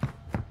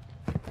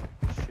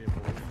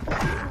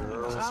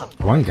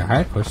 One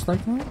guy pushed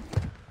like that?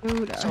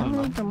 Dude, I have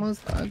like the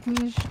most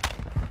ugly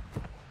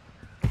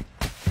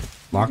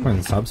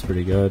Lockman sub's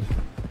pretty good.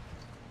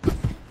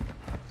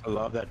 I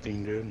love that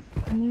thing, dude.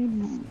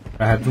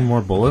 If I had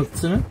more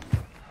bullets in it,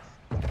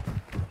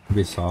 it'd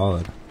be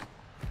solid.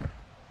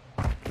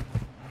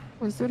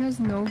 This dude has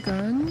no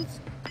guns?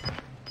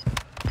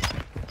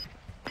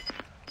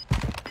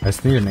 I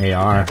just need an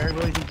AR.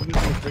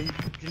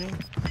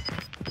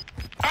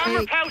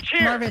 Armor pouch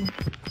here. Marvin,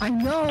 I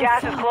know.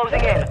 Gas is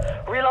closing in.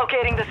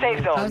 Relocating the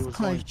safe That zone. was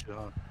close.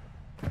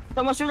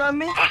 Someone shoot on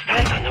me?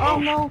 Oh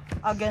no,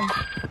 again.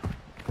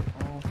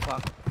 Oh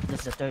fuck. This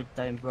is the third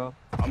time, bro.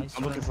 I'm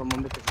looking for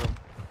him.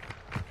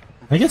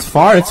 I think it's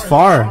far.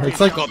 It's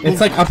like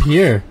up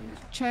here.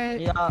 Chat.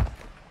 Yeah.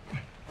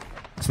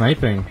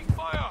 Sniping.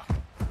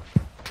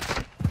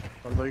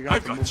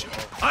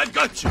 I've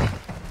got you.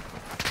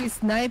 He's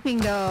sniping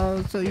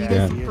though, so you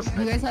Yeah.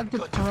 guys have to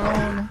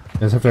prone. You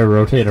guys have to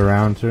rotate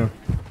around too.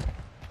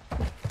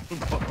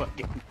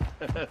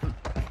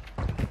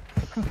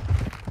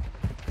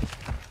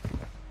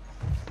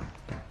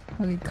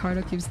 Okay,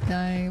 Cardo keeps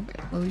dying.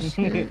 Oh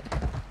shit.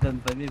 Don't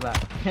put me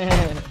back.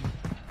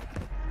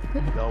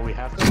 No, we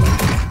have to.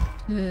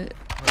 Shit.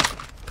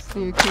 So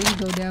your KD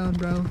go down,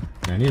 bro.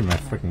 I need my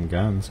freaking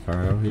guns,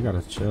 Cardo. You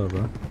gotta chill,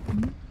 bro.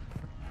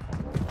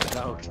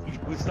 No,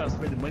 we stop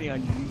spending money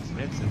on you.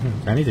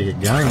 Expensive. I need to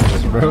get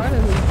guns, bro. Cardo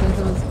is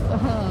expensive as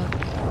fuck.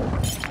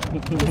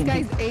 This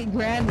guy's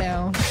 $8,000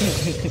 now.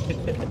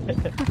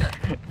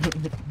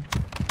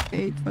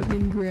 8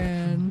 fucking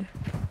grand.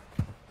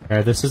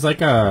 Alright, this is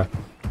like a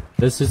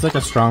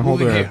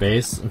stronghold or a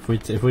base. If we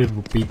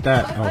beat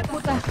that, oh.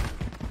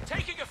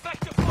 Taking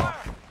effective fire.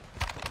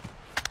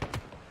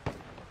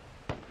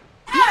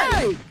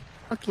 Hey!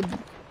 Fucking.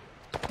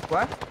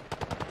 What?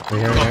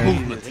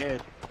 Right here.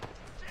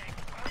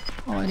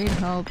 Oh, I need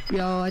help.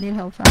 Yo, I need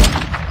help fast.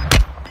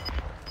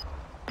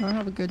 I don't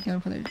have a good gun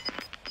for this.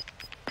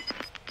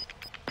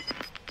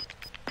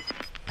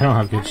 I don't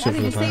have good shit for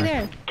Stay this armor.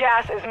 there.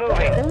 Gas is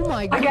moving. Oh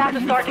my god. The gas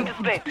is starting to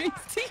split.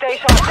 Stay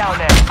sharp down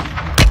there.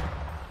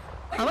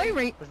 Am I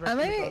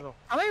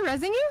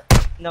rezzing you?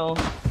 No.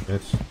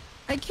 Bitch.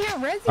 I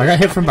can't res you. I got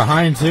hit from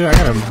behind too. I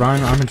gotta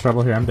run. I'm in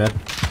trouble here. I'm dead.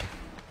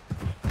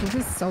 This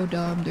is so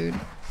dumb, dude.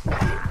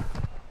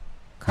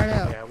 Card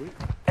out.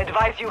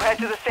 Advise you head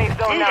to the safe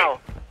zone now.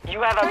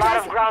 You have a lot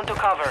of ground to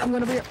cover. I'm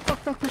gonna be here.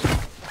 Fuck.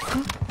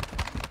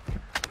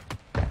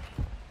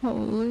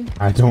 Holy.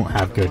 I don't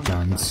have good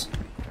guns.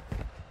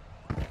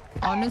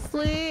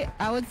 Honestly,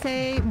 I would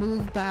say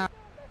move back.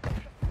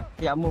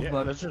 Yeah, move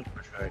back. Let's just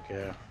push back,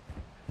 yeah.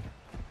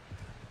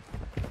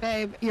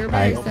 Babe, you're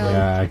by yourself.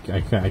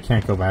 I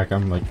can't go back.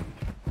 I'm like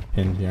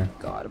pinned here.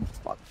 God, I'm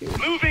fucked, dude.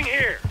 Moving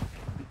here.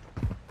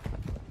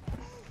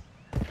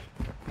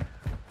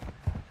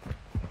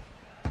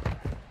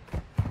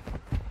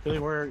 Dilly,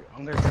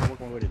 I'm gonna try to work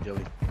my way to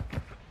Dilly.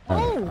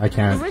 Oh, I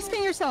can't. You're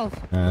risking yourself.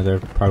 They're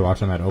probably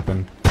watching that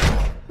open.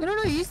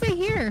 No, you stay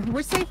here.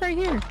 We're safe right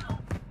here.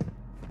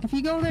 If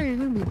you go there, you're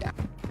gonna be down.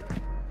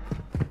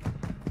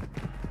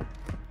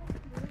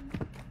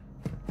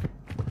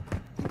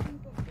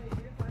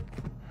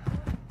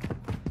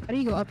 How do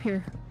you go up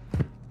here?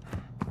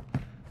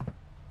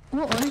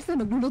 Oh, honestly,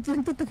 nagulat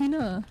lang to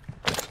takina.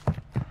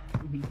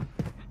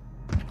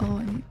 Oh,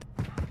 I need...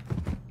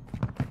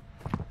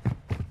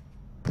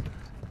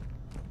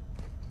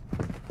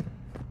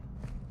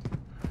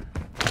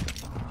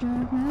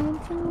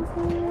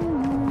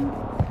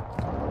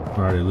 I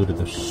already looted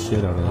the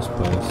shit out of this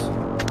place.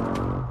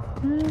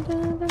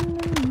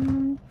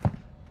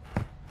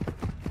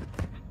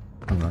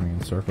 I'm running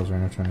in circles right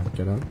now trying to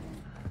get up.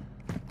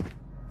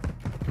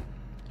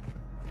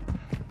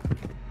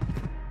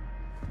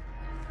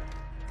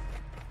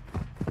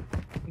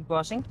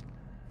 Crossing?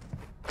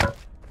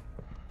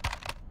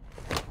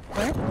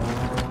 Where?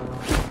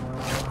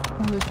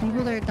 there's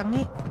people there,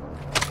 tangi.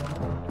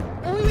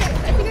 Oh wait,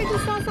 I think I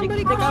just saw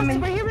somebody cross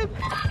right here.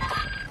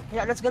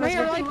 Yeah, let's go. Right Let's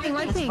here, go.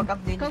 light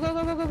ping. Go.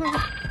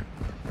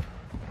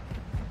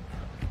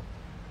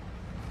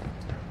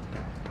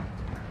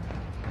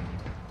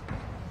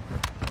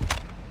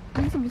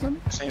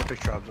 Same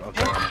picture of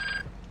there.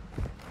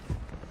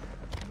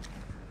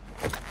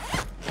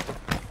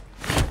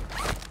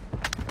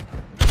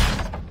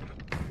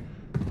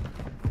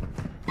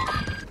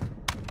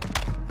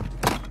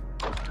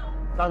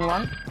 Down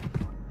one.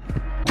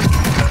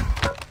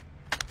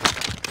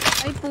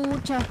 Ay,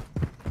 pucha.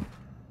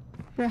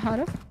 Bro, how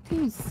the fuck do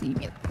you see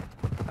me?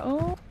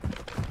 Oh.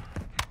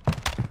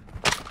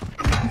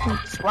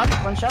 Squad,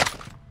 one shot.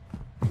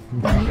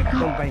 Don't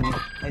buy me.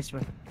 Nice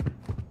one.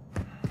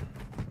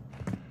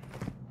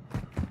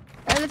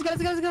 Alright,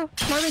 let's go.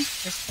 Marvin.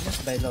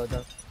 Just buy low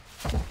though.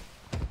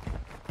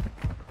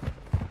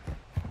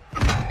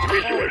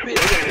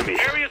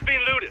 Area's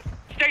being looted.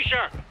 Stay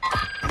sharp.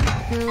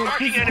 Dude,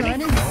 Marking this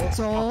enemy. gun is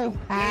so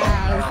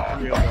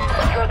ass.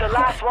 You're the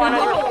last one on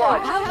the squad.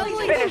 How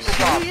Finish the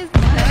job. is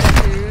that,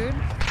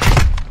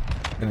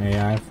 dude? An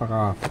AI, fuck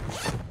off.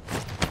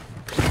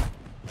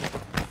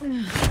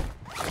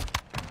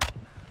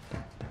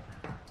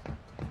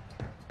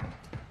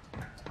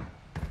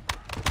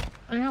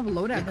 I don't have a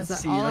loadout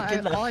because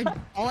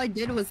all I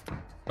did was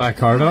By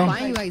Cardo? buy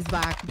you guys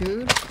back,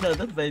 dude. No,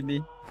 don't buy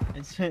me.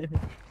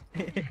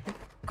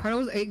 Cardo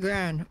was $8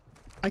 grand.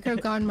 I could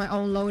have gotten my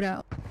own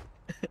loadout.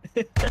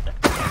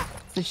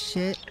 It's a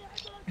shit.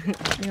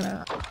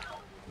 Yeah.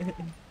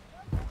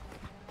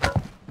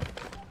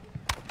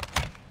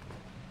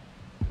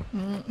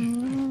 I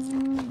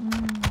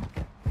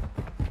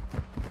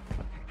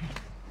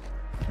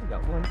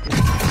got one.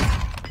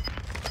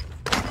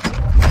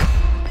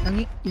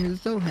 You're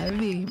so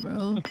heavy,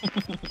 bro.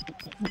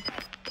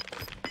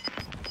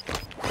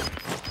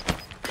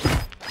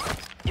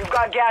 You've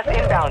got gas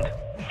inbound.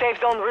 Safe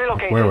zone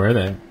relocated. Where were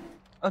they?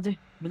 Oh, they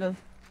below.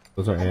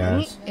 Those are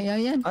AIs.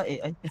 AI. Oh,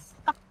 AI.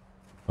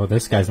 Oh,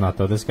 this guy's not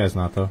though.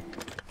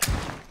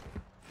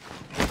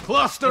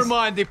 Cluster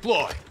mine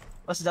deploy.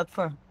 What's that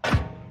for?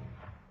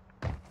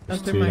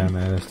 There's two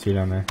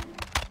down there.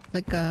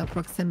 Like a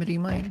proximity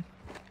mine.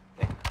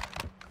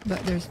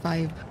 But there's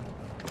 5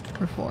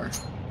 or 4.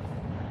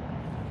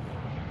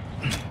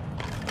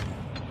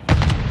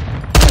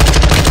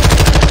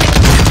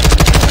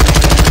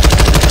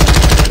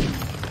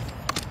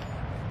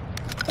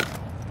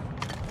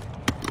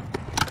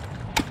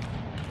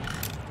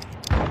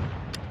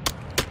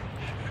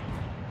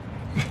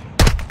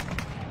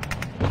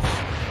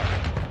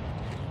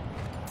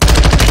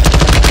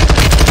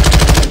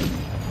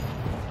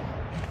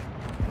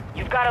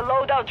 Got a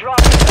loadout drop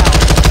inbound.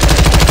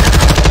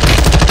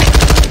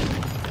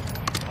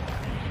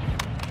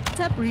 What's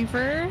up,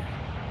 Reaper?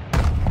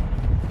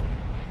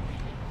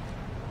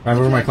 Drive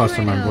over my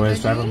cluster mine,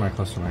 boys. Drive over my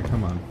cluster mine.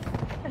 Come on.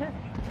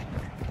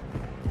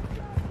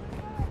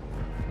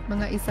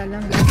 Mga isa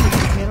lang.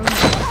 Meron na.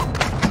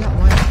 Got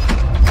one.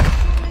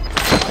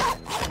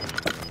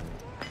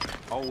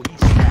 Oh, he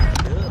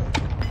snapped up.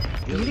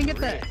 You didn't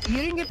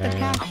get the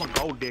cash. I'm a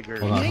gold digger.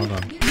 Hold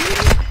on.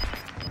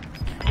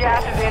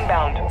 Gas is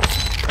inbound.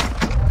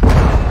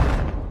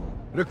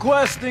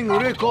 Requesting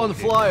recon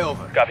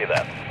flyover. Copy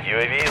that.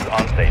 UAV is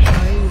on station.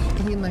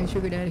 Oh, he's my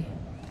sugar daddy.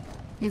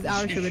 He's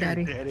our sugar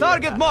daddy.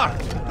 Target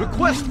marked.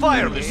 Request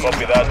fire mission.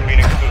 Copy that.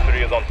 Phoenix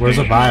 2-3 is on Where's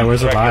the buy?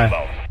 Where's the buy?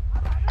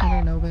 I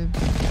don't know, babe.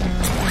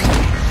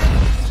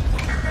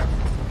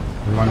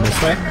 We run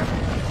this way?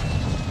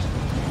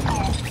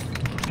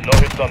 No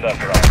hits on that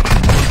round.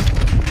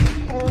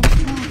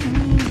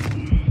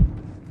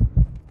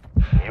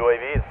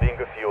 UAV is being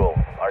refueled.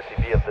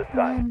 RTB at this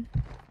time.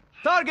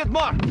 Target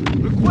marked.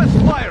 Request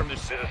fire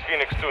mission. This is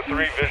Phoenix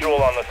 2-3.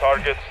 Visual on the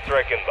target.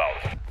 Strike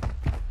inbound.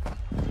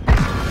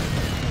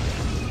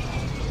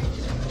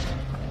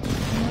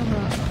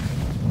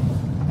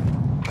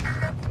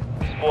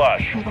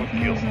 Splash. Good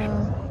kills.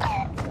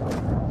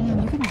 Damn,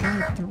 you can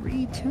buy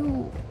 3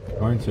 too.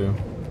 Going to.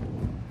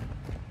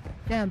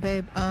 Damn,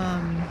 babe. You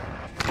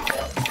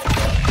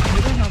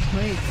don't have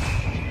plates.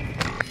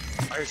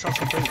 I yourself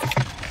some plates.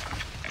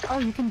 Oh,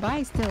 you can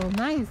buy still.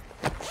 Nice.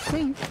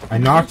 Please. I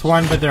knocked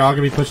one, but they're all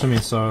gonna be pushing me,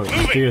 so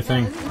do your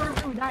thing. This is where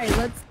we die.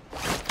 Let's.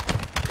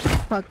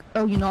 Fuck.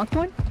 Oh, you knocked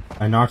one?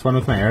 I knocked one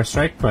with my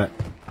airstrike, but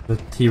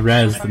he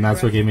rezzed, and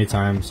that's what gave me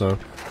time, so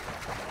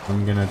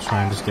I'm gonna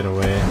try and just get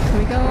away. Here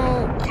we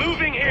go.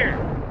 Moving here.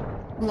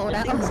 Load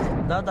out.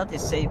 No, that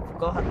is safe.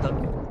 Go ahead,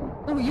 dog.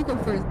 Oh, you go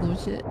first,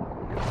 bullshit.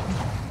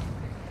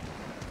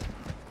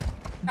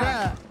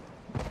 Bruh.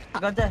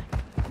 Got there.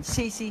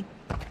 CC.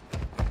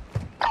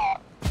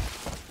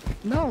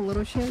 No,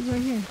 little shit is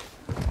right here.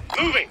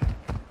 Moving.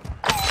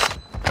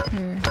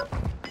 Here.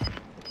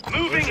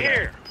 Moving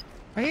here.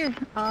 Right here.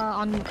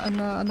 On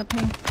the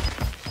ping.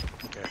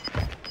 Okay.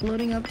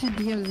 Loading up to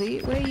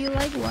DMZ. Wait, you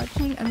like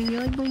watching? I mean, you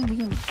like playing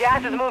DMZ?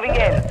 Gas is moving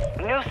in.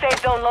 New safe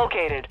zone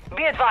located.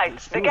 Be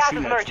advised, the gas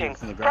is merging.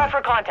 Prep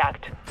for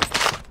contact.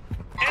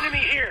 Enemy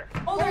here.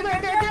 Oh,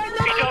 there. Be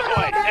done,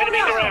 boys.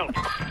 Enemies around.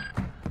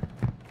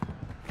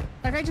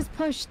 That guy just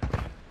pushed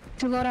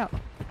to load out.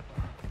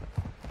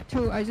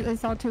 I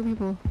saw 2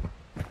 people.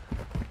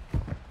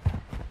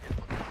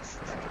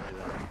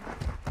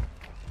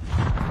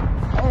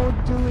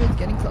 Oh, dude, it's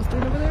getting close to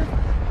it over there.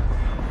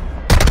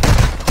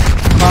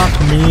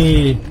 Fuck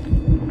me.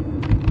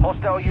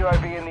 Hostile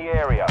UAV in the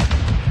area.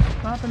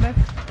 What happened, babe?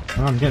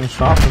 Oh, I'm getting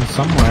shot from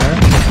somewhere.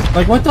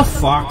 Like, what the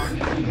fuck?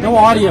 No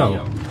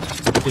audio.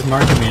 He's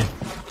marking me.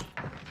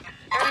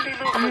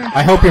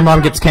 I hope your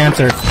mom gets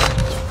cancer.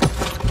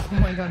 Oh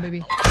my god,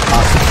 baby.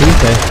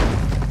 Tuesday.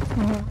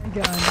 Oh my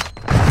god.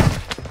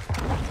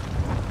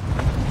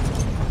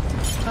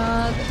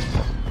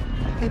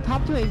 They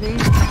popped UAV.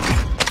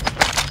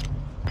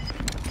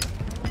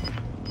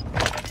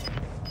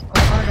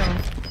 Oh, Argo.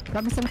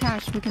 Grab me some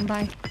cash, we can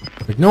buy.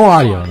 Like, no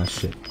audio on this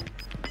shit.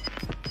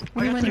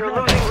 What do you want? You're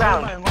losing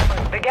ground.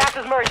 The gas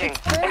is merging.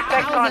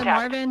 Expect contact.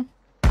 Marvin.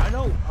 I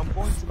know. I'm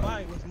going to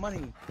buy with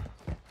money.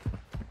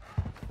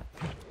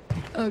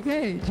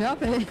 Okay,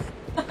 drop it.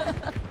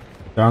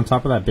 They're on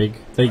top of that big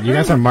thing. You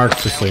guys are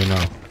marked, just so you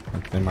know.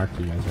 They marked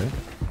you guys, right?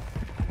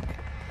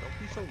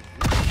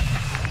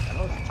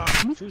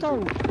 Oh,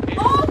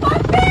 my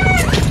man!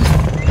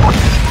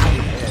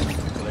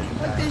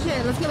 Fuck this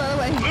shit. Let's get out of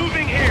the way.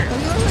 Moving here.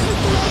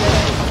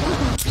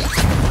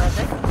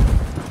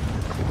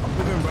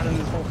 We've been running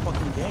this whole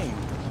fucking game.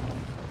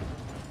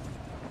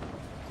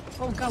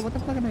 Oh god, what the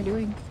fuck am I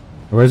doing?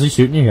 Where's he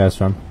shooting you guys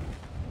from?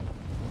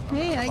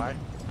 Hey, Why?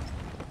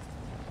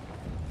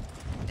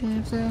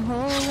 If the whole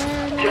world was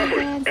Jeffrey,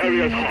 dancing,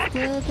 area I'd caught.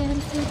 still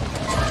dancing. If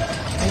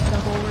the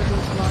whole world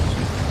was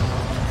watching.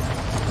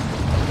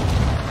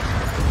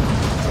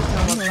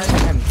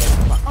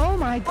 Oh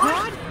my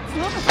god!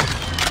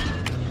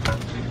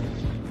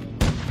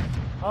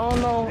 Oh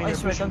no, I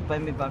swear, don't buy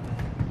me back.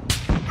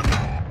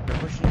 They're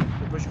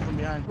pushing from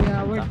behind.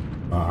 Yeah, we're...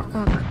 Fuck.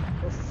 Fuck.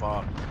 Oh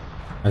fuck.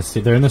 I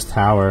see. They're in this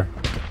tower.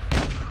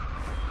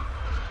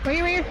 Right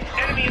here.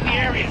 Enemy in the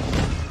area.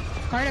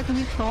 Carter, can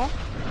you crawl?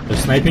 They're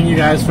sniping you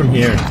guys from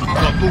here.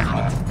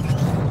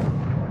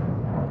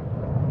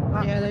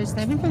 Yeah, they're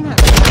sniping from that.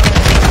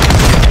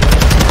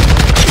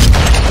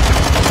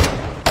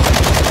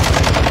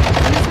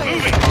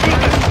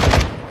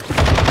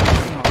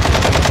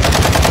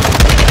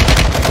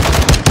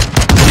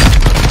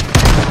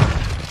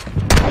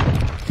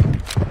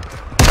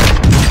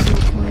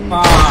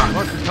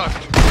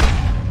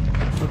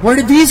 Where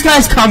did these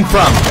guys come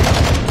from?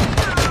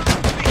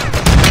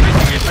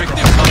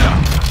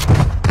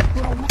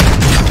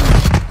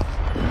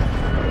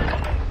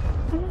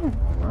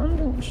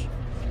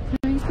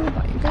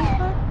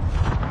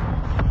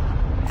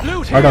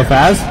 Ardo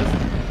Faz?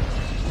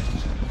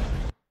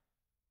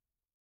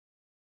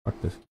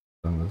 Fuck this.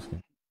 Done this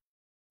game.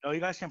 No, you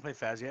guys can't play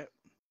Faz yet.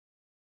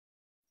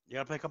 You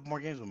gotta play a couple more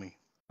games with me.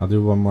 I'll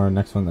do one more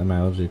next one.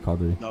 MLG Call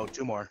of Duty. No,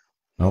 2 more.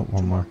 No,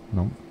 one more.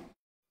 No.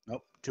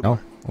 Nope, 2 No,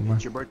 more. one more.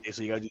 It's your birthday,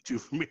 so you gotta do 2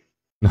 for me.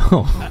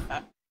 No.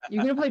 You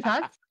gonna play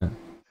Pac? Yeah.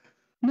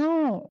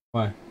 No.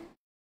 Why?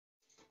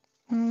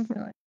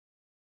 Okay.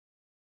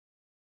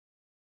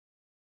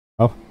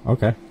 Oh,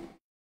 okay.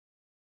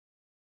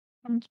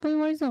 I'm just playing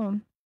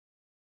Warzone.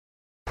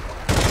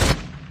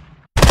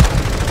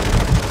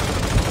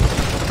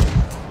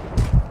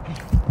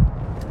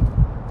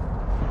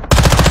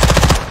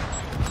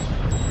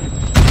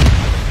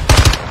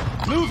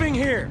 Moving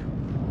here.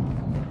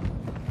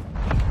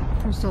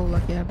 I'm so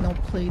lucky I have no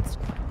plates,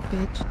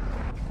 bitch.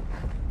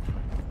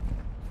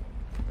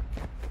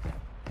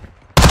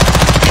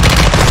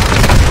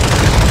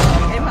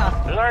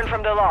 Learn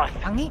from the loss.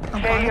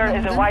 Failure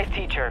is a wise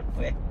teacher.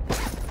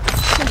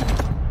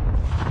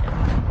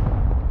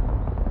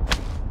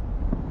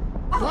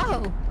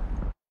 Whoa!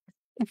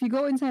 If you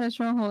go inside a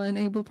stronghold and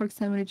enable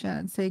proximity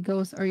chat, say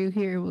 "Ghost, are you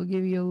here?" We'll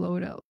give you a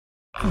loadout.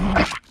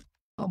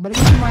 Oh, but it's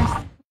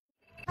my.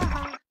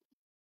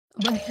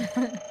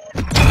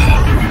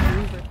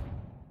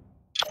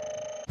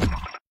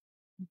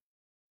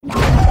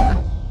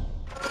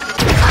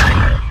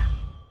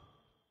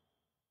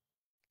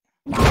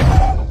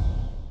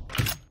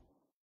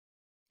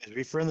 Is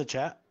Reefer in the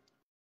chat?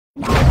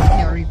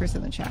 Yeah, Reaper's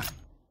in the chat.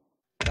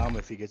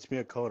 If he gets me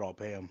a code, I'll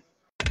pay him.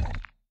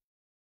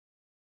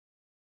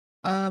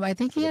 I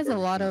think he has a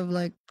lot of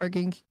like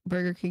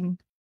Burger King.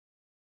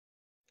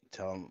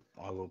 Tell him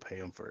I will pay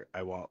him for it.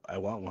 I want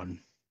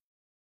one.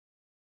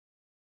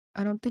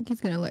 I don't think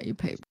he's gonna let you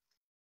pay.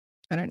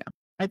 I don't know.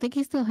 I think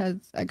he still has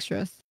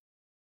extras.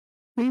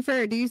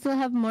 Reefer, do you still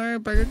have more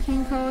Burger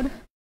King code?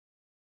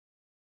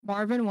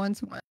 Marvin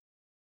wants one.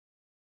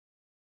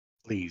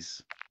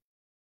 Please.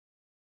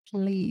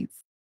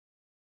 Please.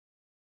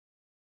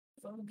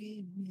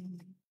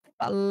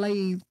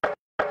 Please.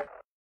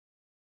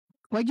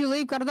 Why'd you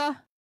leave, Carda?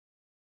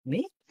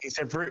 Me? He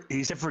said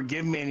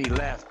forgive me and he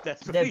left.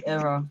 That's what Step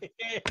error.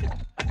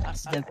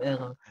 Step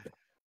error.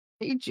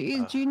 Hey,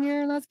 geez,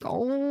 Junior, let's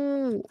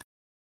go.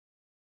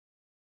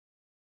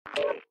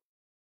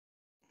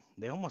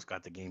 They almost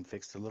got the game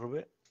fixed a little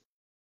bit.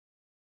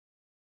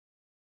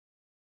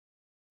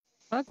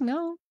 Fuck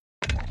no.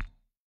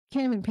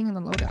 Can't even ping on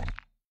the loadout.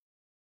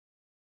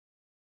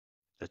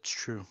 That's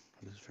true.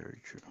 That is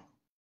very true.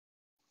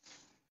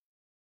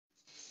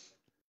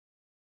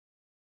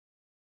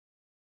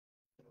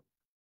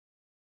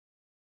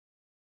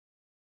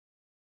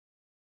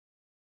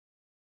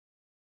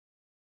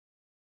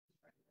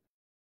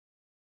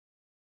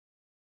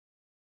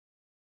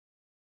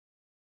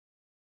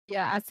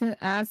 Yeah,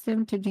 ask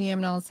him to GM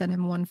and I'll send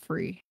him one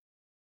free.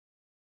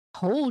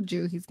 Told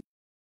you he's.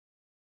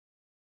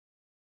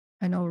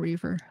 I know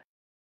Reaver.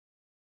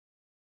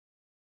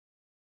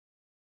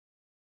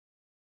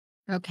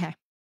 Okay.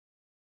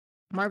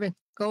 Marvin,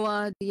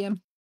 go DM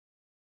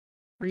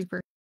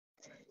Reaper.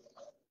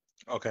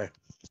 Okay.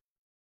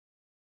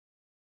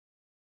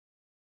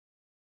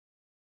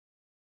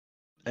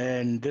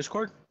 And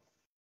Discord?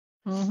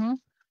 Mm-hmm.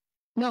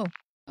 No.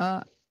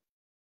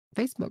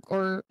 Facebook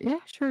or yeah,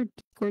 sure.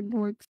 Discord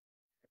works.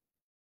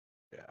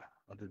 Yeah,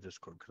 I'll do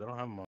Discord because I don't have them on.